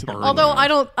this shit to the ground. Although I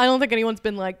don't think anyone's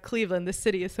been like, Cleveland, this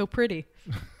city is so pretty.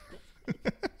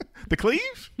 The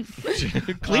Cleve?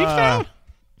 Clevetown?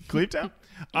 Clevetown?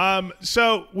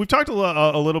 So we've talked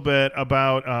a little bit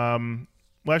about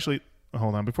well, actually,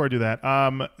 hold on. Before I do that,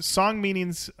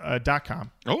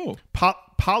 songmeanings.com. Oh.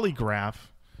 Polygraph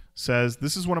says,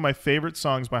 this is one of my favorite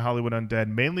songs by Hollywood Undead,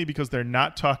 mainly because they're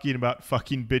not talking about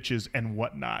fucking bitches and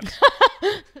whatnot.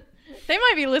 They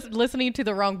might be listening to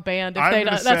the wrong band if they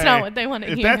don't. That's not what they want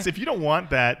to hear. If you don't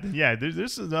want that, then yeah,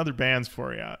 there's other bands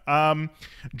for you.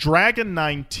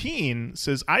 Dragon19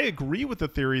 says, I agree with the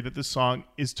theory that this song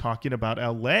is talking about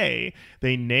L.A.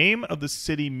 The name of the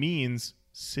city means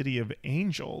City of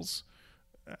Angels.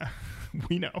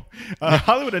 We know.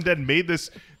 Hollywood Undead made this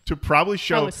to probably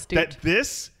show that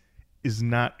this is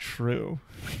not true.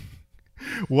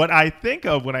 What I think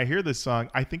of when I hear this song,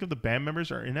 I think of the band members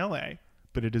are in LA,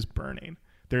 but it is burning.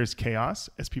 There is chaos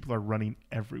as people are running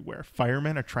everywhere.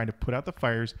 Firemen are trying to put out the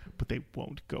fires, but they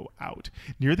won't go out.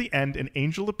 Near the end, an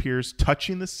angel appears,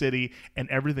 touching the city, and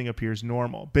everything appears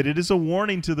normal. But it is a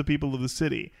warning to the people of the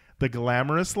city. The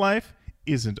glamorous life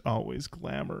isn't always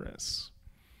glamorous.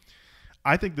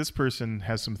 I think this person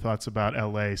has some thoughts about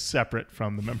LA separate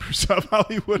from the members of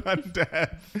Hollywood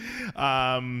Undead.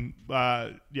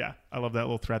 Yeah, I love that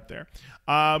little threat there.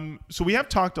 So we have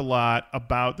talked a lot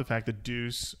about the fact that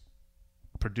Deuce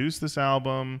produced this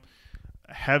album,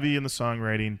 heavy in the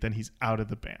songwriting, then he's out of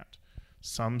the band.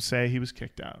 Some say he was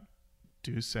kicked out.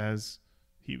 Deuce says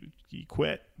he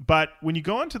quit. But when you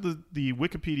go onto the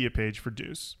Wikipedia page for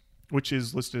Deuce, which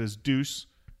is listed as Deuce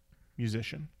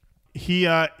musician, he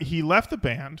left the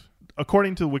band,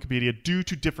 according to Wikipedia, due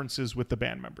to differences with the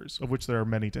band members, of which there are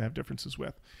many to have differences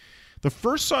with. The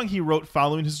first song he wrote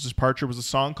following his departure was a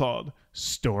song called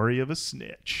Story of a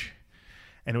Snitch.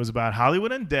 And it was about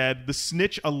Hollywood Undead, the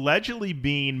snitch allegedly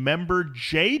being member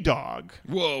J-Dog.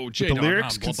 Whoa,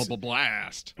 J-Dog,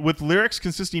 blast. With lyrics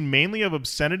consisting mainly of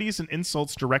obscenities and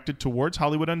insults directed towards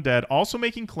Hollywood Undead, also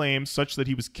making claims such that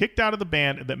he was kicked out of the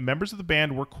band and that members of the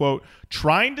band were, quote,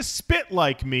 trying to spit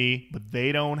like me, but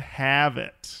they don't have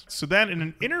it. So then in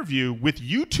an interview with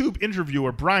YouTube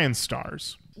interviewer Brian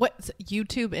Stars. What?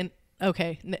 YouTube and...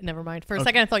 Okay, never mind. For a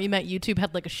second, I thought you meant YouTube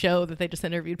had like a show that they just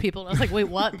interviewed people. And I was like, wait,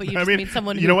 what? But you just mean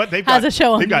someone who has a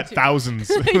show on They've got YouTube.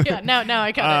 Thousands. Yeah, now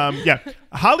I got it. Yeah.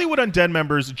 Hollywood Undead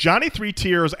members Johnny Three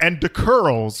Tears and Da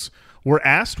Curls were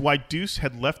asked why Deuce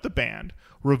had left the band,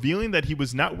 revealing that he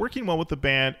was not working well with the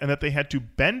band and that they had to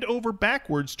bend over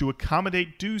backwards to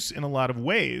accommodate Deuce in a lot of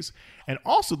ways, and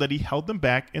also that he held them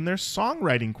back in their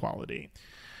songwriting quality.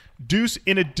 Deuce,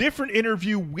 in a different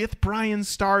interview with Brian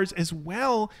Stars as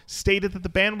well, stated that the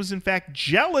band was in fact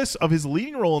jealous of his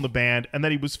leading role in the band and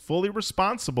that he was fully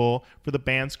responsible for the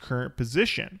band's current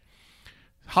position.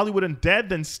 Hollywood Undead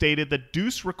then stated that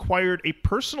Deuce required a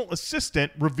personal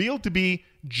assistant, revealed to be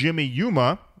Jimmy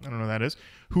Yuma, I don't know who that is,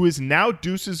 who is now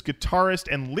Deuce's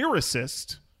guitarist and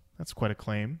lyricist. That's quite a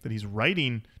claim, that he's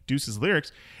writing Deuce's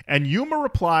lyrics. And Yuma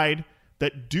replied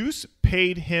that Deuce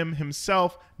paid him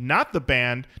himself, not the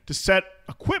band, to set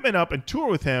equipment up and tour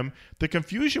with him. The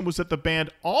confusion was that the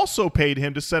band also paid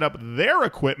him to set up their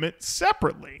equipment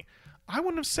separately. I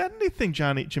wouldn't have said anything,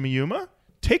 Jimmy Yuma.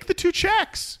 take the 2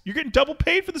 checks. You're getting double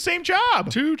paid for the same job.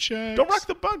 2 checks. Don't rock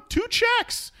the boat. 2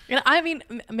 checks. And I mean,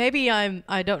 maybe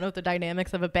I don't know the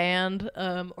dynamics of a band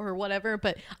or whatever,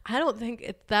 but I don't think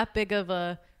it's that big of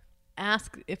a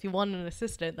ask if you want an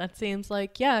assistant. That seems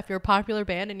like, yeah, if you're a popular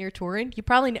band and you're touring, you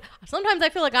probably sometimes I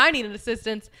feel like I need an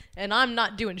assistant and I'm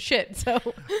not doing shit. So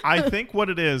I think what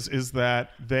it is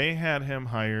that they had him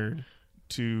hired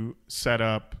to set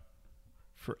up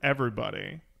for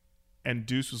everybody, and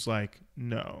Deuce was like,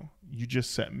 no, you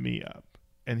just set me up.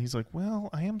 And he's like, well,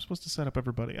 I am supposed to set up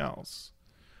everybody else.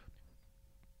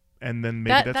 And then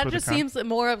maybe that just seems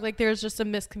more of like there's just a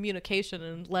miscommunication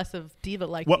and less of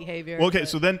diva-like behavior. Well, okay,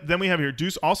 so then we have here,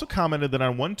 Deuce also commented that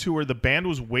on one tour, the band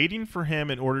was waiting for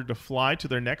him in order to fly to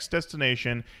their next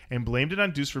destination and blamed it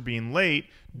on Deuce for being late.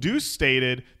 Deuce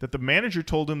stated that the manager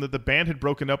told him that the band had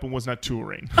broken up and was not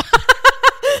touring.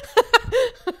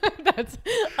 That's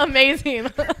amazing.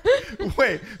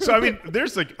 Wait, so I mean,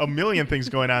 there's like a million things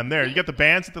going on there. You got the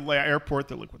bands at the airport.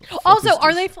 They're like, what the fuck Also, is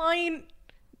are this? they flying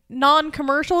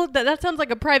non-commercial? That sounds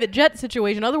like a private jet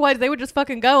situation. Otherwise, they would just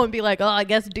fucking go and be like, oh, I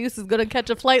guess Deuce is going to catch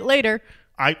a flight later.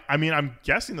 I mean, I'm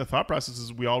guessing the thought process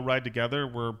is we all ride together.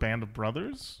 We're a band of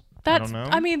brothers. I don't know.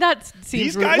 I mean, that seems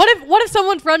These rude. guys- What if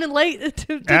someone's running late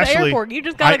to the airport? You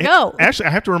just gotta go. Actually, I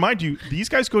have to remind you, these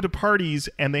guys go to parties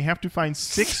and they have to find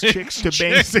 6 chicks to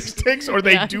bang 6 chicks, or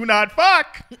they do not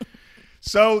fuck.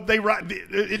 So they ride.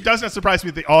 It does not surprise me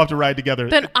that they all have to ride together.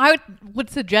 Then I would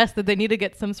suggest that they need to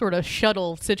get some sort of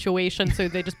shuttle situation so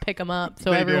they just pick them up so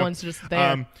They everyone's do. just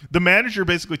there. The manager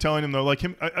basically telling him though, like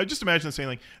him. I just imagine them saying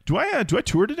like, "Do I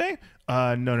tour today?"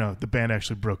 No. The band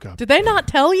actually broke up. Did they not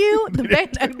tell you? The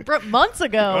band broke months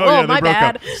ago. Oh, yeah, they my broke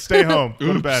bad. up. Stay home.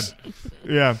 Go to bed.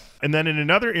 Yeah. And then in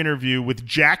another interview with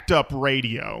Jacked Up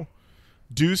Radio,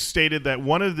 Deuce stated that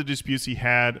one of the disputes he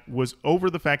had was over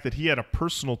the fact that he had a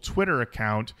personal Twitter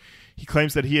account. He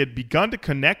claims that he had begun to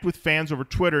connect with fans over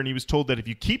Twitter, and he was told that if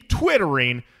you keep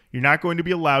Twittering, you're not going to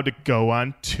be allowed to go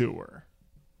on tour.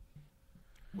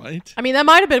 What? I mean, that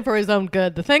might have been for his own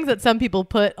good. The things that some people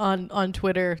put on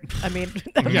Twitter, I mean,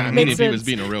 Yeah, I mean, if he was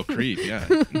being a real creep, yeah.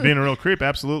 Being a real creep,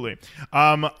 absolutely.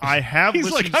 I have He's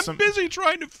listened like, to I'm some... busy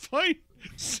trying to find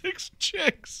 6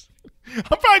 chicks.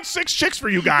 I'll find 6 chicks for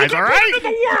you guys, all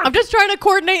right? I'm just trying to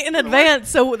coordinate in advance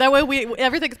so that way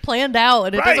everything's planned out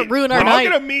and it doesn't ruin our We're night. all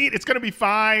going to meet. It's going to be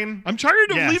fine. I'm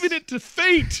tired of Yes. leaving it to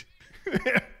fate.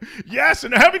 Yes,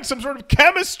 and having some sort of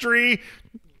chemistry.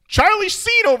 Charlie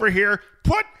Sheen over here,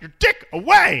 put your dick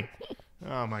away.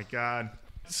 Oh, my God.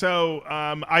 So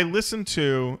I listened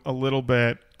to a little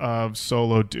bit of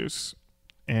Solo Deuce,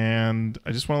 and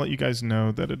I just want to let you guys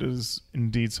know that it is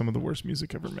indeed some of the worst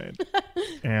music ever made.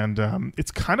 And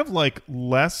it's kind of like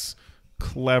less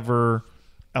clever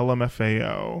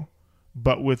LMFAO,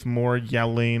 but with more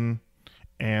yelling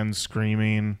and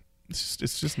screaming. It's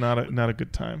just not a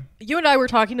good time. You and I were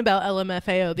talking about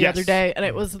LMFAO the Yes. other day, and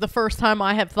it was the first time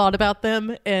I have thought about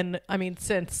them, and I mean,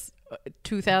 since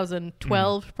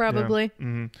 2012, probably. Yeah.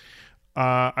 Mm-hmm.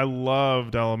 I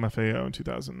loved LMFAO in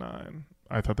 2009.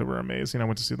 I thought they were amazing. I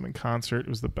went to see them in concert. It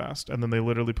was the best. And then they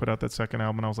literally put out that second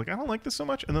album, and I was like, I don't like this so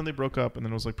much. And then they broke up, and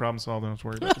then it was like problem solved, and I was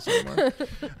worried about this anymore.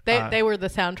 They were the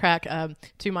soundtrack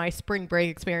to my spring break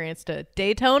experience to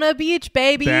Daytona Beach,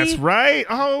 baby. That's right.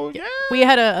 Oh, yeah. We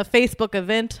had a Facebook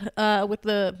event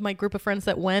with my group of friends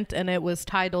that went, and it was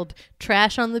titled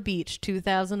Trash on the Beach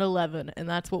 2011, and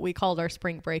that's what we called our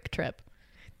spring break trip.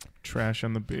 Trash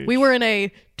on the beach. We were in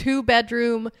a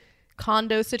 2-bedroom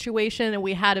condo situation, and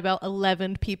we had about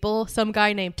 11 people. Some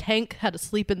guy named Tank had to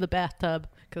sleep in the bathtub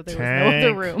because there was no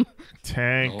other room.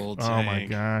 Tank. Gold Oh, my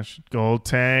Tank. gosh. Gold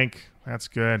Tank. That's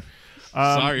good.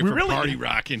 Sorry we for really- party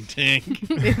rocking, Tank.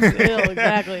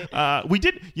 Exactly. We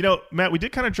did, Matt, we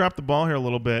did kind of drop the ball here a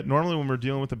little bit. Normally when we're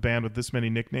dealing with a band with this many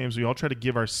nicknames, we all try to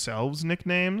give ourselves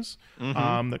nicknames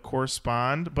that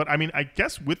correspond. But I mean, I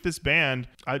guess with this band,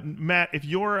 Matt, if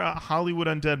you're a Hollywood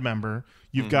Undead member,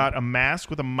 you've got a mask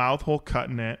with a mouth hole cut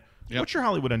in it. Yep. What's your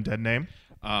Hollywood Undead name?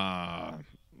 I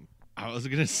was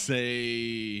going to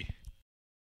say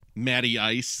Matty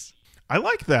Ice. I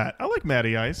like that. I like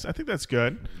Matty Ice. I think that's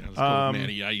good. Yeah, let's go with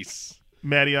Matty Ice.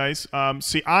 Matty Ice.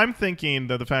 See, I'm thinking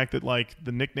that the fact that like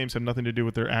the nicknames have nothing to do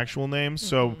with their actual names.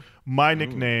 So my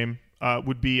nickname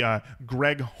would be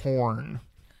Greg Horn.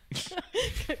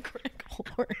 Greg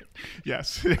Horn.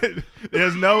 Yes, it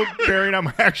has no bearing on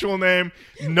my actual name.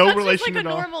 No That's relation just like at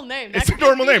a all. normal name. It's That a could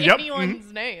normal be name. Yep.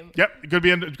 Anyone's name. Yep, it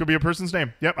could be a person's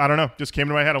name. Yep, I don't know. Just came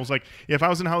to my head. I was like, if I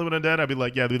was in Hollywood Undead, I'd be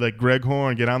like, yeah, they'd be like Greg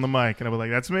Horn, get on the mic, and I'd be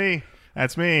like, that's me.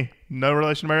 That's me. No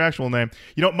relation to my actual name.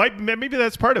 Maybe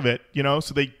that's part of it.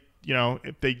 So they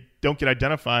if they don't get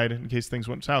identified in case things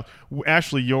went south.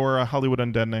 Ashley, your Hollywood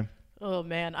Undead name. Oh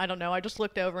man, I don't know. I just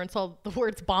looked over and saw the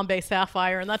words Bombay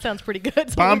Sapphire, and that sounds pretty good.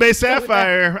 So Bombay let's go with that.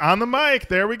 Sapphire on the mic.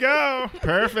 There we go.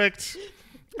 Perfect.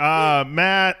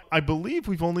 Matt, I believe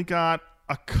we've only got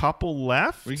a couple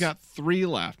left. We got 3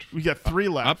 left.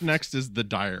 Up next is The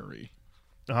Diary.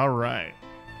 All right.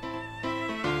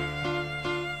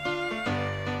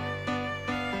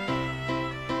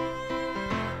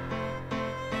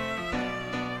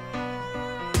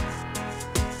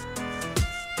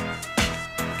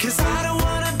 Cause I don't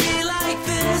wanna be like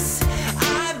this.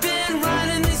 I've been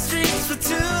running these streets for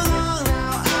too long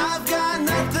now. I've got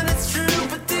nothing that's true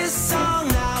but this song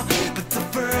now. But the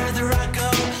further I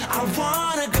go, I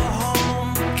wanna go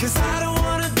home. Cause I don't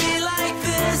wanna be like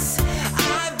this.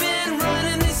 I've been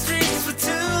running these streets for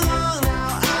too long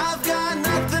now. I've got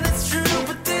nothing that's true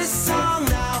but this song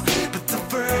now. But the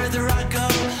further I go,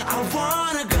 I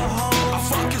wanna go home. I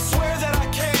fucking swear that I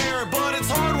care, but it's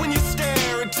hard when you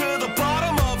stare into the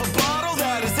bottom of a bottle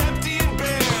that is empty and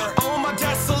bare. Oh, my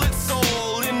desolate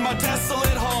soul in my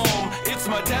desolate home. It's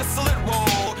my desolate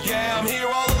role. Yeah, I'm here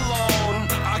all alone.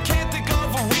 I can't think of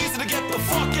a reason to get the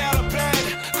fuck out of bed.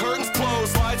 Curtains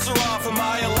closed, lights are off. Am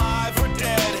I alive or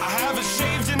dead? I haven't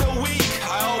shaved in a week.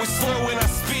 I always slur when I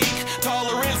speak.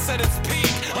 Tolerance at its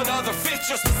peak. Another fit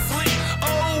just to sleep.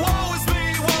 Oh, woe is me,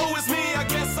 woe is me. I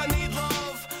guess I need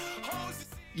love. Oh, is it-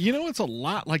 You know, it's a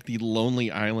lot like The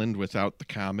Lonely Island without the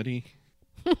comedy.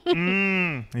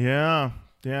 Yeah,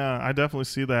 I definitely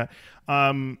see that.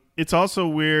 It's also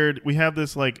weird. We have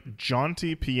this like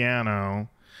jaunty piano,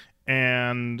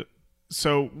 and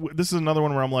so this is another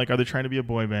one where I'm like, are they trying to be a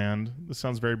boy band? This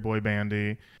sounds very boy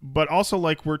bandy, but also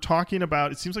like we're talking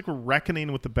about. It seems like we're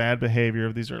reckoning with the bad behavior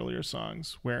of these earlier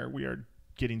songs, where we are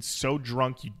getting so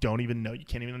drunk you don't even know, you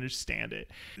can't even understand it.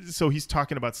 So he's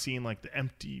talking about seeing like the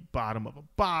empty bottom of a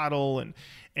bottle,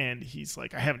 and he's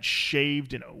like, I haven't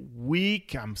shaved in a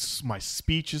week. My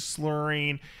speech is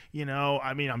slurring.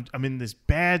 I mean, I'm in this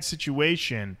bad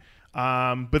situation.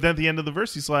 But then at the end of the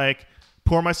verse, he's like,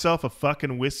 pour myself a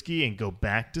fucking whiskey and go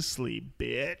back to sleep,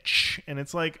 bitch. And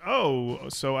it's like, oh,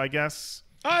 so I guess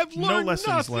I've learned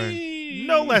lessons nothing. learned.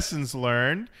 No lessons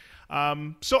learned.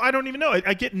 So I don't even know.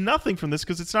 I get nothing from this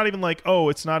because it's not even like,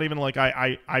 it's not even like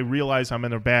I realize I'm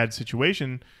in a bad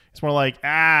situation. It's more like,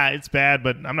 it's bad,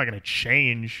 but I'm not going to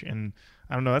change. And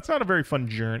I don't know. That's not a very fun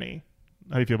journey.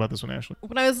 How do you feel about this one, Ashley?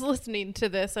 When I was listening to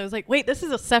this, I was like, wait, this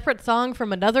is a separate song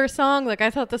from another song? Like, I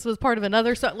thought this was part of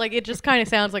another song. Like, it just kind of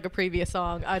sounds like a previous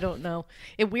song. I don't know.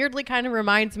 It weirdly kind of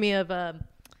reminds me of,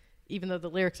 even though the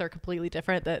lyrics are completely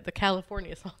different, the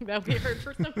California song that we heard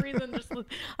for some reason. Just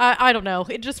I don't know.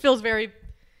 It just feels very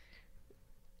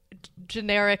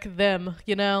generic them,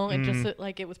 and just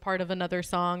like it was part of another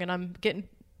song. And I'm getting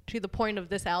to the point of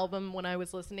this album when I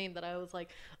was listening that I was like,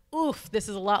 oof, this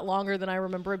is a lot longer than I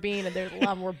remember it being, and there's a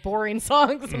lot more boring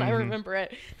songs than I remember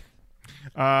it.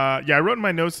 I wrote in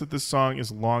my notes that this song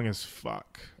is long as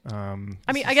fuck. I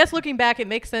mean, I guess looking back, it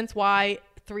makes sense why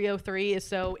 303 is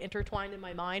so intertwined in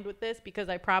my mind with this, because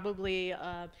I probably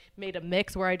made a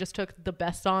mix where I just took the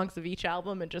best songs of each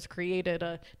album and just created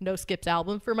a no skips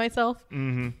album for myself.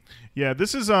 Mm-hmm. Yeah,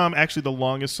 this is actually the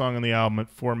longest song on the album at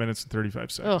 4 minutes and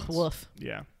 35 seconds. Ugh, woof.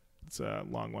 Yeah, it's a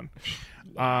long one.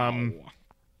 Wow.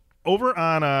 Over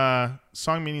on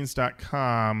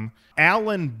songmeanings.com,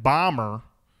 Alan Bomber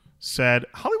said,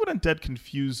 Hollywood Undead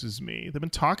confuses me. They've been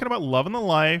talking about love and the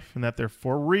life and that they're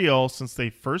for real since they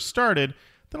first started.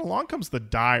 Then along comes The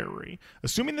Diary.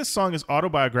 Assuming this song is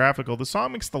autobiographical, the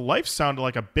song makes the life sound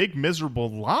like a big miserable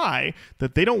lie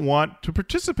that they don't want to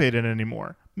participate in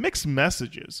anymore. Mixed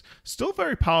messages. Still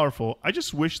very powerful. I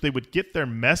just wish they would get their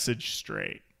message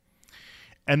straight.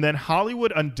 And then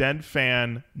Hollywood Undead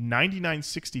fan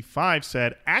 9965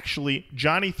 said, actually,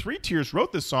 Johnny Three Tears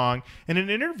wrote this song. In an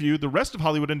interview, the rest of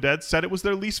Hollywood Undead said it was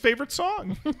their least favorite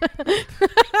song. I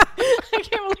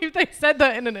can't believe they said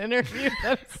that in an interview.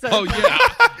 That's so Oh, yeah.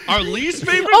 Our least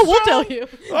favorite Oh, song? we'll tell you.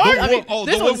 The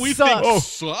this one one we sucks. think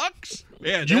sucks?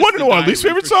 Yeah, You want to know our least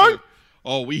favorite song?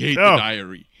 Oh, we hate Oh. The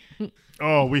Diary.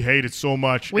 Oh, we hate it so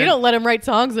much. We don't let him write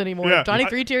songs anymore. Yeah. Johnny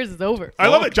Three Tears is over. I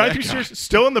love it. Johnny Okay. Three Tears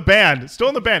still in the band.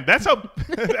 That's how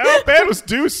bad was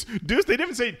Deuce. Deuce, they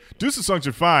didn't say Deuce's songs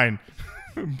are fine.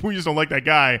 We just don't like that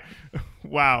guy.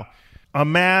 Wow.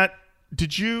 Matt,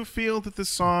 did you feel that this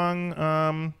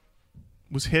song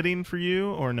was hitting for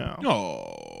you or no?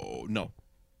 No.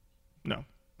 No.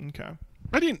 Okay.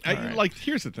 I didn't. All right. Like,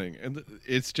 here's the thing. And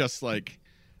it's just like,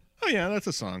 oh, yeah, that's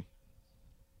a song.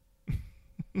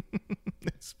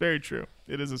 It's very true.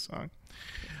 It is a song.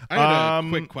 I had a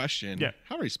quick question. yeah.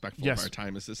 How respectful Yes. of our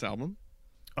time is this album?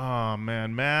 Oh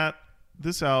man, Matt,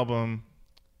 this album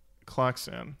clocks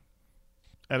in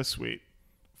at a sweet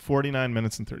 49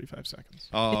 minutes and 35 seconds.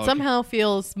 Oh, It somehow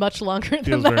feels much longer than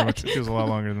Feels that. very much. It feels a lot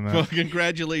longer than that. well,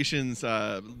 congratulations,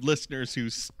 listeners who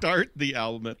start the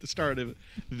album at the start of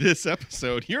this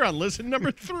episode. You're on listen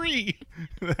number 3.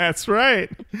 That's right.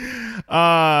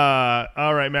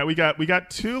 All right, Matt. We got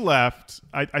 2 left.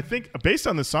 I think based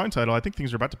on the song title, I think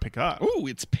things are about to pick up. Oh,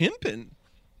 it's pimpin'.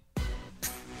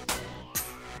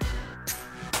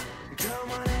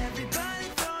 Come on, everybody,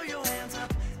 throw your hands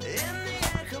up in the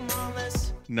air. Come on,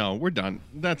 let's. No, we're done.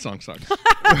 That song sucks.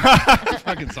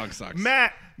 Fucking song sucks.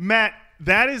 Matt,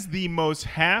 that is the most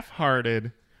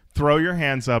half-hearted throw your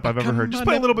hands up I've ever heard. Just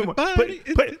play a little bit more.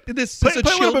 This is a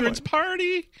children's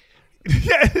party.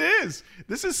 Yeah, it is.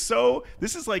 This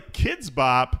is like Kids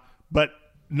Bop, but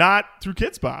not through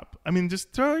Kids Bop. I mean,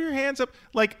 just throw your hands up.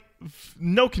 Like,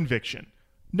 no conviction.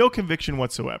 No conviction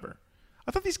whatsoever.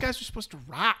 I thought these guys were supposed to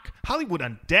rock. Hollywood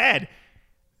Undead.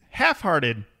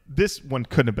 Half-hearted. This one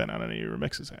couldn't have been on any of your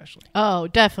remixes, Ashley. Oh,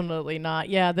 definitely not.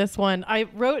 Yeah, this one. I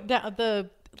wrote down the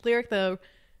lyric, in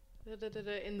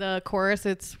the chorus,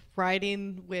 it's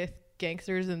riding with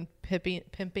gangsters and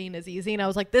pimping is easy. And I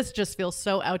was like, this just feels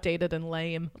so outdated and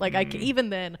lame. Like, even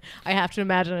then, I have to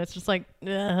imagine it's just like,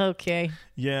 okay.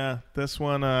 Yeah, this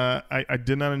one, I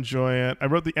did not enjoy it. I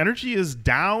wrote the energy is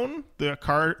down.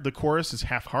 The chorus is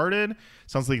half-hearted.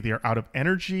 Sounds like they are out of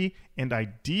energy and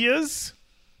ideas.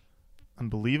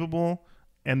 Unbelievable.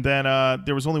 And then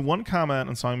there was only one comment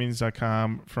on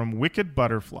songmeanings.com from Wicked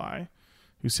Butterfly,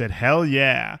 who said, hell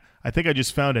yeah, I think I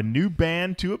just found a new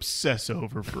band to obsess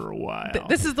over for a while.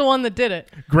 This is the one that did it.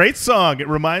 Great song. It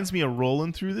reminds me of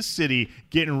rolling through the city,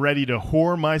 getting ready to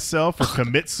whore myself or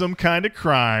commit some kind of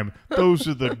crime. Those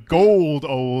are the gold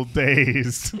old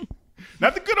days.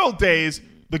 Not the good old days,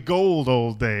 the gold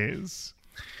old days.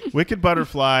 Wicked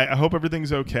Butterfly, I hope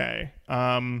everything's okay.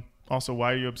 Also,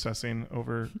 why are you obsessing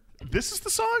over... This is the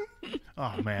song?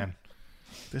 Oh, man.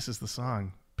 This is the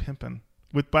song. Pimpin'.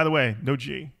 With, by the way, no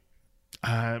G.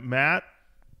 Matt,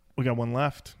 we got one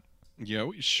left. Yeah,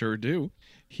 we sure do.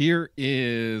 Here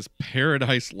is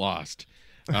Paradise Lost,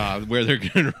 where they're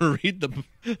going to read the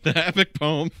epic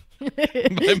poem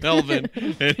by Melvin.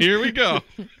 And here we go.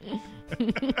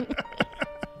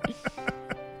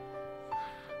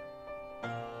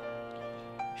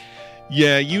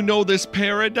 Yeah, you know this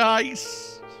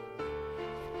paradise?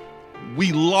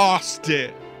 We lost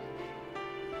it.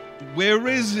 Where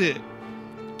is it?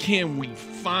 Can we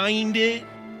find it?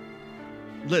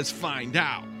 Let's find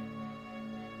out.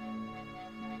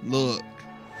 Look.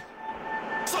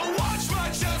 So watch my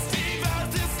chest heave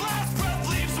as this last breath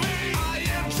leaves me. I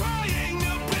am trying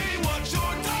to be what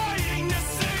you're dying to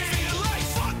see. Feel like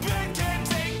fuck man can't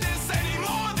take this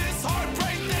anymore. This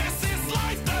heartbreak, this is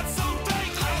life that's so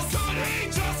thankless. How could he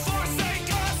just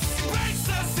forsake us? Breaks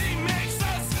us, he makes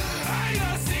us. Hate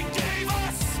us, he gave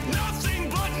us nothing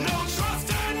but no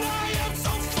trust. And I am so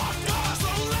fucked up.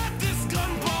 So let this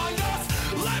gun bond us.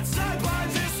 Let's hide by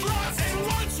this lust. And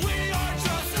once we are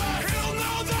just us, he'll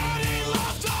know that he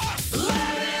loved us.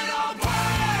 Let it all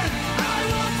burn. I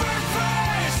will burn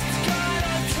first. God,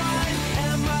 I've tried.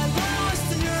 Am I lost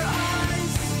in your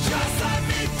eyes? Just let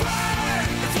me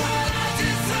burn. It's what I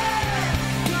deserve.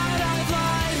 God, I've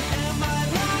lied. Am I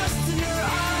lost in your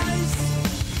eyes?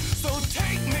 So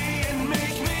take me and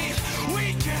make me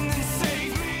weaken and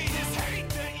save me. This hate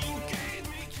that you gave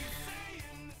me keep saying.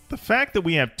 The fact that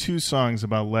we have 2 songs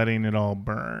about letting it all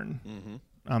burn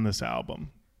on this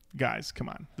album. Guys, come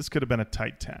on. This could have been a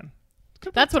tight 10.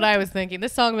 That's what I was thinking.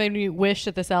 This song made me wish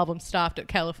that this album stopped at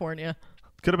California.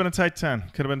 Could have been a tight 10.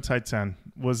 Could have been a tight 10.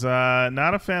 Was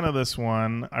not a fan of this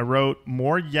one. I wrote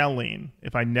more yelling.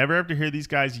 If I never have to hear these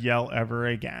guys yell ever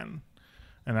again.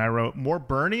 And I wrote more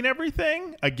burning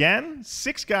everything. Again,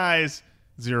 6 guys,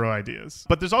 0 ideas.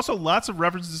 But there's also lots of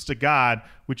references to God,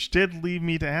 which did lead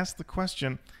me to ask the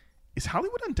question, is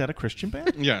Hollywood Undead a Christian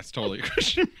band? Yeah, it's totally a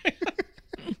Christian band.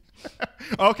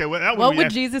 Okay, well, that What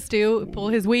would Jesus do? Pull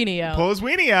his weenie out. pull his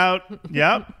weenie out.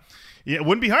 Yep. Yeah, it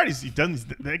wouldn't be hard. He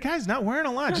doesn't. That guy's not wearing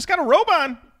a lot. Just got a robe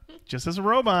on. Just as a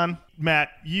robe on. Matt,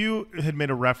 you had made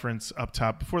a reference up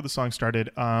top before the song started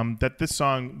that this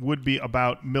song would be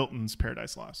about Milton's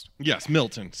Paradise Lost. Yes,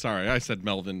 Milton. Sorry, I said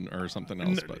Melvin or something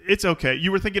else. But It's okay.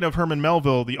 You were thinking of Herman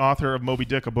Melville, the author of Moby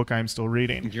Dick, a book I'm still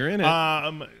reading. You're in it.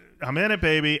 I'm in it,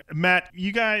 baby. Matt,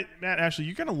 Ashley,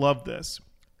 you're going to love this.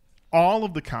 All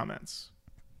of the comments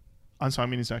on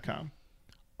songmeanings.com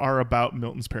are about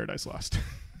Milton's Paradise Lost.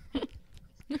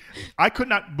 I could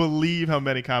not believe how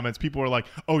many comments people were like,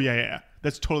 oh, yeah,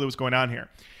 that's totally what's going on here.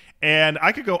 And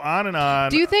I could go on and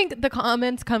on. Do you think the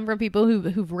comments come from people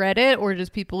who've read it, or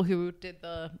just people who did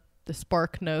the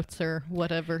Spark Notes or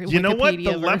whatever? You know what? The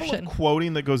Wikipedia level version? of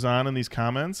quoting that goes on in these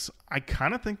comments, I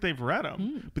kind of think they've read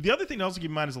them. But the other thing to also keep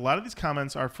in mind is a lot of these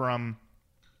comments are from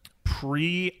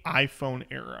pre-iPhone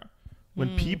era,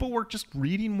 when people were just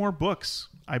reading more books,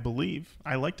 I believe.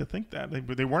 I like to think that.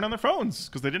 They weren't on their phones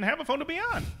because they didn't have a phone to be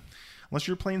on. Unless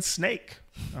you were playing Snake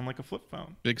on like a flip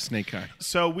phone. Big snake guy.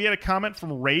 So we had a comment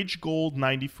from Rage Gold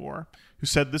 94 who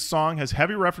said this song has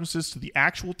heavy references to the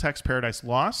actual text Paradise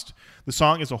Lost. The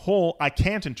song as a whole I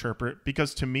can't interpret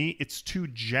because to me it's too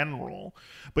general.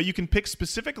 But you can pick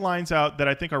specific lines out that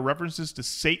I think are references to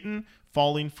Satan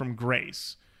falling from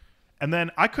grace. And then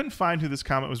I couldn't find who this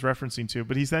comment was referencing to,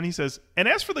 but he says, and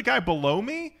as for the guy below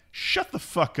me, shut the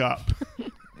fuck up.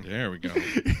 There we go.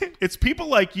 It's people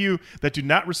like you that do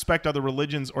not respect other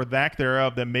religions or lack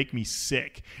thereof that make me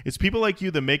sick. It's people like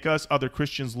you that make us other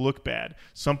Christians look bad.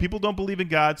 Some people don't believe in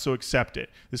God, so accept it.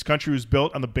 This country was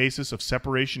built on the basis of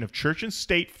separation of church and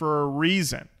state for a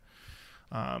reason.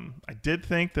 I did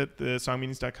think that the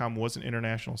songmeanings.com was an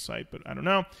international site, but I don't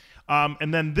know.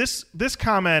 And then this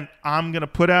comment I'm going to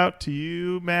put out to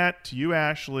you, Matt, to you,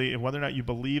 Ashley, and whether or not you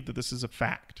believe that this is a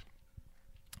fact.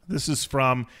 This is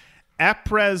from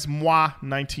Après Moi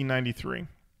 1993.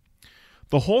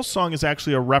 The whole song is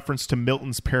actually a reference to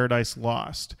Milton's Paradise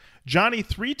Lost. Johnny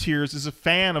Three Tears is a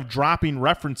fan of dropping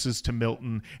references to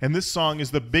Milton, and this song is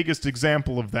the biggest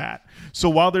example of that. So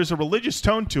while there's a religious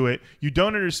tone to it, you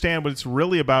don't understand what it's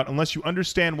really about unless you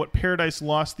understand what Paradise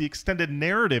Lost, the extended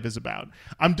narrative, is about.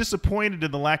 I'm disappointed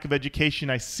in the lack of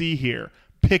education I see here.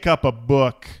 Pick up a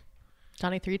book.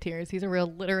 Johnny Three Tears. He's a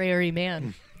real literary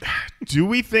man. Do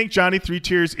we think Johnny Three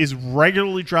Tears is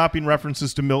regularly dropping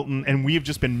references to Milton, and we have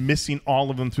just been missing all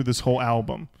of them through this whole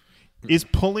album? Is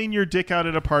pulling your dick out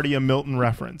at a party a Milton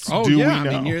reference? Oh, Do yeah. we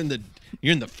know? I mean,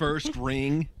 you're in the first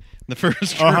ring. The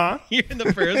first you're in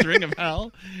the first ring of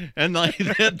hell, and like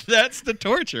that's the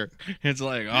torture. It's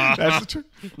like,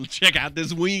 check out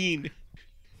this ween.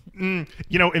 You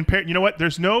know, you know what?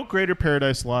 There's no greater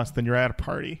Paradise Lost than you're at a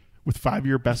party with 5 of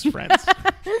your best friends.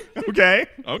 Okay?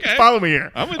 Follow me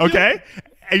here. I'm with you.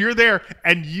 And you're there,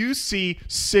 and you see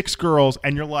 6 girls,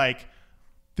 and you're like,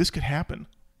 this could happen.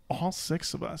 All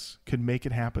 6 of us could make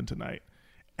it happen tonight.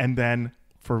 And then,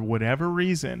 for whatever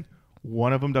reason,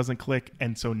 one of them doesn't click,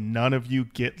 and so none of you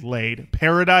get laid.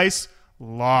 Paradise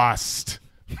Lost.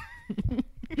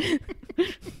 You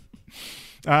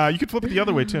could flip it the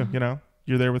other way, too, you know?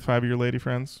 You're there with 5 of your lady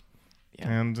friends. Yeah.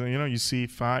 And, you know, you see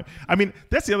 5. I mean,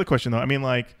 that's the other question, though. I mean,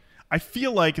 like, I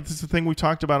feel like this is the thing we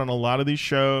talked about on a lot of these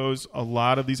shows, a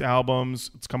lot of these albums.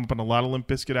 It's come up on a lot of Limp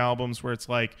Bizkit albums where it's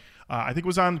like, I think it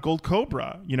was on Gold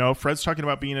Cobra. You know, Fred's talking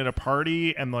about being at a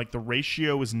party and, like, the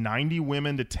ratio is 90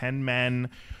 women to 10 men.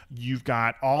 You've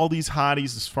got all these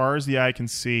hotties as far as the eye can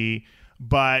see.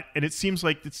 And it seems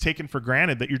like it's taken for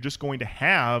granted that you're just going to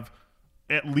have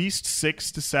at least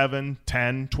 6 to 7,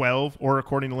 10, 12, or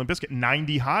according to Limp Bizkit,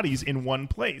 90 hotties in one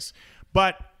place.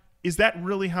 But is that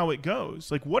really how it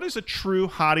goes? Like, what is a true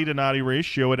hottie to naughty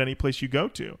ratio at any place you go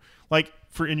to? Like,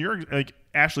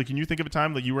 Ashley, can you think of a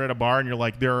time that you were at a bar and you're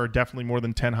like, there are definitely more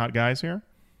than 10 hot guys here?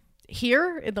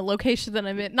 Here in the location that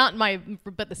I'm in,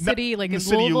 but the city, like in the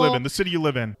city Louisville, you live in. The city you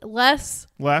live in. Less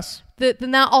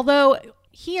than that. Although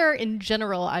here in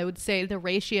general, I would say the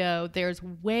ratio, there's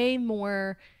way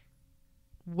more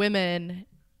women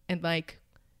and like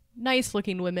nice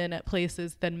looking women at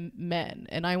places than men.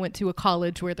 And I went to a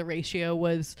college where the ratio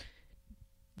was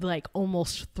like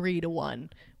almost 3 to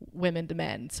 1 women to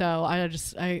men. So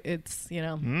it's, you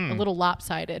know, a little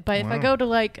lopsided. But if I go to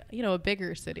like, you know, a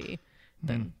bigger city,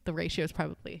 then the ratio is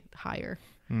probably higher.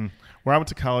 Where I went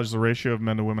to college, the ratio of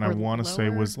men to women, Or I want to say,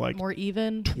 was like more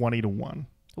even 20 to 1.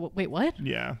 Wait, what?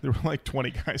 Yeah, there were like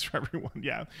 20 guys for everyone.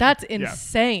 Yeah. That's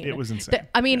insane. It was insane.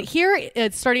 I mean, here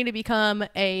it's starting to become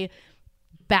a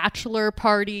bachelor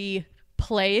party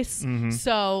place.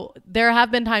 So there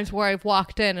have been times where I've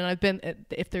walked in and I've been,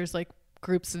 if there's like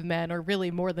groups of men or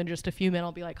really more than just a few men,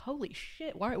 I'll be like, holy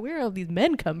shit, where all these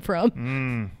men come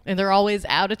from? And they're always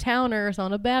out of towners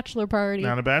on a bachelor party.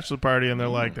 On a bachelor party, and they're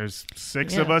like, there's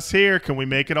 6 of us here. Can we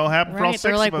make it all happen for all 6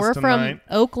 they're like, of us we're tonight?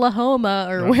 from Oklahoma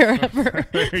or wherever.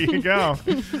 There you go.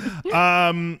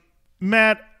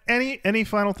 Matt, any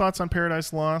final thoughts on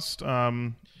Paradise Lost?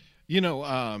 You know,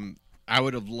 I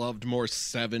would have loved more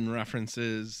 7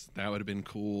 references. That would have been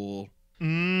cool. You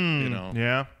know.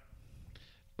 Yeah.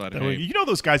 But hey, you know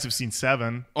those guys have seen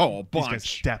 7. Oh, a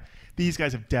bunch. These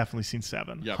guys have definitely seen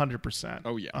 7. Yep. 100%.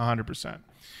 Oh, yeah. 100%.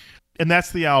 And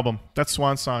that's the album. That's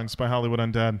Swan Songs by Hollywood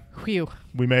Undead. Whew.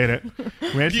 We made it.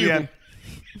 We made it to the end.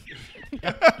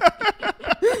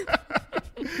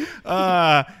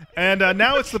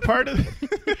 Now it's the part of.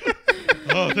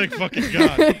 Oh, thank fucking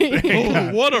God.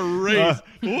 God. What a race.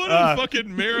 What a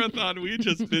fucking marathon we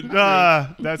just been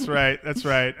through. That's right. well,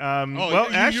 Well,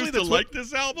 you actually, used to that's like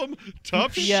this album?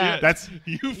 Tough Yeah. shit. That's-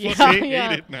 You Yeah, fucking yeah.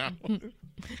 hate it now.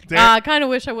 I kind of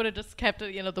wish I would have just kept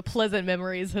the pleasant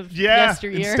memories of Yeah.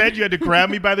 yesteryear. Instead, you had to grab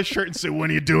me by the shirt and say,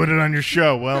 "When are you doing it on your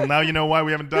show?" Well, now you know why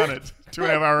we haven't done it.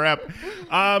 2.5 hour rep.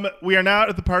 We are now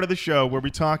at the part of the show where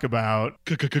we talk about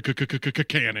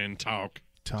Canon talk.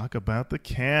 the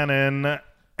canon.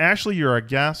 Ashley, you're our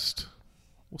guest.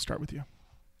 We'll start with you.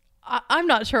 I'm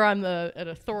not sure I'm an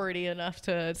authority enough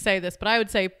to say this, but I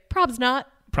would say probs not.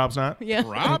 Probs not. Yeah.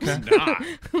 Rob's not.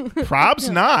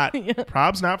 Probs not.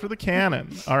 Probs not for the canon.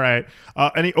 All right.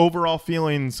 Any overall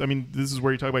feelings? I mean, this is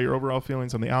where you talk about your overall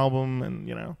feelings on the album, and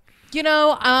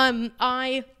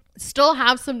I still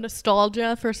have some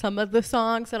nostalgia for some of the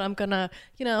songs that I'm gonna,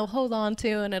 hold on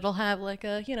to, and it'll have like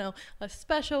a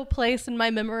special place in my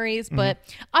memories. But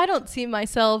I don't see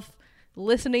myself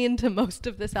listening to most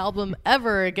of this album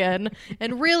ever again,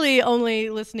 and really only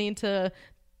listening to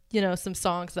some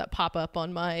songs that pop up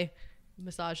on my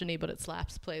Misogyny But It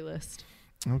Slaps playlist.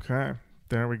 Okay,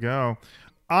 there we go.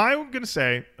 I'm going to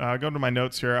say, going to my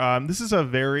notes here, this is a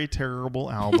very terrible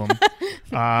album.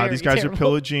 These guys terrible. are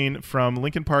pillaging from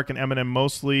Linkin Park and Eminem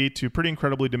mostly to pretty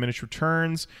incredibly diminished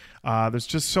returns. There's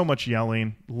just so much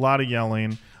yelling, a lot of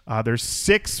yelling. There's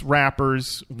 6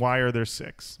 rappers. Why are there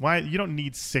 6? Why? You don't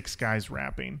need 6 guys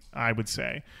rapping, I would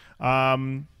say.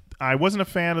 I wasn't a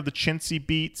fan of the chintzy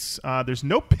beats. There's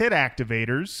no pit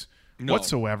activators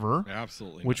whatsoever.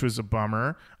 Absolutely. Which was a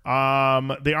bummer.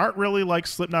 They aren't really like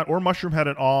Slipknot or Mushroom Head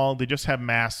at all. They just have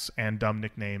masks and dumb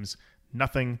nicknames.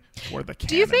 Nothing for the canon.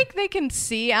 Do you think they can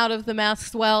see out of the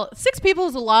masks well? 6 people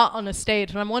is a lot on a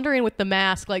stage, and I'm wondering with the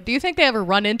mask, do you think they ever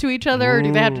run into each other, or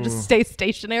do they have to just stay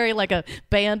stationary like a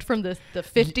band from the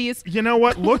 50s? You know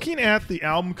what? Looking at the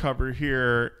album cover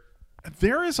here,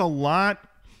 there is a lot.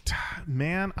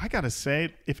 Man, I gotta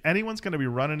say, if anyone's going to be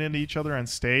running into each other on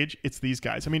stage, it's these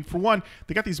guys. I mean, for one,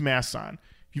 they got these masks on.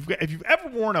 If you've ever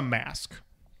worn a mask,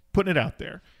 putting it out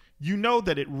there, you know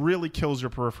that it really kills your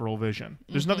peripheral vision.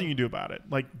 There's nothing you can do about it.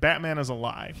 Like, Batman is a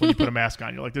lie. When you put a mask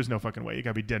on, you're like, there's no fucking way. You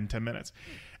gotta be dead in 10 minutes.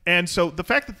 And so the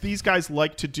fact that these guys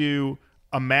like to do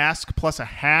a mask plus a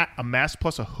hat, a mask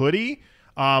plus a hoodie.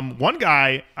 One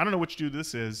guy, I don't know which dude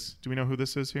this is. Do we know who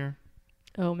this is here?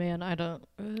 Oh man, I don't.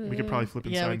 We could probably flip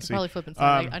inside Yeah, we and could see. probably flip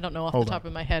inside. I don't know off the hold top on.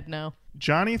 of my head now.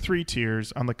 Johnny Three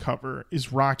Tears on the cover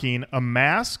is rocking a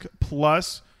mask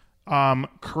plus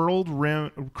curled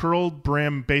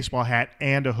brim baseball hat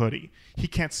and a hoodie. He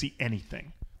can't see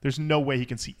anything. There's no way he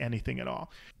can see anything at all.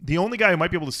 The only guy who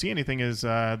might be able to see anything is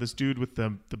this dude with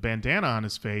the bandana on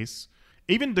his face.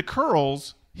 Even the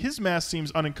curls, his mask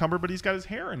seems unencumbered, but he's got his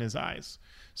hair in his eyes.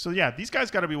 So yeah, these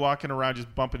guys got to be walking around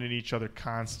just bumping into each other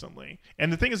constantly.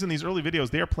 And the thing is, in these early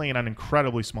videos, they are playing on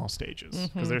incredibly small stages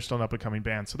because they're still an up-and-coming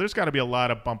band. So there's got to be a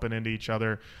lot of bumping into each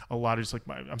other. A lot of just like,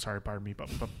 I'm sorry, pardon me, but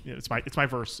it's my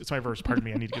verse. It's my verse. Pardon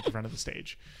me. I need to get to the front of the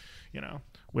stage.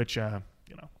 Which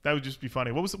that would just be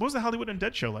funny. What was the Hollywood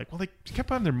Undead show like? Well, they kept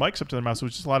putting their mics up to their mouth, so it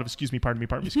was just a lot of excuse me, pardon me,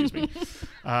 excuse me.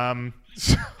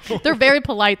 They're very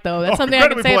polite, though. That's something I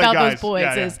can incredibly say polite about guys. those boys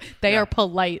Yeah, is they are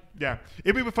polite. Yeah,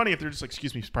 it'd be funny if they're just like,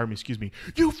 excuse me, pardon me, excuse me.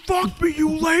 You fucked me,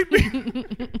 you laid me.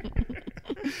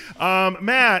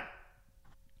 Matt,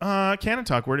 Canon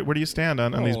Talk, where do you stand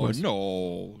on these boys?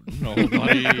 No,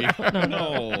 buddy.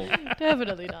 No.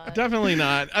 Definitely not. Definitely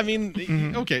not. I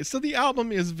mean, okay, so the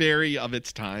album is very of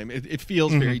its time. It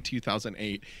feels very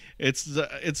 2008.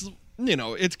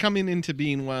 It's coming into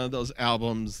being one of those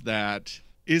albums that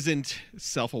isn't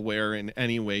self-aware in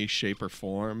any way, shape, or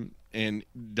form, and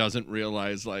doesn't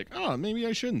realize maybe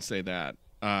I shouldn't say that.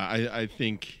 I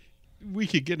think we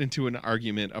could get into an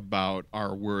argument about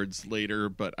our words later,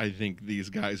 but I think these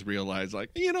guys realize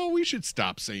we should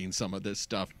stop saying some of this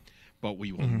stuff. But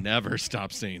we will never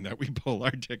stop saying that we pull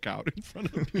our dick out in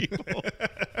front of people.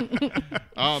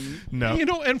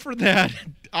 No. And for that,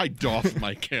 I doff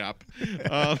my cap.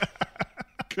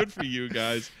 Good for you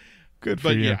guys. Good for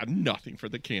but you. yeah, nothing for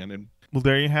the canon. Well,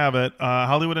 there you have it.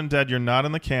 Hollywood Undead, you're not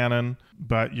in the canon,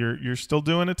 but you're still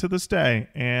doing it to this day,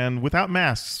 and without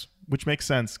masks, which makes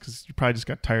sense because you probably just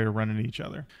got tired of running into each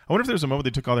other. I wonder if there's a moment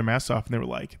they took all their masks off and they were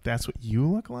like, "That's what you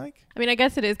look like." I mean, I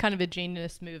guess it is kind of a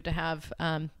genius move to have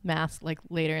masks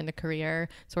later in the career,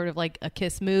 sort of like a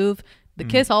Kiss move. The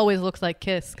Kiss always looks like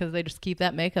Kiss because they just keep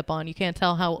that makeup on. You can't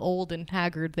tell how old and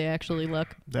haggard they actually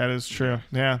look. That is true.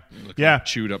 Yeah, Look yeah. like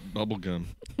chewed up bubble gum.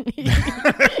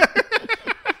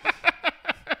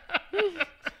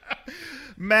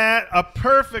 Matt, a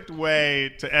perfect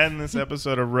way to end this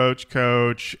episode of Roach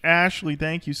Coach. Ashley,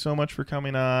 thank you so much for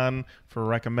coming on, for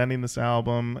recommending this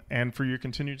album, and for your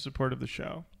continued support of the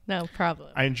show. No problem.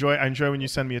 I enjoy when you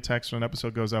send me a text when an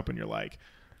episode goes up and you're like,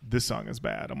 this song is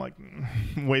bad. I'm like,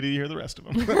 wait till you hear the rest of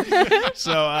them.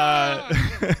 So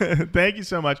thank you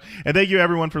so much. And thank you,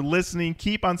 everyone, for listening.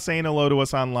 Keep on saying hello to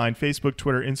us online, Facebook,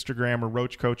 Twitter, Instagram, or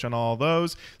Roach Coach on all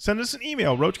those. Send us an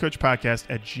email,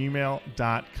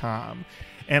 roachcoachpodcast@gmail.com.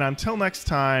 And until next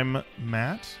time,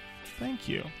 Matt, thank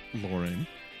you. Lauren,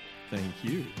 thank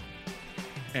you.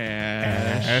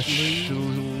 Ashley,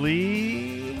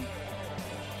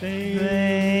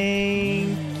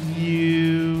 thank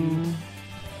you.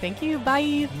 Thank you.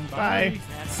 Bye. Bye.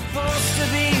 That's supposed to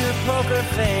be your poker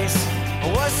face,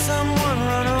 or was someone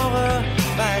run over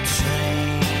by a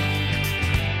train?